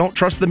country don't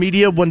trust the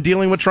media when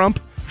dealing with Trump.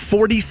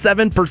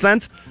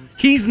 47%.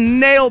 He's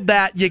nailed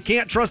that you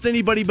can't trust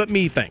anybody but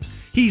me thing.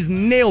 He's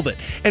nailed it,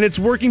 and it's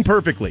working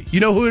perfectly.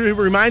 You know who it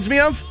reminds me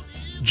of?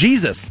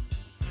 Jesus.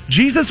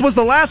 Jesus was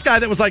the last guy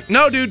that was like,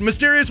 no, dude,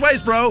 mysterious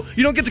ways, bro.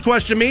 You don't get to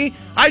question me.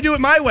 I do it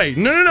my way.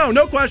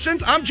 No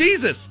questions. I'm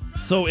Jesus.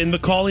 So in the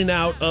calling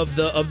out of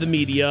the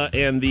media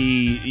and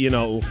I'm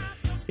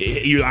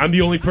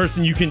the only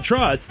person you can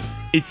trust,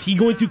 is he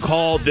going to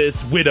call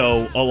this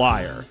widow a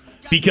liar?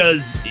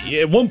 Because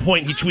at one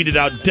point he tweeted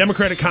out,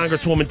 Democratic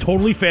Congresswoman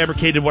totally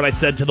fabricated what I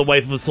said to the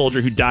wife of a soldier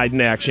who died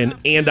in action,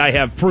 and I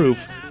have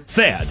proof.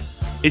 Sad.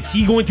 Is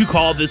he going to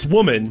call this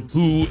woman,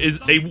 who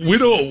is a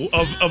widow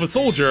of a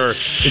soldier,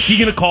 is he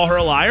going to call her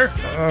a liar?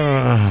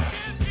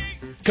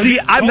 See,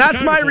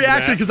 that's my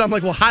reaction, because I'm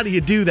like, well, how do you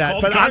do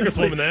that? But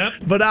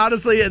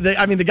honestly,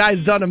 the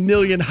guy's done a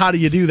million how do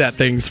you do that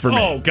things for me.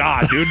 Oh,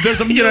 God, dude.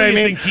 There's a million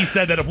things he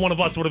said that if one of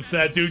us would have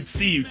said, dude,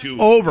 see you two.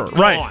 Over,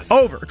 right.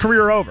 Over.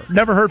 Career over.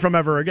 Never heard from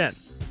ever again.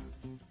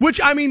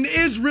 Which, I mean,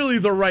 is really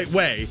the right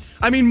way.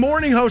 I mean,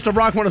 morning host of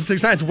Rock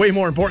 106.9 is way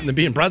more important than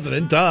being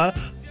president. Duh.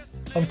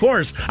 Of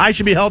course, I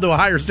should be held to a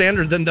higher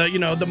standard than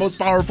the most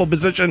powerful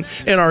position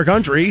in our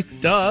country.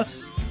 Duh.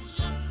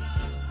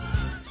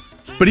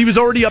 But he was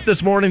already up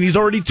this morning. He's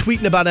already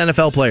tweeting about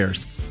NFL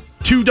players.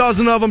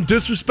 24 of them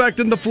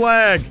disrespecting the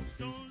flag.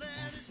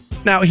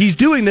 Now, he's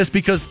doing this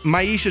because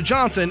Maisha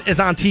Johnson is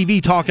on TV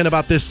talking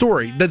about this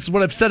story. That's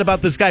what I've said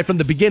about this guy from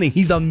the beginning.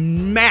 He's a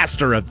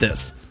master of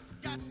this.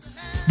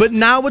 But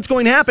now what's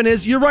going to happen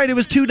is, you're right, it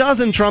was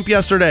 24 Trump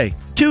yesterday.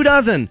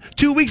 24.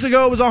 2 weeks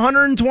ago, it was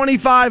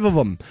 125 of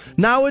them.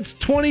 Now it's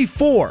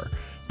 24.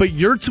 But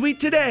your tweet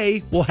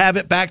today will have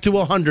it back to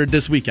 100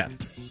 this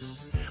weekend.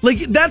 Like,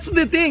 that's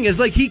the thing, is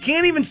like, he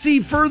can't even see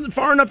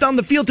far enough down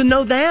the field to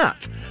know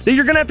that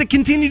you're going to have to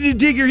continue to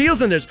dig your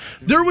heels in this.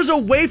 There was a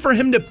way for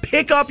him to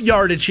pick up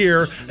yardage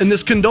here in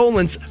this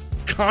condolence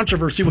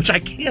controversy, which I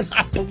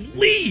cannot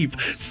believe.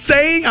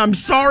 Saying I'm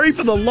sorry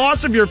for the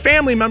loss of your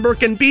family member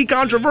can be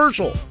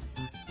controversial.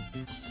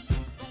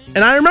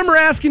 And I remember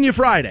asking you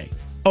Friday,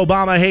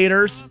 Obama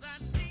haters,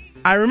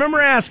 I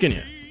remember asking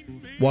you,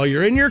 while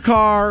you're in your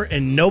car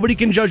and nobody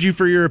can judge you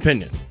for your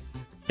opinion,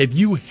 if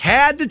you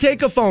had to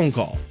take a phone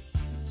call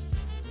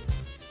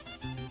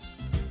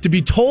to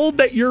be told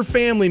that your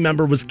family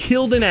member was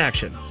killed in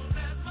action,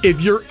 if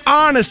you're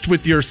honest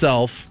with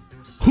yourself,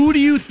 who do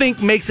you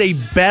think makes a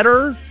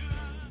better,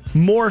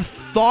 more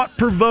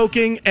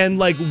thought-provoking and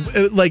like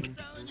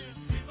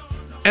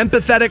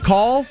empathetic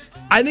call?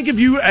 I think if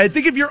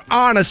you're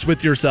honest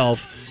with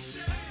yourself,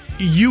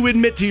 you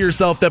admit to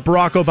yourself that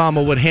Barack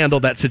Obama would handle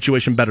that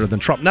situation better than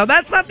Trump. Now,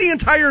 that's not the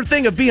entire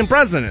thing of being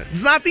president.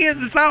 It's not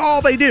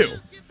all they do.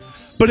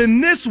 But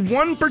in this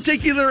one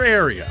particular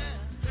area,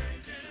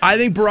 I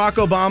think Barack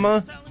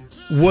Obama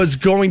was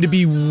going to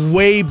be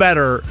way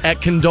better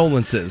at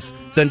condolences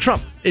than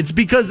Trump. It's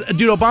because,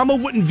 dude,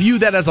 Obama wouldn't view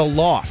that as a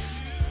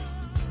loss.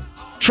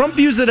 Trump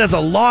views it as a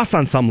loss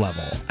on some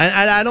level.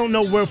 And I don't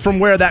know from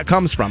where that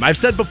comes from. I've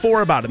said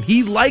before about him,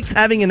 he likes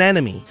having an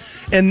enemy.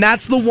 And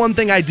that's the one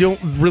thing I don't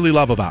really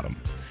love about him,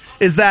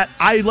 is that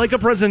I like a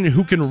president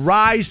who can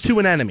rise to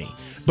an enemy,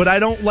 but I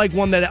don't like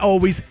one that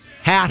always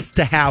has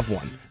to have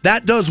one.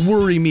 That does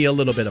worry me a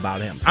little bit about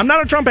him. I'm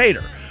not a Trump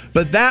hater,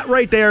 but that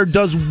right there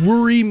does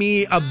worry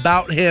me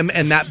about him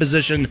and that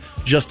position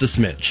just a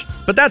smidge.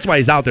 But that's why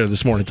he's out there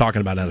this morning talking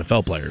about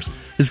NFL players,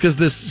 is because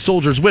this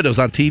soldier's widow's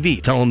on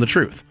TV telling the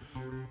truth.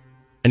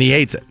 And he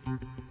hates it.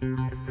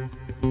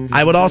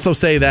 I would also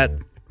say that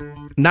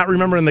not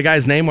remembering the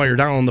guy's name while you're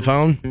down on the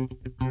phone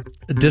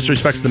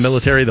disrespects the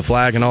military, the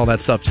flag, and all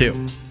that stuff,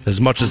 too. As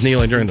much as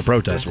kneeling during the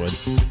protest would.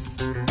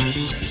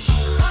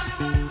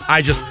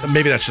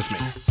 Maybe that's just me.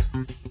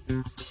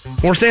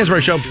 More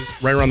Stansbury Show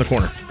right around the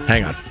corner.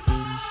 Hang on.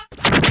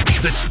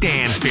 The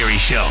Stansbury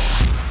Show.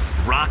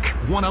 Rock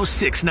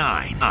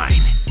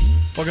 106.9.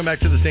 Welcome back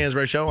to the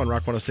Stansbury Show on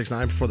Rock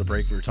 106.9. Before the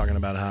break, we were talking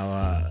about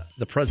how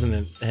the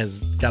president has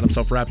got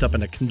himself wrapped up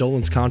in a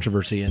condolence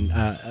controversy, and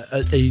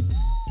a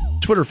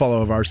Twitter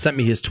follower of ours sent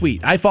me his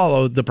tweet. I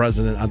follow the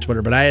president on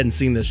Twitter, but I hadn't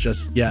seen this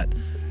just yet.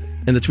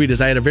 And the tweet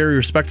is, I had a very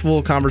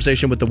respectful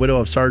conversation with the widow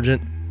of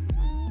Sergeant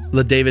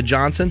LaDavid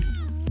Johnson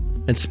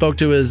and spoke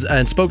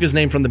his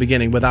name from the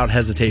beginning without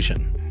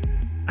hesitation.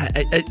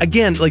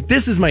 Again,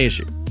 this is my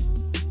issue.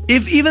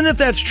 Even if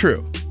that's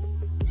true,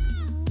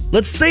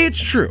 let's say it's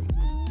true.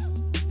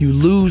 You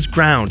lose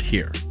ground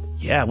here.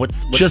 Yeah,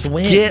 what's just the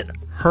win? Get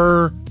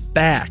her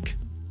back.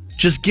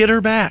 Just get her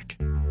back.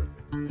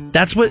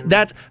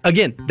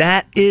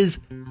 That is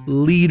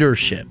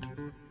leadership.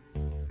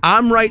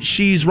 I'm right,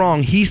 she's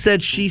wrong. He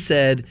said, she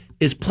said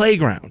is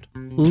playground.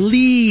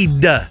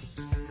 Lead.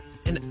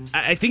 And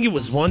I think it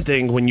was one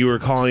thing when you were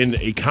calling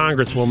a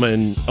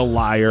congresswoman a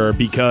liar,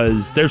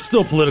 because there's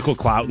still political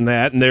clout in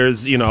that, and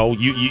there's, you.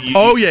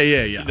 Oh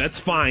yeah. That's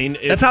fine.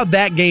 That's how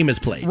that game is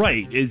played.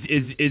 Right.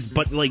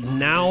 But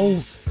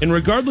now, and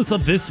regardless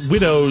of this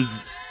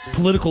widow's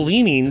political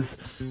leanings,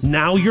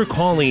 now you're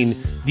calling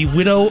the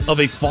widow of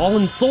a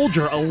fallen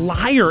soldier a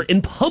liar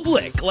in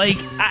public.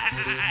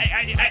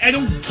 I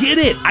don't get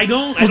it. I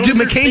don't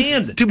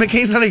understand.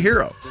 McCain's not a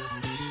hero.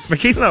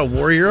 McCain's not a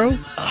war hero.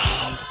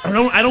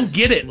 I don't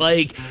get it.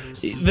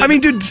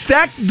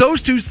 Stack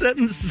those two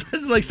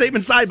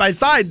statements side by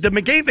side. The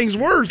McCain thing's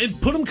worse.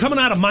 And put them coming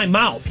out of my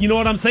mouth. You know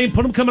what I'm saying?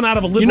 Put them coming out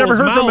of a liberal's mouth. You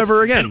never heard from him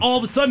ever again. And all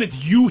of a sudden,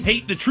 it's you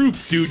hate the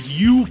troops, dude.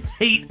 You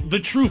hate the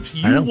troops.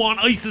 You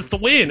want ISIS to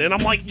win. And I'm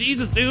like,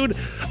 Jesus, dude.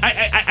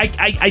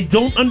 I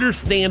don't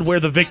understand where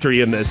the victory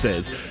in this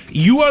is.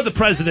 You are the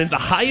president,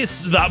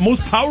 the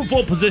most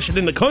powerful position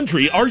in the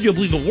country,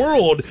 arguably the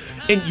world,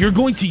 and you're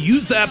going to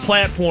use that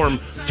platform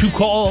to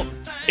call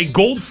a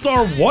Gold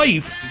Star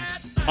wife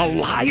a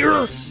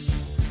liar?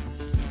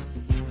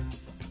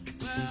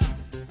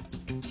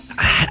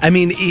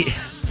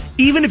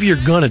 Even if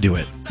you're gonna do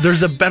it,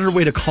 there's a better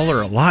way to call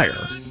her a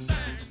liar.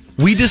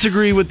 We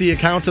disagree with the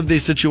accounts of the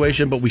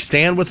situation, but we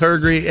stand with her,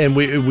 and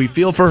we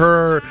feel for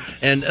her,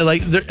 and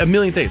a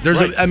million things.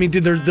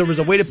 There was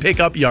a way to pick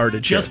up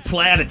yardage. Just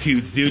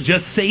platitudes, dude.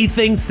 Just say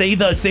things. Say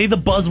the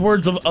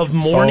buzzwords of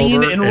mourning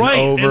over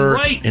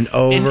and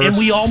over, and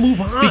we all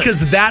move on, because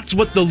that's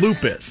what the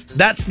loop is.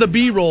 That's the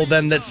B-roll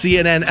then that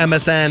CNN,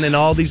 MSN, and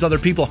all these other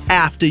people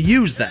have to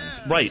use then.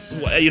 Right.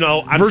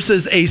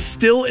 Versus a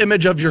still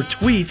image of your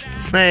tweet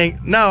saying,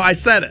 "No, I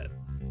said it."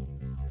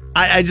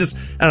 I don't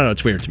know.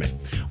 It's weird to me.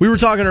 We were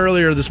talking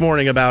earlier this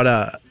morning about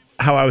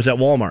how I was at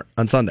Walmart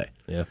on Sunday.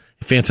 Yeah.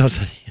 Fanto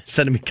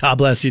said to me, God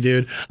bless you,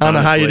 dude. I don't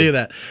know how you do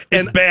that.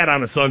 And it's bad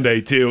on a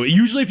Sunday, too.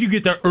 Usually if you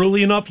get there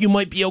early enough, you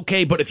might be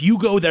okay. But if you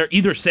go there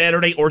either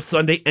Saturday or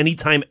Sunday,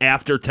 anytime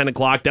after 10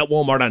 o'clock, that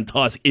Walmart on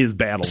Tusk is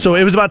bad. So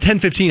it was about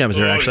 10:15 I was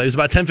there, actually. It was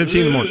about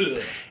 10:15 in the morning.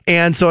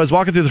 And so I was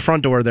walking through the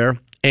front door there,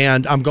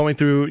 and I'm going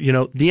through,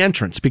 the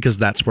entrance, because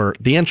that's where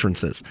the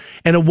entrance is.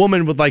 And a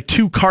woman with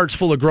 2 carts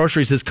full of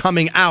groceries is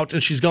coming out,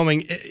 and she's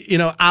going,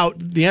 out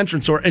the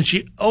entrance door, and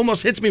she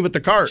almost hits me with the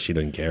cart. She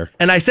doesn't care.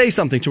 And I say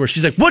something to her.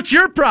 She's like, "What's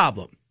your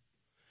problem?"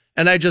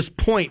 And I just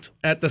point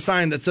at the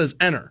sign that says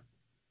enter.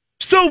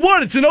 "So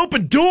what? It's an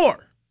open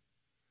door."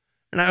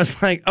 And I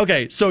was like,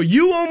 okay, so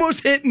you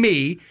almost hit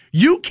me,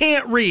 you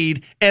can't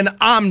read, and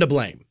I'm to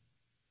blame.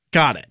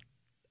 Got it.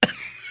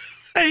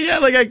 Yeah,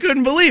 I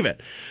couldn't believe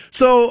it.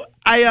 So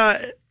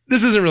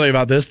this isn't really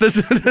about this.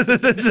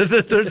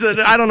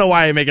 I don't know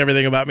why I make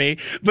everything about me,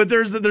 but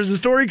there's a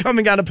story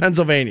coming out of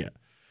Pennsylvania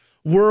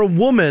where a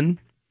woman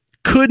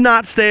could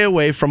not stay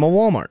away from a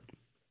Walmart.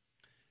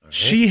 Okay.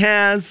 She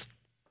has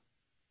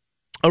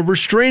a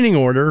restraining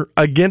order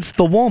against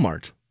the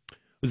Walmart.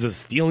 was a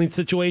stealing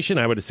situation,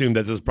 I would assume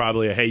this is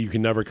probably a, hey, you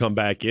can never come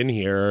back in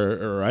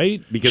here,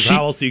 right? Because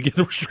how else do you get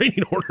a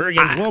restraining order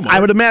against Walmart? I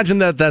would imagine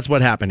that's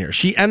what happened here.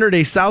 She entered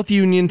a South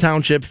Union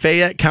Township,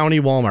 Fayette County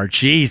Walmart.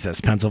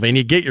 Jesus,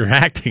 Pennsylvania, get your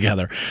act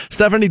together.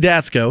 Stephanie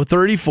Dasko,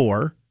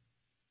 34.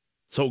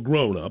 So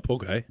grown up,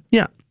 okay.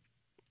 Yeah.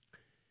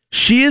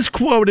 She is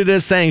quoted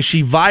as saying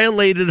she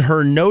violated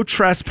her no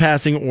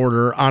trespassing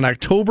order on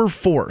October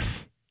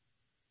 4th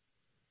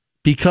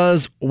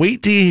because,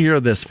 wait till you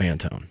hear this,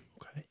 Fantone.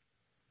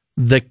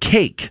 The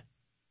cake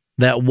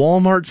that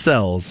Walmart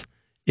sells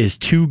is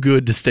too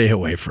good to stay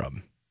away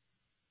from.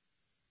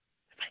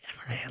 Have I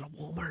ever had a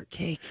Walmart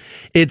cake?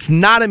 It's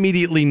not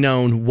immediately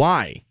known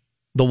why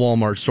the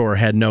Walmart store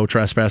had no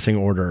trespassing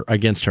order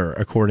against her,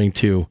 according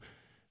to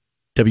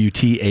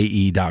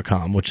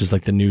WTAE.com, which is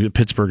like the new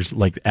Pittsburgh's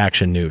like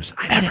action news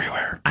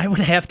everywhere. I would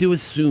have to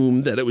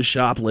assume that it was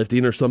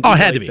shoplifting or something had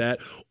like to be.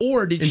 that.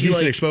 Or did she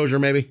Indecent like exposure,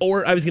 maybe?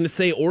 Or I was going to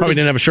say, or probably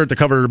didn't have a shirt that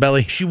covered her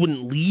belly. She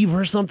wouldn't leave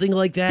or something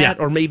like that. Yeah.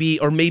 Or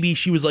maybe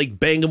she was like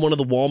banging one of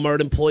the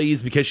Walmart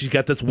employees because she's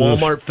got this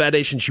Walmart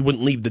fetish and she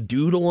wouldn't leave the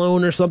dude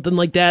alone or something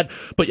like that.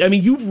 But I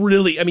mean,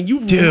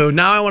 dude,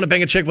 now I want to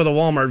bang a chick with a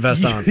Walmart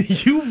vest on.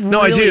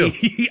 No, I do.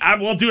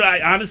 Well, dude,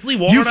 I honestly,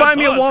 Walmart, you find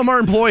me a Walmart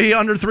employee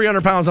under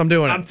 300 pounds, I'm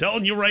doing it. I'm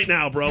telling you right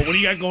now, bro. What do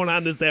you got going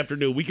on this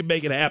afternoon? We can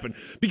make it happen.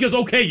 Because,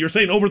 okay, you're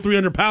saying over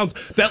 300 pounds.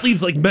 That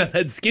leaves like meth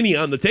head skinny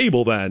on the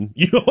table then.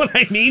 You know what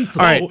I mean? So,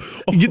 all right.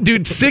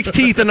 Dude, 6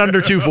 teeth and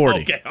under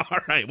 240. Okay, all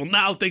right. Well,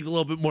 now things a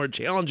little bit more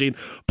challenging.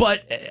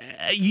 But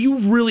you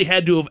really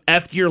had to have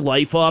effed your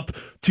life up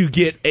to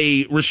get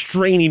a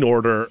restraining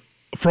order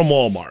from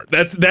Walmart.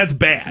 That's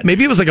bad.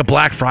 Maybe it was like a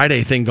Black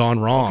Friday thing gone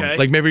wrong. Okay.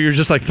 Like maybe you're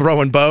just like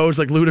throwing bows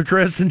like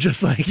Ludacris and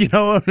just like, you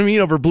know what I mean,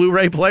 over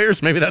Blu-ray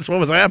players. Maybe that's what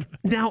was happening.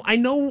 Now, I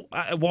know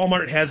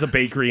Walmart has a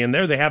bakery in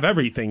there. They have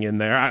everything in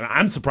there.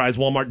 I'm surprised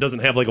Walmart doesn't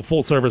have like a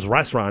full-service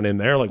restaurant in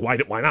there. Like, why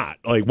not?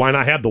 Like, why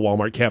not have the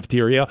Walmart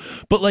cafeteria?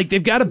 But like,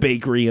 they've got a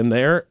bakery in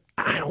there.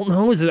 I don't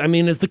know. Is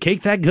the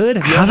cake that good?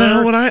 How the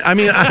hell would I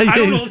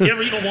don't know if you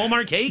ever eat a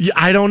Walmart cake.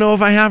 I don't know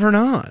if I have or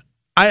not.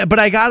 But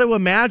I got to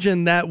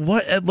imagine that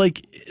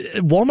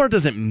Walmart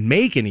doesn't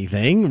make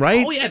anything,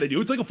 right? Oh yeah, they do.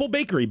 It's like a full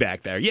bakery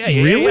back there. Yeah,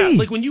 really? Yeah.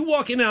 Like when you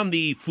walk in on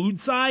the food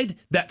side,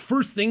 that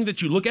first thing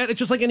that you look at, it's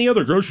just like any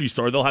other grocery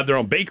store. They'll have their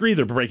own bakery.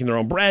 They're breaking their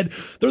own bread.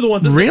 They're the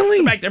ones that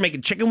they're back there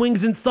making chicken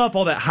wings and stuff.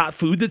 All that hot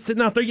food that's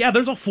sitting out there. Yeah,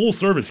 there's a full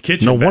service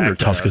kitchen. No wonder back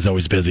there. Tusk is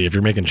always busy if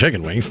you're making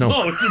chicken wings. No,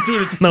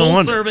 it's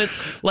full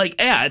service. Like,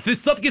 yeah, if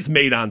this stuff gets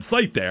made on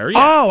site there. Yeah.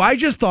 Oh, I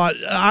just thought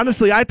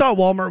honestly, I thought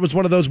Walmart was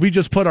one of those we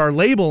just put our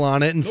label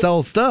on it and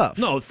sell stuff.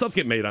 No, stuff's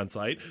getting made on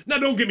site. Now,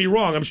 don't get me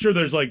wrong. I'm sure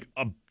there's like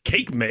a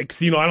cake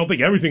mix. You know, I don't think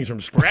everything's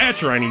from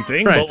scratch or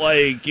anything. Right. But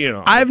like, you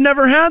know, I've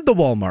never had the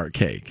Walmart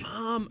cake.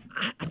 I'm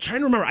trying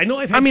to remember. I know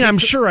I've had. I'm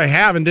sure I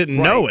have and didn't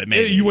know it.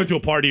 Maybe you went to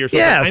a party or something.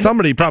 Yeah,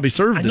 somebody probably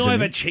served it. I know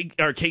I've had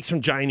cakes from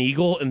Giant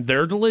Eagle and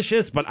they're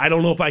delicious, but I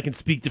don't know if I can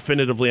speak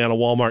definitively on a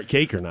Walmart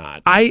cake or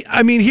not.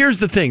 I mean, here's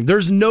the thing: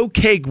 there's no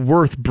cake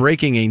worth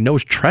breaking a no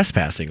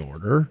trespassing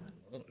order.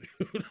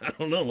 I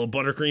don't know, a little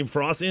buttercream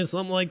frosting or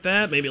something like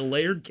that. Maybe a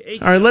layered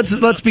cake. All right,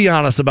 let's be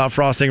honest about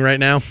frosting right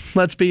now.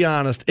 Let's be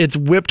honest. It's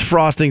whipped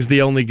frosting's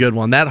the only good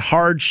one. That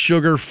hard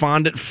sugar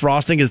fondant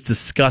frosting is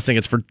disgusting.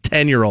 It's for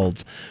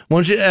 10-year-olds.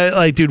 Once you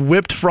dude,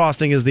 whipped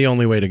frosting is the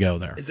only way to go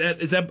there. Is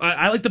that?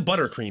 I like the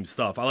buttercream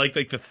stuff. I like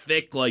the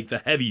thick, like the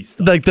heavy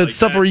stuff. Like the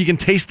stuff where you can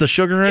taste the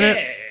sugar in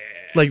it.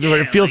 Like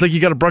where it feels like you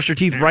got to brush your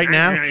teeth right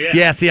now.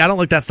 Yeah, see, I don't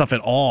like that stuff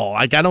at all.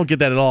 Like I don't get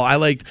that at all. I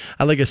like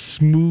a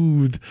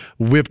smooth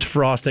whipped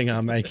frosting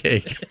on my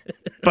cake.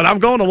 But I'm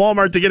going to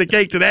Walmart to get a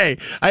cake today.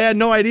 I had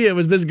no idea it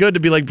was this good to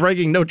be like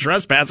breaking no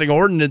trespassing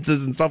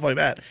ordinances and stuff like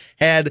that.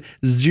 Had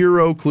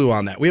zero clue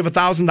on that. We have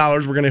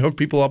 $1,000. We're going to hook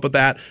people up with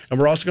that, and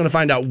we're also going to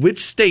find out which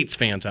states,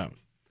 Fantone,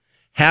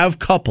 have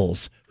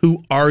couples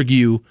who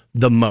argue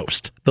the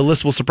most. The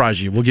list will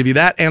surprise you. We'll give you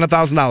that and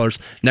 $1,000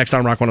 next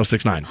on Rock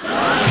 106.9.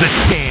 The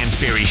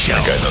Stansberry Show.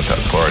 That guy knows how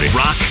to party.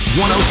 Rock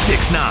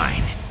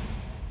 106.9.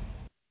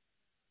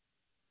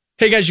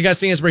 Hey guys, you guys,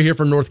 Stansberry here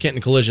for North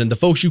Canton Collision. The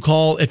folks you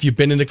call if you've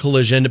been in a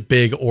collision,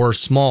 big or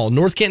small.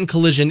 North Canton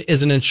Collision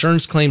is an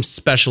insurance claims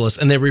specialist,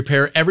 and they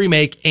repair every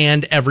make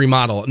and every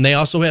model. And they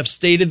also have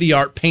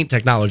state-of-the-art paint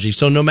technology.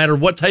 So no matter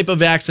what type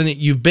of accident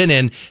you've been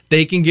in,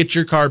 they can get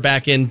your car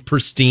back in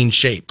pristine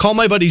shape. Call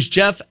my buddies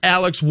Jeff,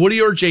 Alex, Woody,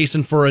 or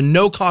Jason for a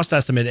no-cost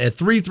estimate at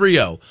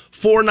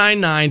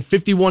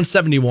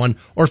 330-499-5171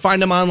 or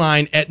find them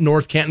online at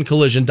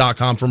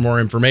northcantoncollision.com for more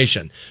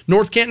information.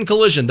 North Canton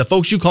Collision, the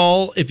folks you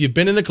call if you've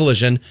been in a collision,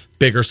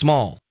 big or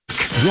small.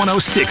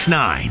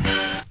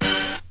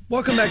 106.9.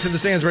 Welcome back to the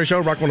Stansberry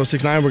Show, Rock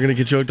 106.9. We're going to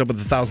get you hooked up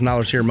with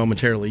 $1,000 here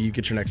momentarily. You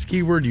get your next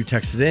keyword, you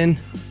text it in,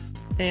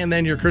 and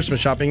then your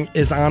Christmas shopping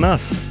is on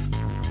us.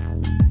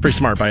 Pretty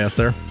smart by us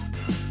there.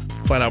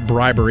 Flat out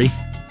bribery.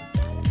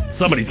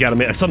 Something's got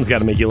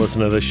to make you listen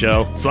to this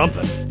show.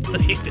 Something.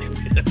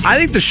 I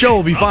think the show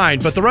will be fine,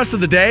 but the rest of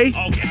the day,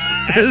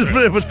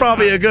 it was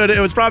probably a good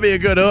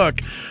hook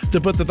to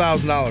put the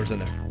 $1,000 in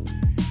there.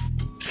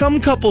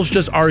 some couples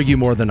just argue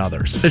more than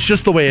others. It's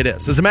just the way it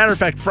is. As a matter of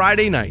fact,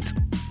 Friday night,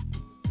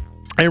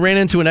 I ran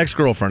into an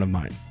ex-girlfriend of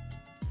mine.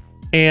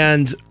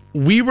 And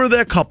we were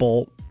that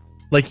couple,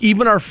 like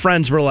even our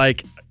friends were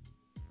like,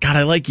 God,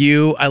 I like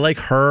you, I like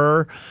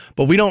her,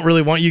 but we don't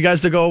really want you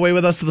guys to go away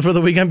with us for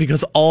the weekend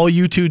because all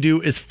you two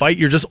do is fight.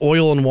 You're just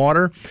oil and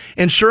water.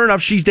 And sure enough,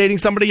 she's dating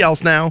somebody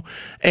else now,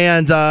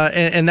 and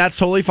that's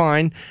totally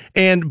fine.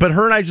 But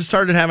her and I just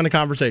started having a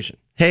conversation.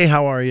 Hey,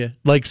 how are you?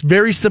 Like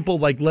very simple,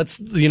 like let's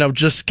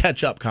just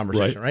catch up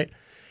conversation, right?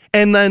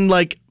 And then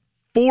like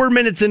 4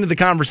 minutes into the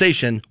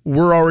conversation,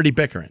 we're already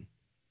bickering.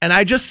 And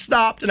I just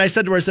stopped and I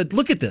said to her, I said,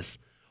 look at this.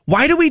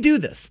 Why do we do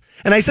this?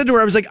 And I said to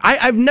her, I was like,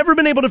 I've never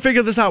been able to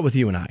figure this out with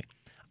you and I.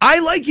 I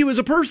like you as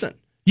a person.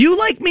 You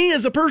like me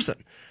as a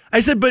person. I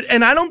said,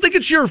 and I don't think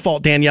it's your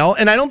fault, Danielle,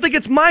 and I don't think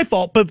it's my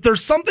fault, but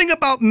there's something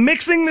about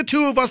mixing the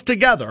two of us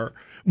together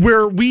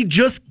where we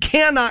just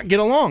cannot get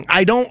along.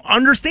 I don't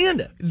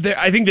understand it.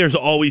 I think there's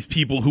always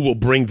people who will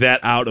bring that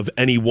out of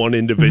any one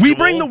individual. We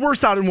bring the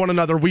worst out in one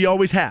another. We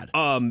always had.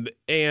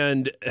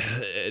 And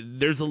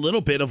there's a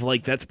little bit of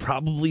like, that's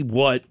probably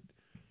what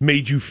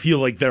made you feel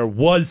like there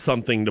was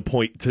something to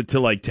point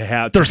to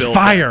have. There's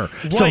fire.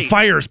 Right. So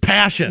fire's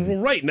passion. Well,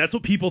 right. And that's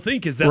what people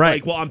think is that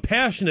right. like, well, I'm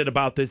passionate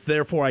about this,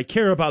 therefore I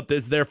care about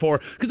this, therefore,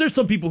 because there's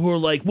some people who are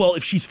like, well,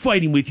 if she's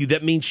fighting with you,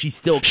 that means she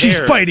still cares. She's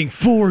fighting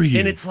for you.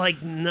 And it's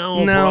like,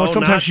 no, bro,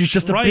 sometimes not, she's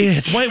just a right.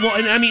 bitch. Right. Well,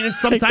 and I mean,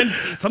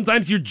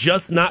 sometimes you're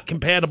just not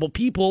compatible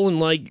people, and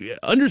like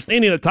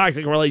understanding a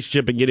toxic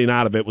relationship and getting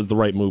out of it was the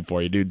right move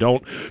for you, dude.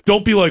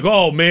 Don't be like,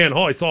 oh man,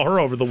 I saw her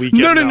over the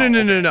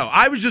weekend. No.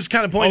 I was just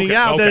kind of pointing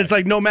out that it's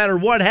like no matter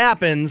what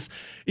happens,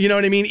 you know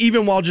what I mean?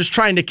 Even while just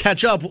trying to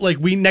catch up,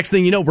 like next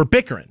thing you know, we're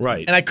bickering.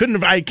 Right. And I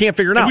can't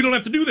figure it out. We don't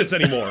have to do this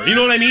anymore. You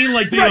know what I mean?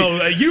 Like,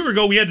 a year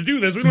ago we had to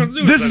do this. We don't have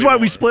to do this is why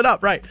we split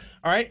up, right?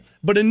 All right.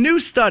 But a new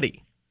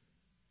study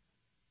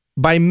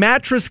by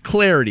Mattress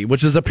Clarity,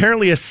 which is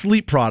apparently a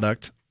sleep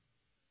product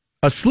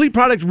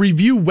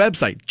review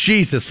website.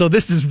 Jesus. So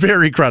this is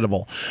very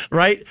credible,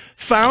 right?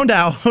 Found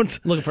out.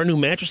 Looking for a new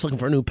mattress, looking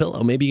for a new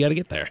pillow. Maybe you got to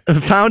get there.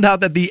 Found out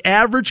that the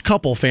average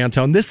couple,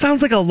 Fantone, this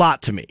sounds like a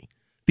lot to me.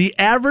 The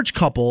average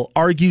couple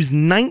argues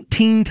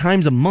 19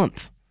 times a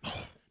month.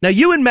 Now,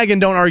 you and Megan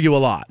don't argue a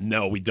lot.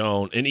 No, we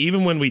don't. And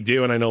even when we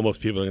do, and I know most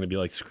people are going to be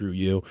like, screw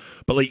you,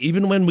 but like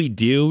even when we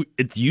do,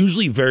 it's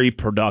usually very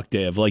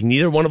productive. Like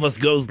neither one of us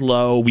goes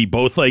low. We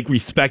both like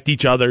respect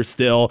each other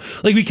still.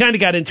 Like we kind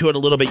of got into it a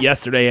little bit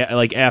yesterday,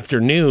 like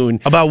afternoon.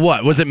 About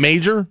what? Was it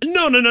major?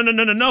 No.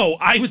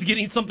 I was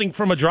getting something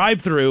from a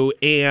drive-thru,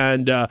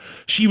 and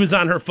she was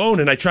on her phone,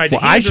 and I tried to.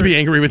 Well, I should be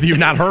angry with you,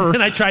 not her.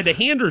 And I tried to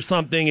hand her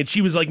something, and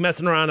she was like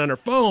messing around on her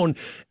phone,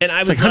 and I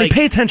was like, honey,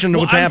 pay attention to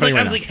what's happening.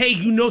 I was like, hey,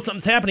 you know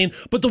something's happening.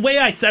 But the way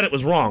I said it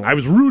was wrong. I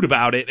was rude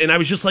about it, and I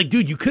was just like,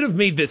 dude, you could have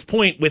made this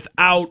point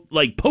without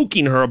like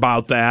poking her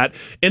about that.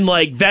 And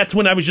like that's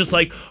when I was just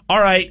like, all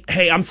right,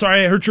 hey, I'm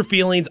sorry I hurt your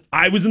feelings.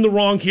 I was in the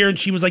wrong here. And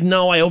she was like,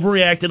 no, I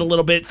overreacted a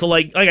little bit. So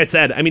like I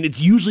said, I mean, it's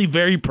usually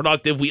very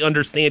productive. We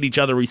understand each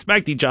other,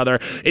 respect each other.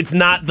 It's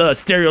not the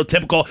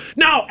stereotypical,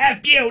 no,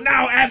 F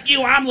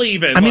you, I'm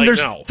leaving. I mean, like,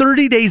 there's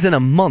 30 days in a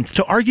month.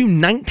 To argue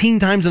 19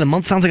 times in a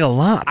month sounds like a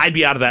lot. I'd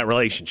be out of that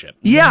relationship.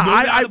 Yeah,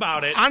 no doubt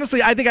about it.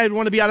 Honestly, I think I'd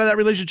want to be out of that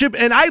relationship.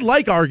 And I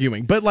like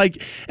arguing, but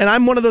like, and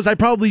I'm one of those, I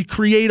probably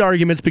create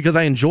arguments because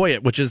I enjoy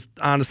it, which is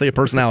honestly a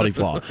personality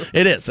flaw.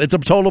 It is. It's a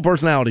total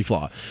personality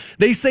flaw.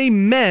 They say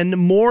men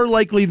more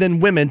likely than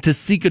women to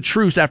seek a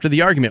truce after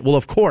the argument. Well,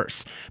 of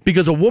course,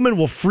 because a woman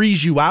will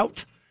freeze you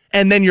out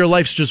and then your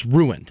life's just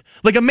ruined.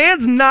 Like a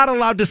man's not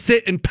allowed to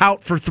sit and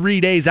pout for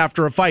 3 days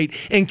after a fight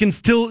and can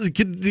still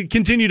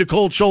continue to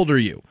cold shoulder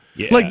you.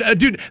 Yeah. Like,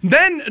 dude,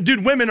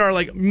 women are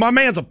like, my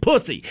man's a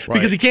pussy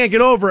because he can't get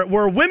over it.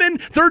 Where women,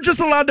 they're just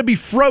allowed to be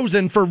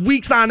frozen for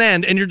weeks on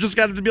end, and you're just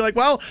got to be like,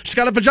 well, she's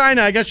got a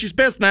vagina. I guess she's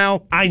pissed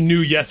now. I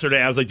knew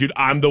yesterday. I was like, dude,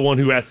 I'm the one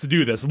who has to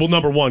do this. Well,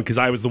 number one, because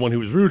I was the one who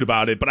was rude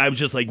about it, but I was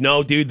just like,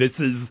 no, dude,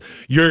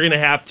 you're going to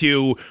have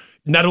to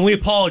not only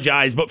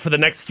apologize, but for the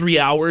next 3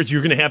 hours,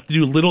 you're going to have to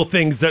do little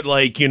things that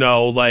like,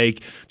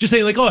 like just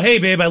saying like, oh, hey,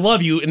 babe, I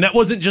love you. And that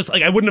wasn't just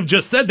like, I wouldn't have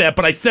just said that,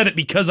 but I said it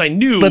because I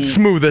knew. Let's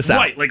smooth this out.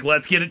 Right. Like,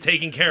 let's get it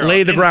taken care of.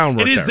 Lay the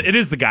groundwork. It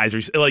is the guy's,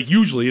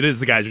 usually it is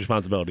the guy's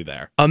responsibility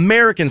there.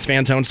 Americans,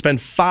 Fantone, spend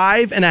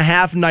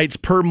 5.5 nights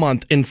per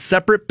month in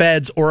separate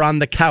beds or on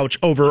the couch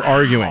over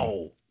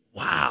arguing.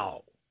 Wow.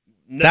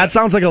 That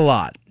sounds like a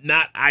lot.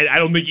 I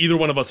don't think either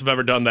one of us have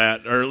ever done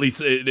that, or at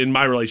least in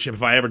my relationship,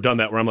 if I ever done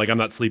that where I'm like, I'm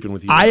not sleeping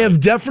with you. I have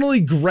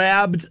definitely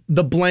grabbed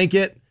the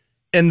blanket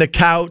and the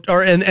couch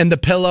and the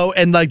pillow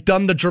and like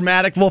done the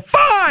dramatic, well,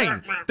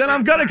 fine, then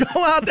I'm going to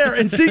go out there.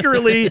 And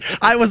secretly,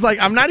 I was like,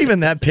 I'm not even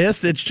that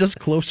pissed. It's just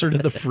closer to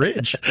the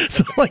fridge.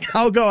 So like,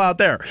 I'll go out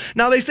there.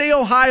 Now they say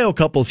Ohio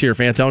couples here,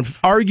 Fantone,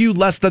 argue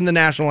less than the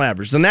national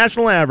average. The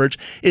national average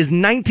is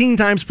 19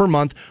 times per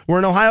month, where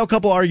an Ohio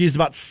couple argues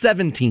about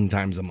 17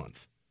 times a month.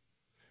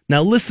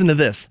 Now listen to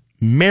this.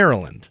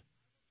 Maryland.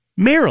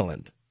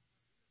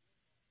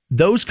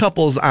 Those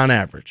couples on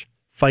average,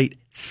 fight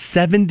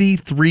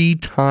 73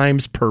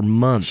 times per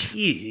month.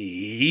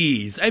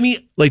 Jeez. I mean,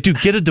 like, dude,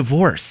 get a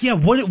divorce. Yeah,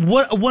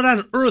 what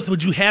on earth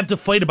would you have to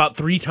fight about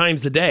 3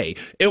 times a day?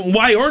 And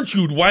why aren't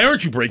you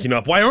breaking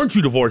up? Why aren't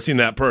you divorcing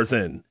that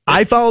person?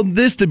 I found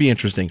this to be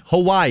interesting.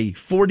 Hawaii,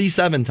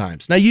 47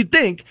 times. Now, you'd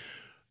think,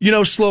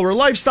 slower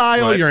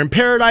lifestyle, right. You're in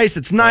paradise,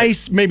 it's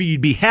nice, maybe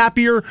you'd be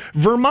happier.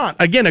 Vermont,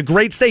 again, a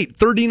great state,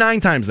 39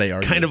 times they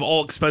are. Kind of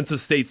all expensive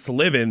states to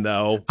live in,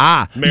 though.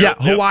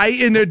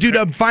 Hawaii, and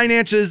dude,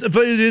 finances,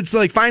 it's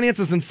like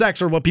finances and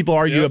sex are what people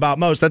argue about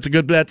most. That's a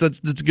good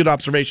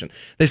observation.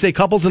 They say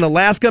couples in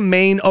Alaska,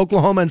 Maine,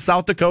 Oklahoma, and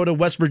South Dakota,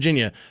 West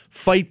Virginia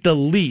fight the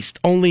least,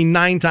 only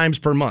 9 times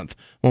per month.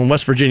 Well, in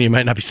West Virginia, you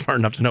might not be smart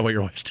enough to know what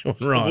your wife's doing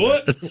wrong.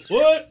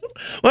 What?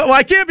 Well,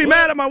 I can't be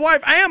mad at my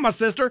wife and my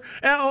sister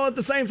all at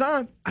the same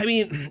time. I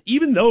mean,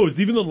 even the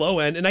low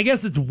end, and I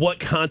guess it's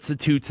what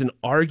constitutes an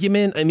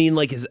argument. I mean,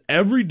 like, is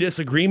every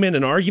disagreement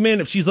an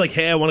argument? If she's like,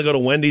 hey, I want to go to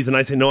Wendy's, and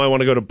I say, no, I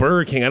want to go to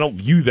Burger King, I don't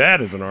view that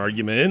as an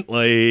argument.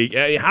 Like,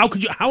 how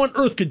on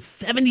earth could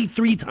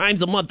 73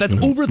 times a month, that's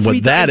over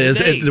 3 times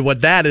a day.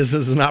 What that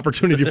is an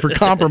opportunity for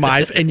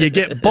compromise, and you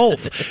get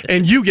both.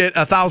 And you get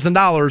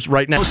 $1,000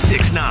 right now.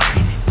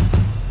 6'9".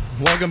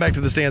 Welcome back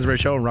to the Stansbury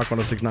Show on Rock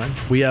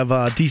 106.9. We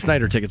have D.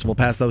 Snyder tickets. We'll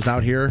pass those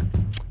out here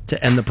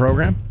to end the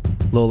program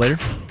a little later.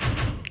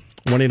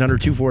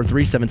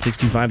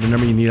 1-800-243-7625, the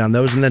number you need on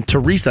those. And then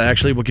Teresa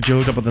actually will get you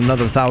hooked up with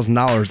another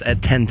 $1,000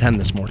 at 10:10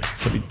 this morning.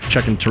 So be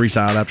checking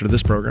Teresa out after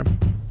this program.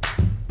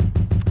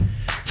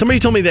 Somebody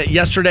told me that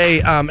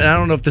yesterday, and I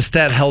don't know if the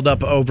stat held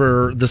up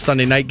over the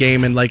Sunday night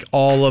game and like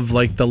all of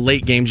like the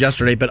late games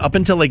yesterday, but up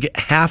until like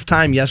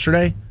halftime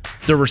yesterday,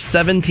 there were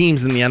 7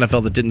 teams in the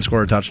NFL that didn't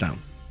score a touchdown.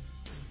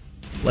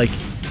 Like,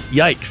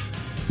 yikes.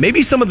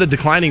 Maybe some of the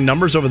declining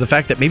numbers over the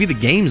fact that maybe the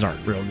games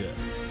aren't real good.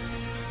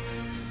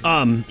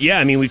 Yeah,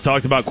 I mean, we've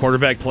talked about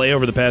quarterback play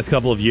over the past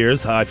couple of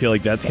years. I feel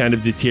like that's kind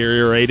of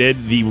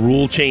deteriorated. The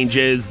rule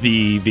changes,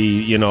 the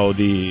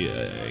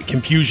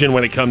confusion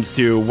when it comes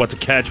to what's a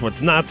catch,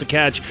 what's not a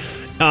catch,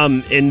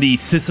 and the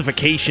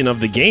sissification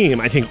of the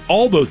game. I think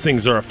all those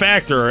things are a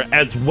factor,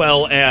 as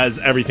well as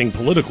everything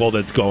political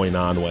that's going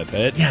on with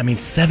it. Yeah, I mean,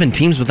 7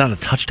 teams without a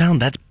touchdown,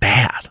 that's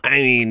bad. I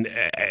mean,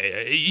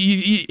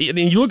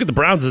 you look at the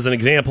Browns as an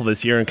example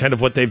this year and kind of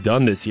what they've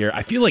done this year.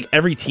 I feel like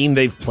every team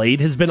they've played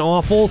has been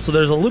awful, so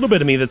there's a little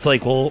bit of me that's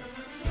like, well,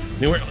 I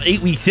mean, we're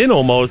 8 weeks in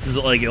almost. Is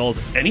it like,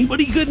 is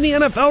anybody good in the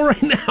NFL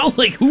right now?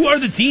 Like, who are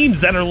the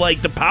teams that are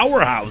like the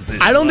powerhouses?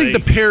 I don't think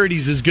the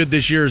parity's as good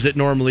this year as it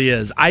normally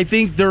is. I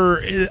think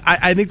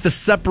I think the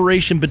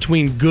separation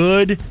between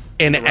good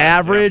and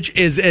average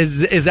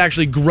is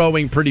actually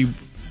growing pretty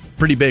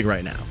big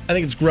right now. I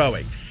think it's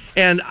growing.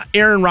 And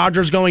Aaron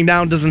Rodgers going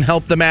down doesn't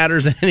help the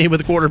matters any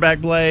with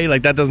quarterback play.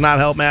 Like, that does not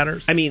help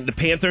matters. I mean, the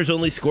Panthers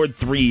only scored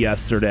 3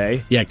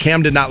 yesterday. Yeah,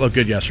 Cam did not look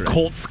good yesterday.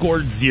 Colts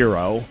scored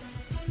 0.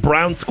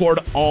 Browns scored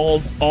all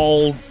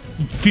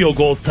field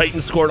goals.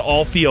 Titans scored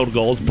all field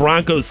goals.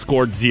 Broncos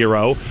scored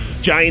 0.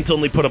 Giants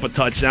only put up a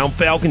touchdown.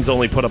 Falcons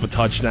only put up a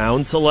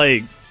touchdown. So,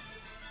 like,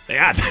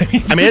 yeah,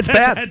 I mean, it's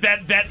bad.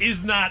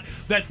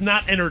 That's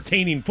not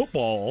entertaining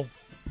football.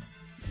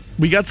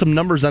 We got some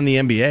numbers on the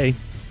NBA.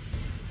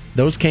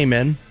 Those came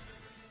in.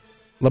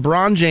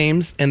 LeBron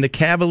James and the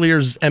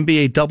Cavaliers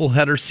NBA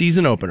doubleheader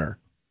season opener,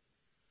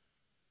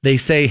 they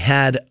say,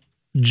 had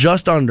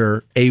just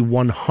under a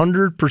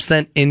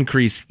 100%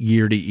 increase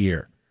year to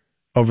year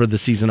over the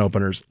season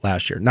openers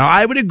last year. Now,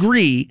 I would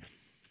agree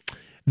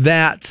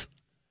that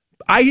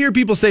I hear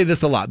people say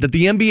this a lot, that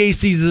the NBA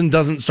season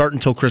doesn't start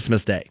until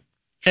Christmas Day.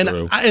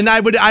 True. And I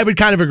would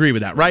kind of agree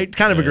with that, right?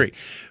 Kind of agree.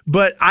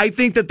 But I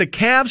think that the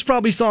Cavs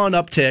probably saw an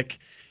uptick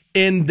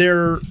in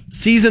their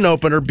season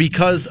opener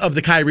because of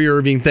the Kyrie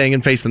Irving thing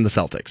and facing the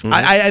Celtics. Mm-hmm.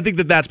 I think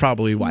that's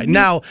probably why.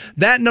 Now,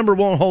 that number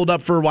won't hold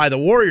up for why the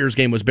Warriors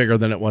game was bigger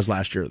than it was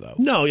last year, though.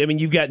 No, I mean,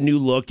 you've got new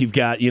look. You've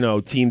got,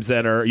 teams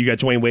that are, you got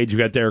Dwayne Wade, you've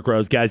got Derrick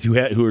Rose, guys who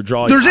are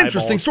drawing There's eyeballs.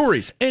 Interesting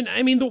stories. And,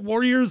 I mean, the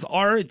Warriors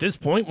are, at this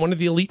point, one of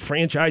the elite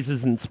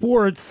franchises in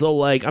sports. So,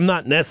 like, I'm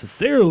not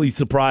necessarily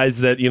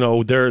surprised that,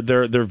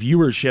 their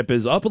viewership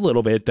is up a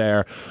little bit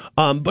there.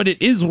 But it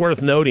is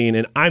worth noting,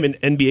 and I'm an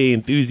NBA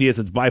enthusiast.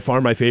 It's by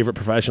far my favorite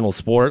professional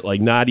sport,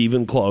 like not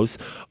even close.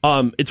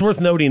 It's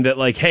worth noting that,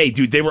 like, hey,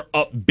 dude, they were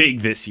up big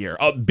this year,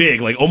 up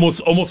big, like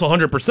almost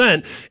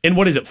 100%. And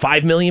what is it,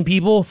 5 million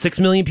people, 6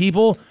 million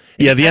people?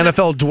 Yeah, the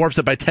NFL dwarfs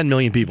it by 10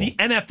 million people. The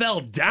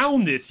NFL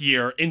down this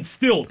year, and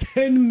still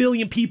 10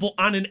 million people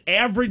on an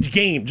average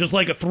game, just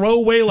like a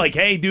throwaway, like,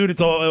 hey, dude, it's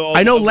all.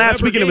 I know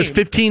last weekend it was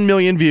 15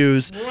 million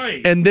views,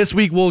 right? And this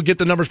week we'll get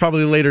the numbers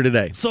probably later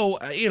today. So,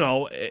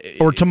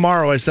 or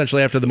tomorrow,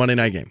 essentially, after the Monday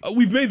night game.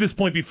 We've made this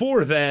point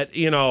before that,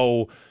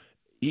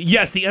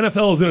 yes, the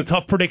NFL is in a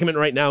tough predicament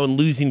right now and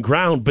losing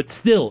ground, but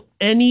still,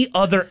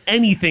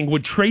 anything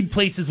would trade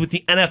places with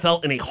the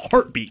NFL in a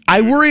heartbeat.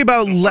 I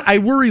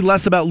worry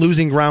less about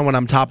losing ground when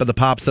I'm top of the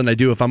pops than I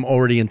do if I'm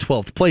already in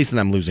 12th place and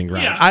I'm losing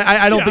ground. Yeah.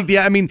 I don't think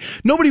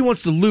nobody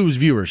wants to lose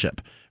viewership,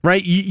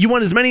 right? You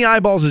want as many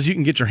eyeballs as you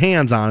can get your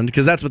hands on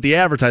because that's what the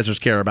advertisers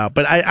care about.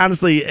 But I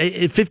honestly,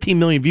 15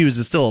 million views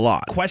is still a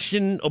lot.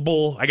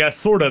 Questionable, I guess,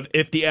 sort of,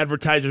 if the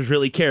advertisers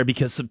really care,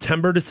 because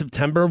September to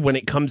September, when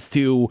it comes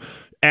to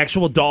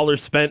actual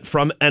dollars spent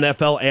from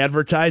NFL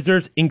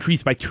advertisers,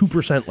 increased by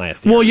 2%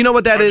 last year. Well, you know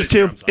what that is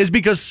too? Is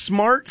because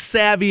smart,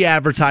 savvy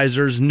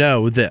advertisers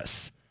know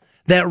this,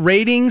 that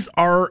ratings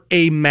are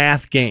a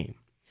math game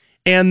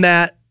and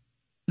that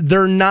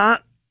they're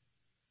not,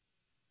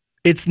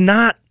 it's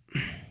not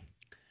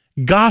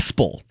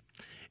gospel.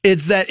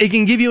 It's that it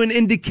can give you an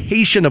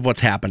indication of what's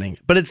happening,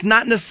 but it's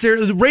not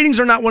necessarily, the ratings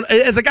are not one,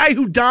 as a guy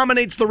who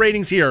dominates the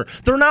ratings here,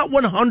 they're not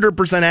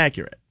 100%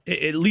 accurate.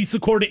 At least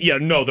according,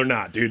 no, they're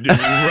not, dude.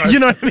 You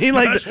know what I mean?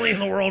 Especially in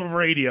the world of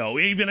radio,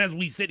 even as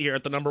we sit here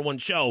at the number one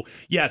show.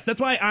 Yes,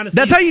 that's why, honestly,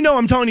 that's how you know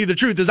I'm telling you the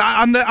truth. Is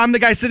I'm the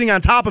guy sitting on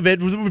top of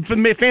it.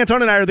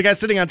 Fantone and I are the guy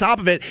sitting on top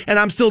of it, and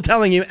I'm still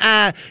telling you,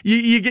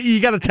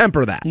 you got to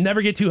temper that.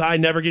 Never get too high,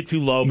 never get too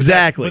low.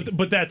 Exactly.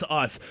 But that's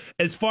us.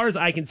 As far as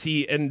I can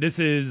see, and this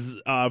is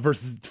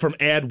versus from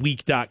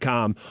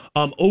adweek.com.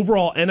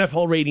 Overall,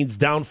 NFL ratings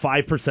down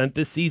 5%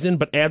 this season,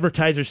 but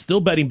advertisers still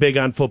betting big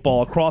on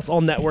football across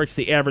all networks.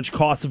 The average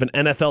cost of an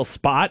NFL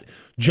spot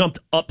jumped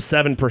up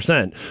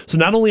 7%. So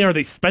not only are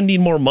they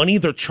spending more money,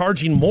 they're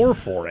charging more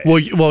for it.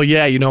 Well,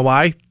 yeah, you know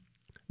why?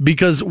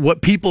 Because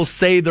what people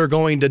say they're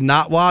going to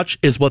not watch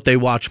is what they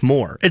watch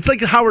more. It's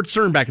like Howard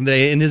Stern back in the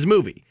day in his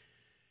movie.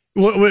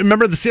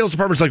 Remember, the sales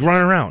department's like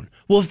running around.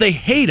 Well, if they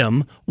hate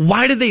him,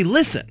 why do they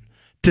listen?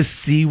 To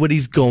see what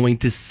he's going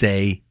to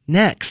say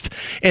next.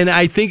 And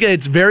I think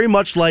it's very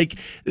much like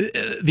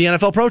the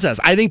NFL protest.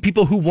 I think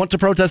people who want to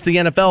protest the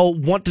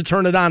NFL want to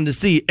turn it on to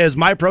see, is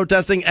my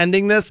protesting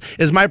ending this?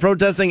 Is my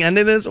protesting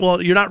ending this? Well,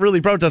 you're not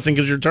really protesting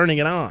because you're turning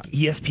it on.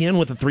 ESPN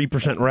with a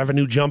 3%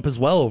 revenue jump as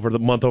well over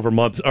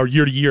month or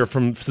year to year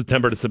from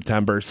September to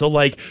September. So,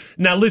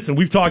 now listen,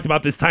 we've talked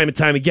about this time and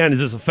time again.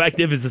 Is this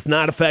effective? Is this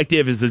not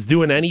effective? Is this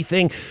doing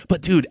anything?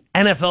 But dude,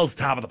 NFL's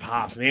top of the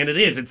pops, man. It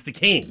is. It's the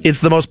king.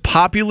 It's the most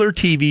popular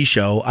TV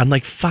show on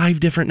 5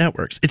 different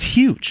networks. It's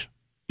huge.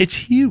 It's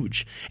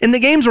huge. And the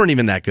games weren't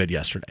even that good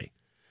yesterday.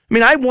 I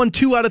mean, I won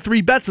 2 out of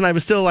 3 bets, and I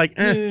was still like,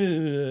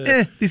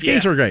 these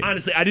games were great.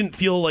 Honestly, I didn't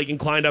feel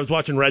inclined. I was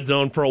watching Red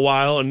Zone for a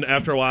while, and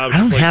after a while, I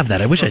don't have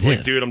that. I wish I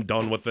did. Dude, I'm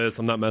done with this.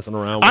 I'm not messing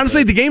around.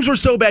 Honestly, the games were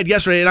so bad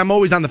yesterday, and I'm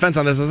always on the fence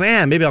on this. I was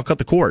like, maybe I'll cut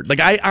the cord.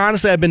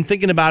 I've been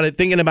thinking about it,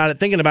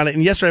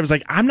 and yesterday I was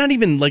like, I'm not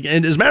even,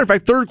 and as a matter of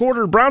fact, third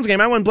quarter Browns game,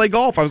 I went and played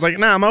golf. I was like,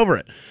 I'm over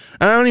it.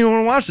 I don't even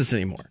want to watch this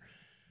anymore.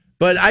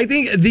 But I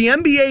think the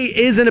NBA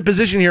is in a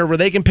position here where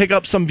they can pick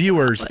up some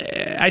viewers.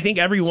 I think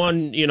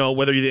everyone,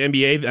 whether you're the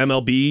NBA,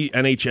 MLB,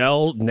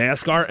 NHL,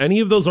 NASCAR, any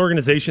of those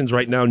organizations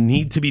right now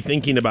need to be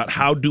thinking about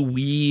how do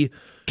we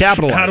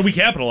capitalize. How do we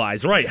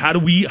capitalize? Right. How do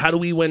we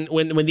when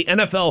the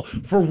NFL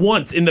for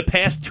once in the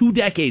past 2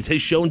 decades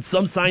has shown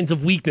some signs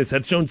of weakness,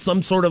 have shown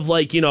some sort of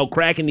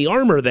crack in the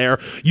armor there,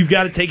 you've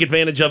got to take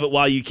advantage of it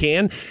while you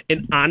can.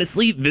 And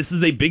honestly, this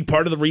is a big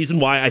part of the reason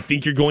why I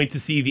think you're going to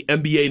see the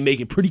NBA make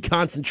a pretty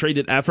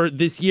concentrated effort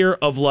this year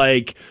of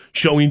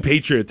showing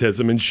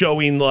patriotism and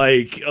showing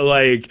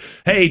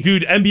hey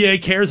dude,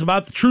 NBA cares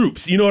about the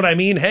troops. You know what I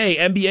mean? Hey,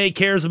 NBA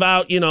cares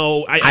about,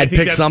 I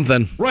think pick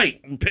something. Right.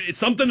 It's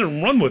something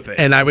and run with it.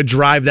 And I would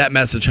drive that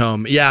message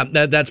home. Yeah,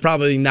 that's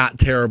probably not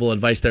terrible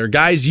advice there.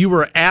 Guys, you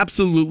were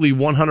absolutely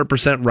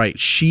 100% right.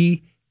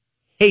 She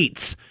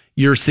hates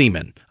your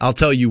semen. I'll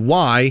tell you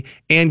why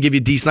and give you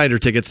D. Snyder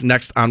tickets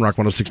next on Rock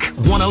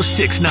 106.9.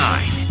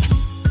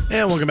 106.9.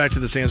 And welcome back to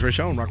the Stansbury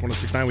Show on Rock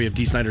 106.9. We have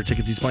D. Snyder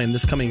tickets. He's playing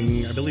this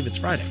coming, I believe it's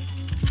Friday,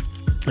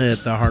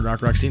 at the Hard Rock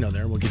Rocksino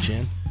there. We'll get you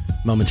in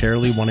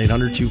momentarily.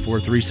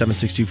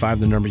 1-800-243-7625,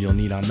 the number you'll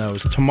need on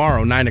those.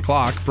 Tomorrow, 9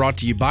 o'clock, brought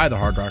to you by the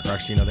Hard Rock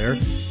Rocksino there,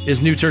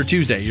 is New Tour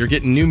Tuesday. You're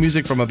getting new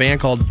music from a band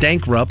called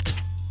Dankrupt.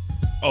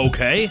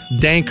 Okay.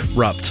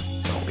 Dankrupt.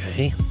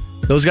 Okay.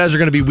 Those guys are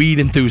going to be weed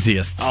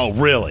enthusiasts. Oh,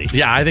 really?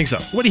 Yeah, I think so.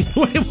 What do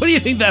you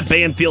think that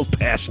band feels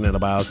passionate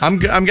about? I'm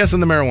guessing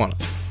the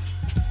marijuana.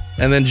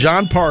 And then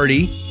John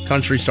Party,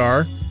 country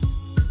star.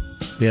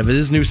 We have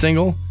his new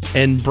single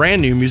and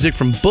brand new music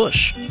from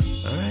Bush.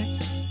 All right.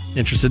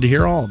 Interested to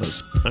hear all of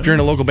those. If you're in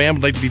a local band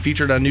would like to be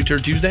featured on New Tour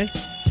Tuesday,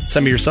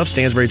 send me your stuff,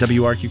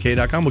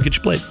 stansbury@wrqk.com. We'll get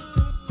you played.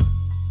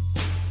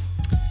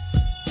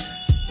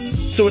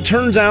 So it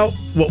turns out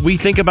what we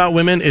think about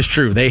women is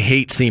true. They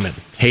hate semen.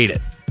 Hate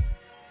it.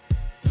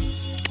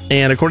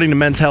 And according to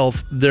Men's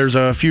Health, there's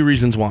a few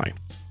reasons why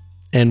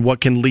and what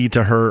can lead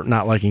to her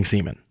not liking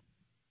semen.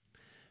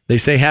 They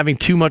say having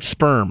too much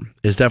sperm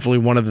is definitely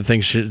one of the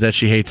things that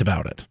she hates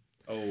about it.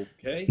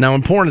 Okay. Now,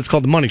 in porn, it's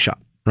called the money shot,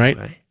 right?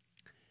 Okay.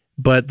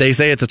 But they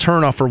say it's a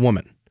turnoff for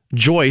women.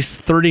 Joyce,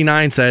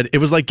 39, said it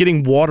was like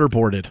getting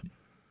waterboarded.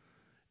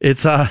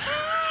 It's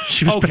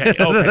she was. Okay.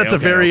 That's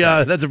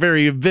a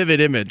very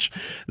vivid image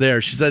there.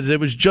 She says it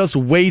was just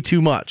way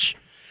too much.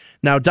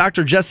 Now,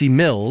 Dr. Jesse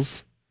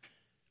Mills,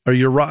 a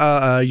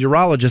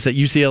urologist at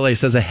UCLA,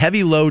 says a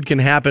heavy load can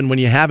happen when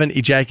you haven't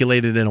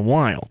ejaculated in a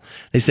while.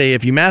 They say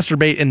if you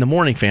masturbate in the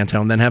morning,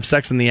 Fantone, then have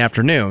sex in the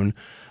afternoon,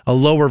 a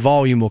lower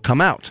volume will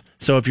come out.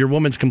 So if your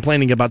woman's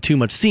complaining about too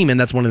much semen,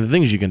 that's one of the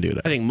things you can do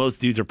there. I think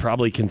most dudes are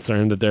probably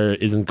concerned that there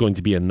isn't going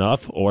to be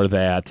enough, or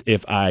that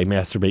if I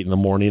masturbate in the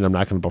morning, I'm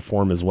not going to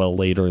perform as well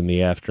later in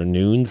the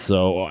afternoon.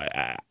 So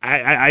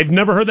I've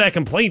never heard that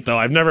complaint, though.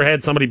 I've never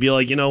had somebody be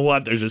like, you know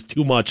what, there's just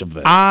too much of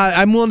this.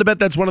 I'm willing to bet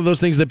that's one of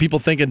those things that people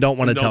think and don't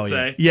want to tell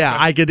say. you. Yeah,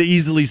 Okay. I could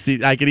easily see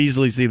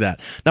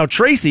that. Now,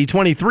 Tracy,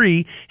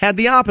 23, had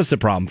the opposite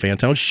problem,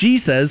 Fantone. She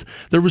says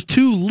there was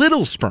too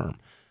little sperm.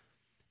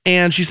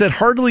 And she said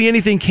hardly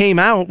anything came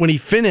out when he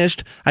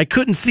finished. I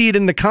couldn't see it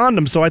in the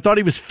condom, so I thought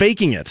he was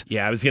faking it.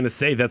 Yeah, I was going to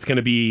say that's going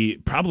to be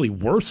probably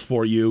worse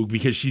for you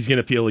because she's going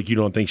to feel like you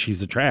don't think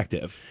she's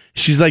attractive.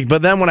 She's like,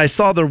 but then when I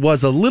saw there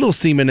was a little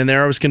semen in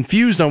there, I was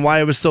confused on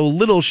why it was so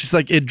little. She's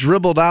like, it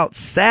dribbled out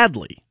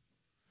sadly.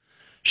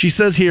 She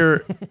says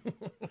here,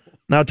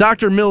 now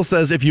Dr. Mill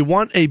says if you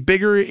want a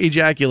bigger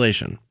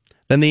ejaculation,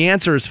 then the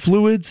answer is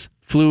fluids.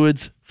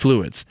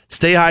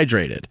 Stay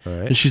hydrated.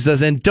 Right. And she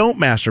says, and don't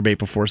masturbate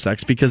before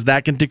sex because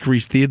that can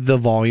decrease the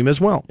volume as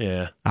well.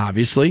 Yeah.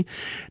 Obviously.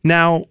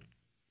 Now,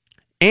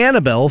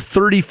 Annabelle,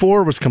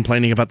 34, was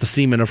complaining about the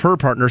semen of her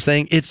partner,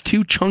 saying it's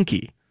too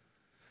chunky.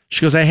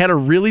 She goes, I had a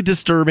really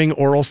disturbing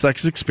oral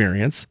sex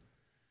experience.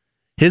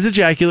 His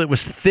ejaculate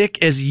was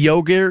thick as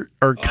yogurt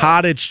or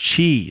cottage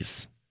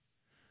cheese.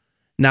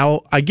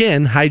 Now,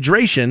 again,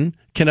 hydration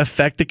can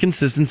affect the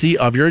consistency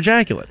of your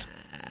ejaculate.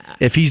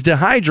 If he's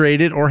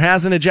dehydrated or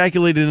hasn't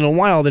ejaculated in a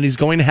while, then he's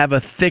going to have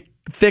a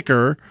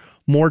thicker,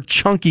 more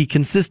chunky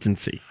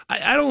consistency.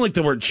 I don't like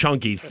the word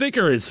chunky.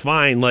 Thicker is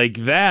fine. Like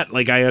that,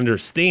 like I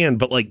understand,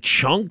 but like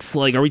chunks,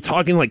 like are we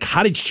talking like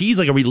cottage cheese?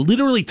 Like are we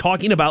literally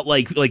talking about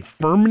like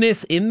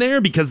firmness in there?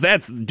 Because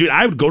that's, dude,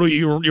 I would go to a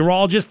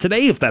urologist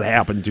today if that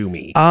happened to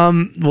me.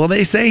 Well,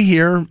 they say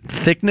here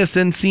thickness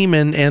in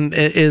semen and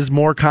is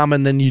more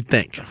common than you'd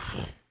think.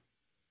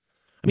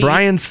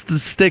 Brian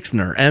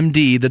Stixner,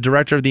 MD, the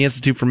director of the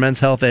Institute for Men's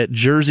Health at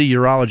Jersey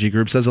Urology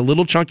Group, says a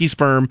little chunky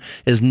sperm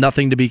is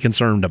nothing to be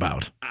concerned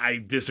about.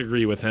 I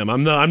disagree with him.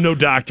 I'm no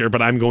doctor,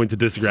 but I'm going to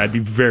disagree. I'd be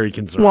very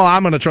concerned. Well,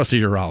 I'm going to trust a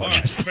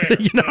urologist. Right,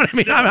 you know what I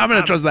mean? I'm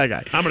going to trust that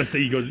guy. I'm going to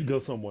say you go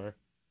somewhere.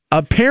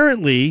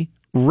 Apparently,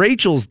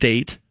 Rachel's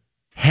date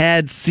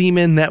had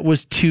semen that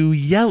was too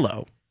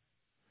yellow.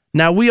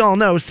 Now, we all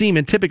know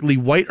semen typically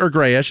white or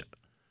grayish.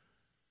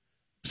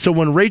 So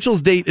when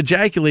Rachel's date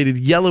ejaculated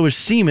yellowish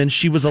semen,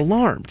 she was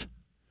alarmed.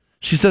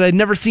 She said, I'd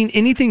never seen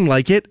anything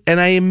like it,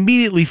 and I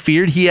immediately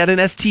feared he had an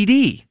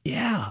STD.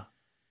 Yeah.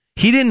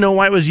 He didn't know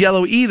why it was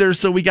yellow either,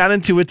 so we got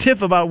into a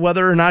tiff about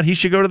whether or not he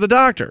should go to the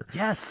doctor.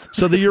 Yes.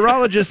 So the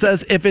urologist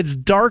says if it's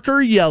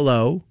darker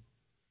yellow,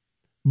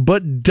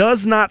 but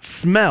does not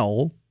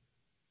smell,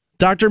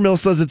 Dr. Mill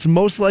says it's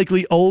most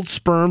likely old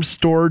sperm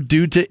stored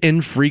due to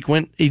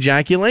infrequent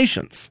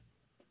ejaculations.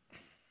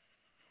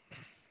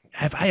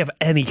 If I have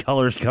any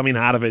colors coming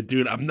out of it,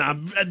 dude,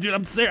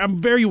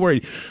 I'm very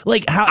worried.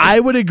 Like how I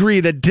would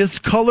agree that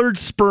discolored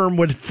sperm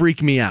would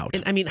freak me out.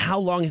 I mean, how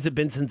long has it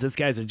been since this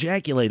guy's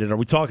ejaculated? Are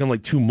we talking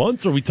like 2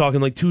 months? Or are we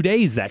talking like 2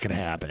 days that could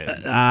happen?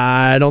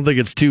 I don't think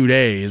it's 2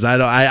 days.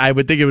 I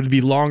would think it would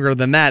be longer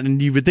than that.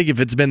 And you would think if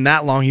it's been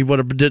that long, he would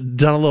have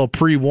done a little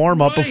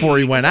pre-warm up before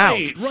he went out.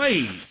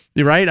 Right.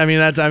 Right?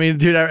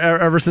 Dude,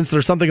 ever since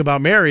there's something about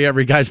Mary,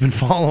 every guy's been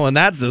following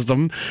that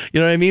system.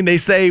 You know what I mean? They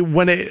say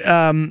when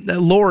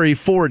Lori,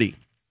 40,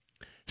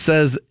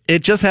 says it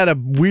just had a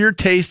weird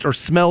taste or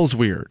smells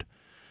weird.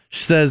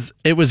 She says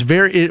it was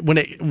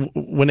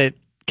when it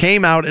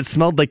came out, it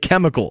smelled like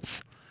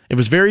chemicals. It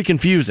was very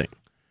confusing.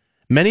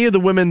 Many of the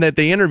women that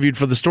they interviewed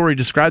for the story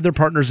described their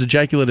partner's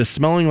ejaculate as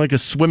smelling like a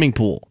swimming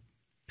pool.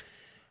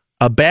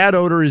 A bad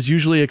odor is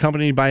usually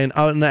accompanied by an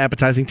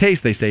unappetizing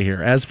taste, they say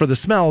here. As for the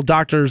smell,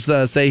 doctors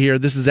say here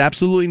this is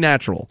absolutely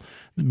natural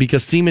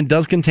because semen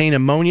does contain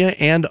ammonia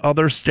and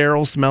other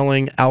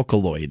sterile-smelling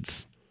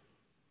alkaloids.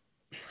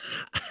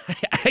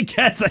 I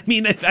guess. I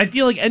mean, I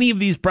feel like any of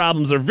these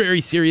problems are very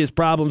serious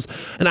problems,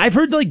 and I've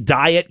heard like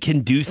diet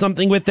can do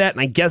something with that,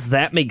 and I guess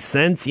that makes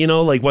sense. You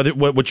know, like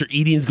what you're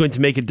eating is going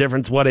to make a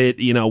difference. What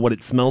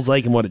it smells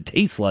like and what it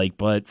tastes like.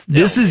 But still,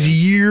 this is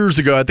years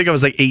ago. I think I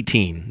was like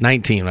 18,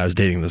 19 when I was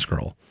dating this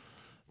girl.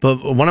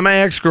 But one of my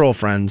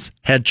ex-girlfriends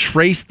had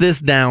traced this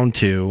down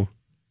to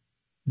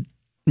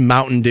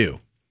Mountain Dew.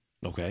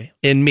 Okay.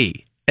 In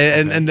me.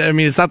 And I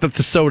mean, it's not that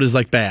the soda is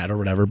like bad or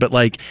whatever, but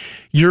like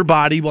your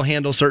body will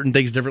handle certain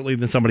things differently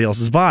than somebody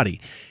else's body.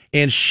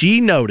 And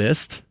she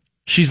noticed,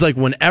 she's like,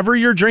 whenever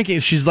you're drinking,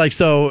 she's like,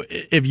 so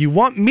if you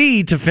want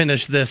me to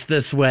finish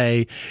this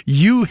way,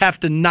 you have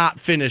to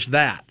not finish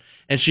that.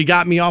 And she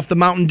got me off the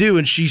Mountain Dew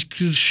and she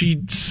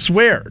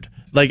sweared.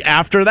 Like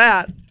after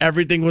that,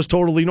 everything was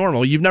totally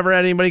normal. You've never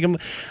had anybody come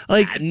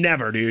like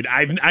never, dude.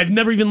 I've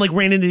never even like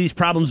ran into these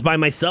problems by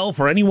myself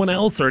or anyone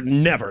else or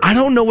never. I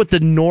don't know what the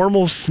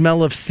normal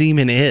smell of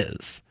semen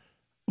is,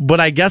 but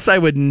I guess I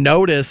would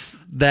notice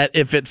that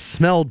if it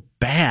smelled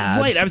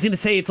bad. Right, I was going to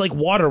say it's like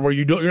water where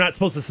you're not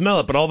supposed to smell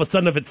it, but all of a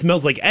sudden if it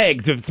smells like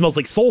eggs, if it smells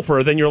like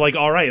sulfur, then you're like,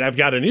 all right, I've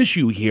got an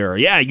issue here.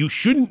 Yeah, you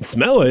shouldn't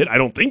smell it. I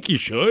don't think you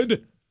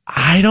should.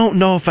 I don't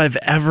know if I've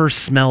ever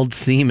smelled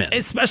semen.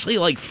 Especially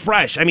like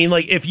fresh. I mean,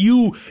 like if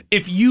you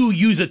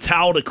use a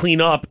towel to clean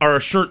up or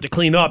a shirt to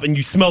clean up and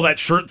you smell that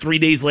shirt 3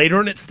 days later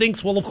and it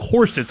stinks, well, of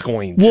course it's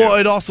going to. Well,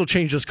 it also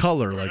changes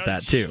color like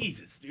that too.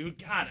 Jesus,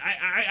 dude. God,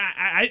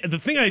 I the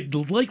thing I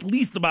like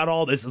least about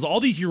all this is all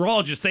these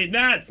urologists say,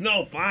 nah, it's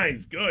fine,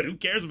 it's good. Who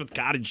cares if it's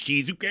cottage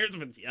cheese? Who cares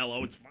if it's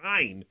yellow? It's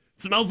fine.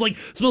 It smells like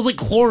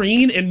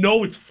chlorine and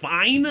no, it's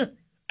fine.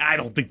 I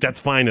don't think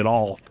that's fine at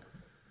all.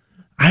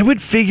 I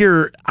would think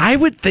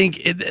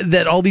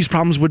that all these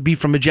problems would be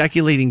from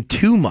ejaculating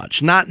too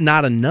much, not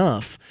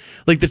enough.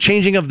 Like the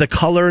changing of the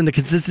color and the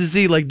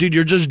consistency, like, dude,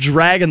 you're just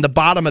dragging the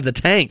bottom of the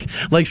tank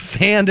like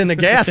sand in a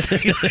gas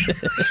tank,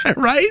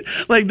 right?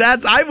 Like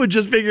I would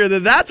just figure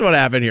that's what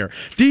happened here.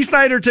 D.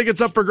 Snyder tickets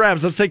up for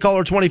grabs. Let's take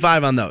caller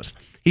 25 on those.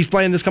 He's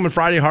playing this coming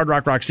Friday, Hard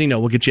Rock Roxino.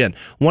 We'll get you in.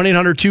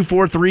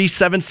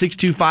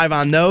 1-800-243-7625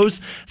 on those.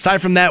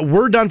 Aside from that,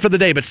 we're done for the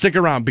day, but stick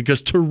around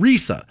because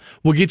Teresa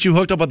will get you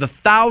hooked up with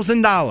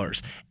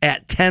 $1,000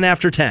 at 10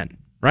 after 10.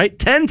 Right?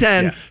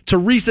 10:10. Yeah.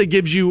 Teresa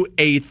gives you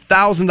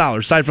 $1,000.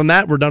 Aside from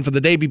that, we're done for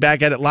the day. Be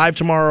back at it live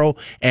tomorrow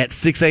at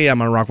 6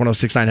 a.m. on Rock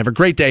 106.9. Have a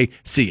great day.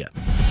 See ya.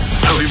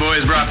 Hope you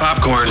boys brought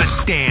popcorn. The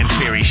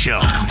Stansberry Show.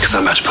 Because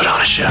I'm about to put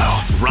on a show.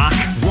 Rock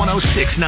 106.9.